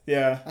Superman?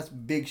 Yeah. That's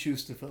big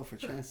shoes to fill for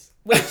Chance.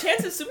 Wait,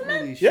 Chance is Superman?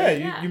 Holy shit. Yeah,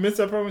 Yeah. you missed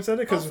that part when we said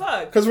it? Oh,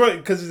 fuck. Because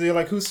you're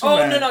like, who's Oh,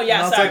 Superman? no, yeah,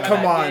 and I was sorry, like, my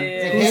come bad. on. Yeah, yeah,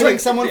 Like, yeah. Who's, hating like,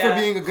 someone for yeah.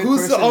 being a good who's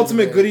person the is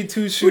ultimate big. goody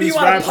two-shoes Who do you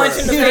want to rapper?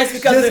 punch in the face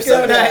because they're Just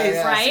so because, nice?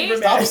 yeah. Right? Superman.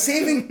 Stop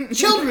saving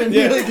children.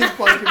 Yeah. Like, just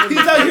punch him in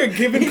He's the- out here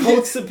giving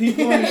coats to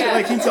people and shit. Yeah.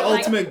 Like, he's the Like-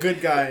 ultimate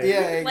good guy. Yeah,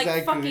 exactly.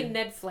 like fucking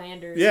Ned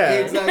Flanders. Yeah.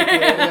 Exactly.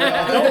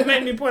 Yeah. Don't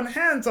make me put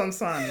hands on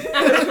son.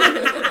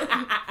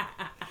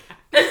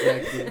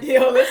 Exactly.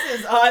 Yo, this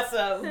is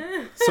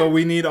awesome. So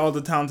we need all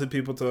the talented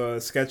people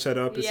to sketch that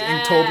up. It's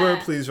Yeah.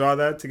 Inktober. Please draw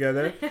that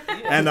together.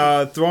 And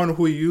throw in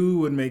who you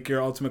would make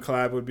your ultimate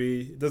collab would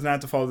be. It doesn't have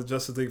to follow the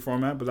Justice League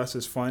format, but that's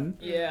just fun.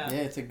 Yeah. Yeah,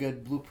 it's a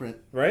good blueprint.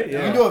 Right? You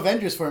can Yeah. do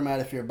Avengers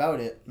format if you're about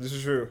it. This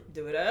is true.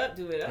 Do it up,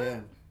 do it up. Yeah.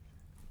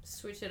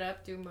 Switch it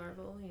up, do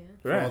Marvel, yeah.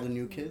 For all Right. the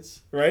new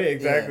kids. Right?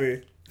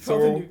 Exactly. For all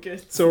the So, new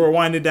kids. so we're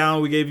winding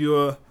down. We gave you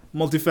a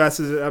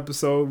multifaceted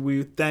episode.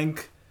 We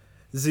thank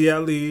Zia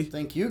Lee.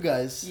 Thank you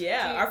guys.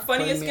 Yeah, our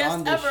funniest me guest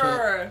on this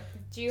ever.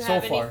 Do you So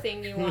have far.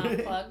 anything you want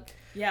to plug?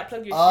 Yeah,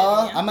 plug your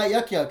shit. I'm at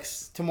Yuck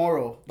Yucks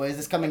tomorrow, but is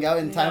this coming out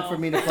in time No. for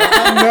me to plug?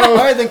 No. All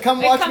right, then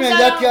come It watch comes me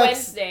at out Yuck on Yucks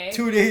Wednesday.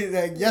 2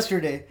 days,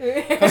 yesterday.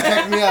 Come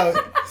check me out.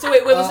 So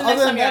wait, what's the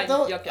next Other time than you're that, at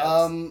though, Yuck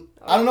Yucks?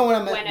 I don't know when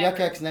I'm at Whenever.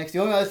 Yuck Yucks next. The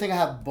only other thing I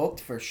have booked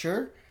for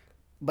sure,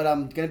 but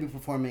I'm going to be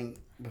performing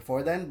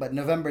before then, but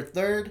November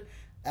 3rd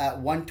at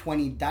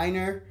 120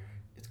 Diner.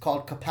 It's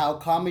called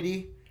Kapow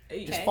Comedy.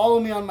 Hey. Just Okay. follow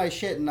me on my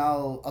shit and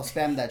I'll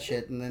spam that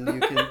shit and then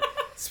you can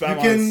Spam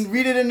you can ons.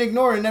 read it and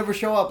ignore and never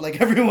show up like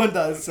everyone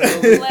does. So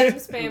Let him it'll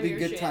spam be your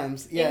good shit.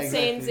 times. Yeah,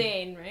 Insane exactly.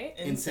 Zane, right?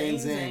 Insane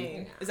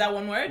Zane. Is that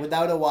one word?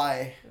 Without a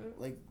Y,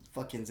 like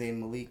fucking Zayn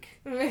Malik.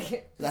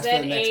 That's for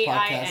the next I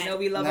podcast. know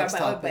we love Next our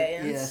topic.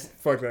 bands.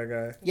 Fuck that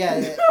guy. Yeah,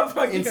 yeah.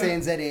 Fuck you.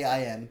 Insane Zain.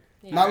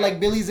 Yeah. Not like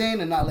Billy Zane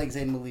and not like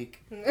Zayn Malik.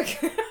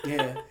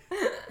 Yeah,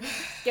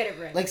 Get it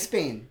right. like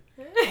Spain.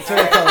 That's what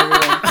I tell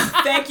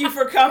everyone. Thank you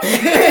for coming.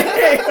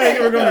 Thank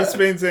you for going to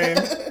Spain, Zane.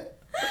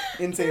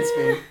 Insane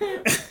Spain. All But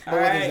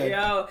what is right, that?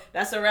 yo,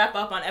 that's a wrap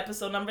up on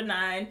episode number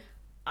 9.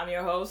 I'm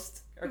your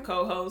host or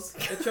co-host,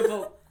 the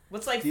triple.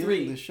 What's like Stealing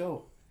 3? the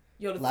show.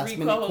 Yo, the Last 3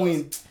 minute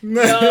co-hosts. queen.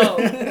 Yo,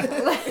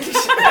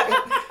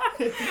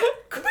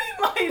 Queen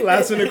Maya.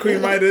 Last minute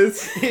Queen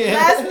Midas.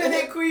 Last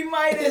minute Queen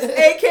Midas,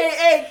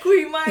 aka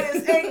Queen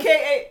Midas,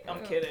 aka.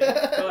 I'm kidding.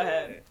 Go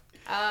ahead.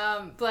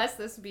 Bless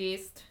this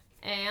beast.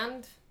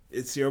 And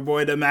It's your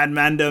boy, the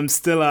Madman, them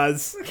still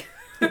us.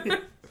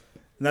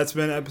 That's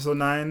been episode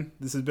 9.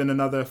 This has been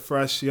another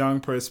fresh, young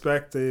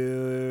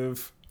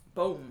perspective.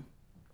 Boom.